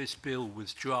assume that this bill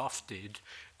was drafted,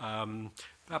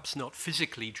 perhaps not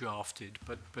physically drafted,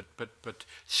 but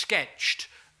sketched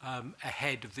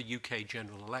ahead of the UK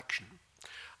general election.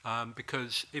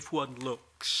 Because if one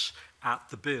looks at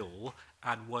the bill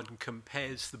and one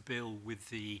compares the bill with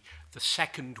the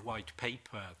second white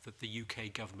paper that the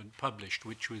UK government published,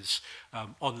 which was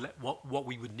on what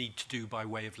we would need to do by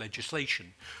way of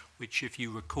legislation, which, if you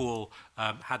recall,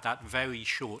 had that very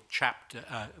short chapter,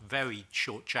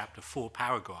 4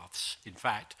 paragraphs, in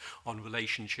fact, on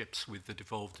relationships with the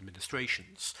devolved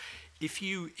administrations. If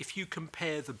you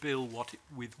compare the bill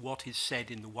with what is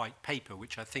said in the white paper,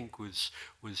 which I think was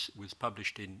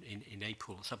published in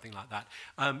April or something like that,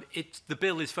 the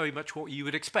bill is very much what you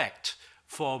would expect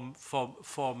from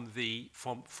the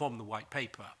white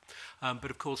paper.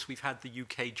 But of course we've had the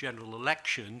UK general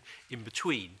election in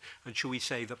between, and shall we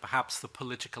say that perhaps the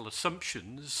political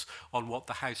assumptions on what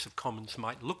the House of Commons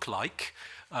might look like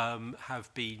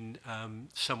have been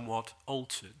somewhat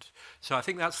altered. So I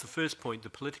think that's the first point, the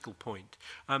political point.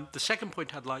 The second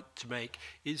point I'd like to make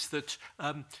is that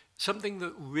something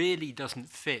that really doesn't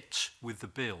fit with the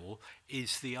bill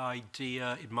is the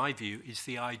idea, in my view, is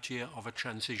the idea of a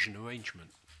transition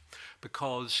arrangement.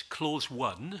 Because Clause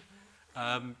 1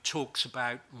 talks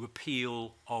about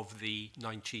repeal of the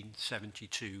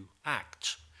 1972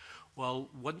 Act. Well,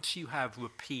 once you have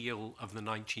repeal of the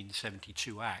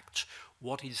 1972 Act,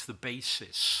 what is the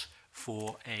basis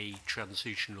for a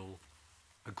transitional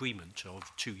agreement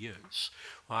of 2 years,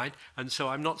 right? And so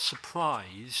I'm not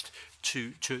surprised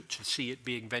to see it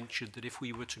being ventured that if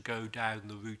we were to go down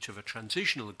the route of a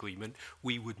transitional agreement,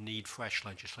 we would need fresh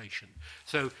legislation.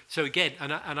 So again,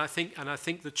 and I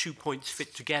think the 2 points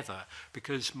fit together,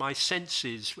 because my sense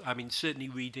is, I mean, certainly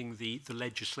reading the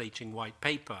legislating white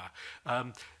paper,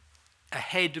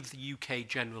 ahead of the UK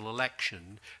general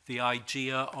election, the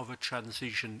idea of a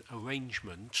transition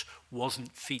arrangement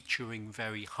wasn't featuring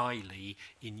very highly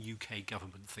in UK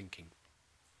government thinking.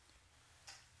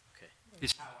 Okay.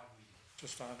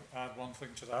 Just add one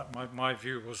thing to that. My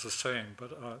view was the same,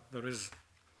 but there is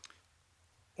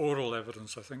oral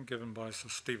evidence, I think, given by Sir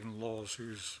Stephen Laws,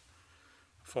 who's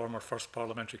former First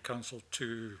Parliamentary Counsel,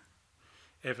 to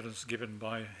evidence given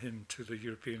by him to the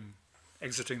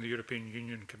exiting the European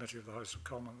Union Committee of the House of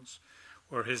Commons,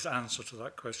 where his answer to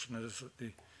that question is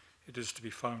that it is to be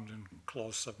found in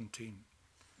Clause 17.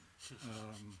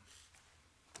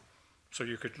 So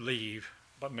you could leave,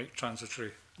 but make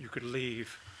transitory. You could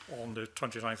leave on the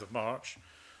 29th of March,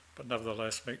 but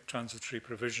nevertheless make transitory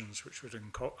provisions which would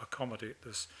accommodate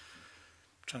this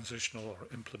transitional or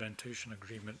implementation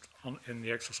agreement in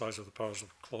the exercise of the powers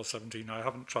of Clause 17. I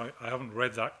haven't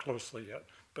read that closely yet,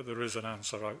 but there is an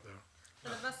answer out there.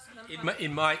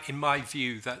 In my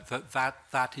view,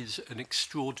 that is an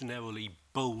extraordinarily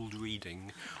bold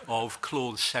reading of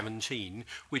Clause 17,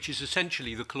 which is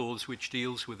essentially the clause which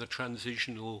deals with a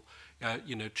transitional,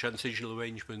 transitional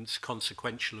arrangements,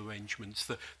 consequential arrangements,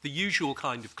 the usual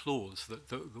kind of clause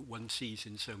that one sees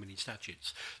in so many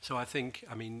statutes. So I think,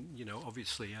 I mean,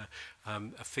 obviously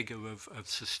a figure of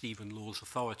Sir Stephen Law's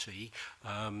authority,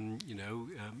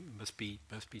 must be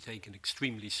taken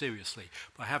extremely seriously.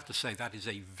 But I have to say that is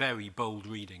a very bold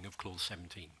reading of Clause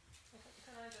 17.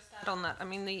 On that, I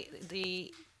mean,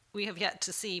 we have yet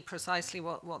to see precisely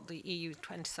what the EU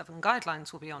 27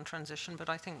 guidelines will be on transition, but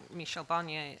I think Michel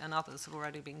Barnier and others have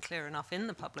already been clear enough in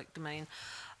the public domain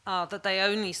that they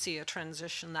only see a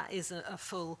transition that is a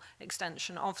full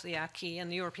extension of the acquis,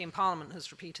 and the European Parliament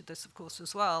has repeated this, of course,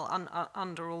 as well,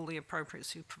 under all the appropriate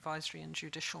supervisory and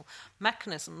judicial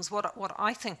mechanisms. What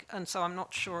I think, and so I'm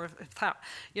not sure if that,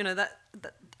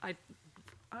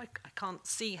 I can't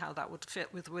see how that would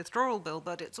fit with the withdrawal bill,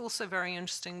 but it's also very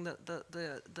interesting that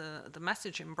the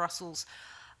message in Brussels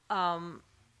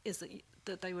is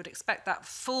that they would expect that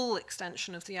full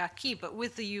extension of the acquis, but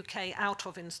with the UK out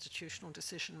of institutional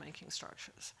decision-making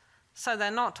structures. So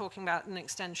they're not talking about an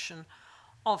extension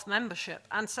of membership.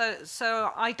 And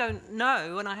so I don't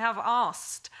know, and I have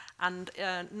asked and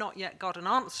not yet got an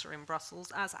answer in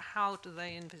Brussels as how do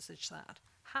they envisage that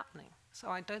happening. So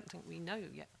I don't think we know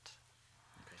yet.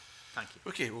 Thank you.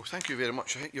 Okay, well, thank you very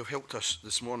much. I think you've helped us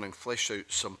this morning flesh out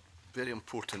some very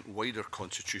important wider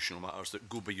constitutional matters that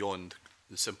go beyond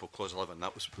the simple Clause 11.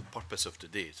 That was the purpose of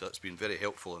today, so that's been very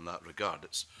helpful in that regard.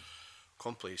 It's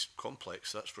complex,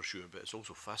 that's for sure, but it's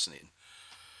also fascinating.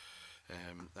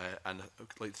 And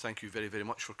I'd like to thank you very, very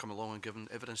much for coming along and giving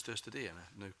evidence to us today. And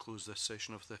I now close this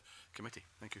session of the committee.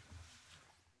 Thank you.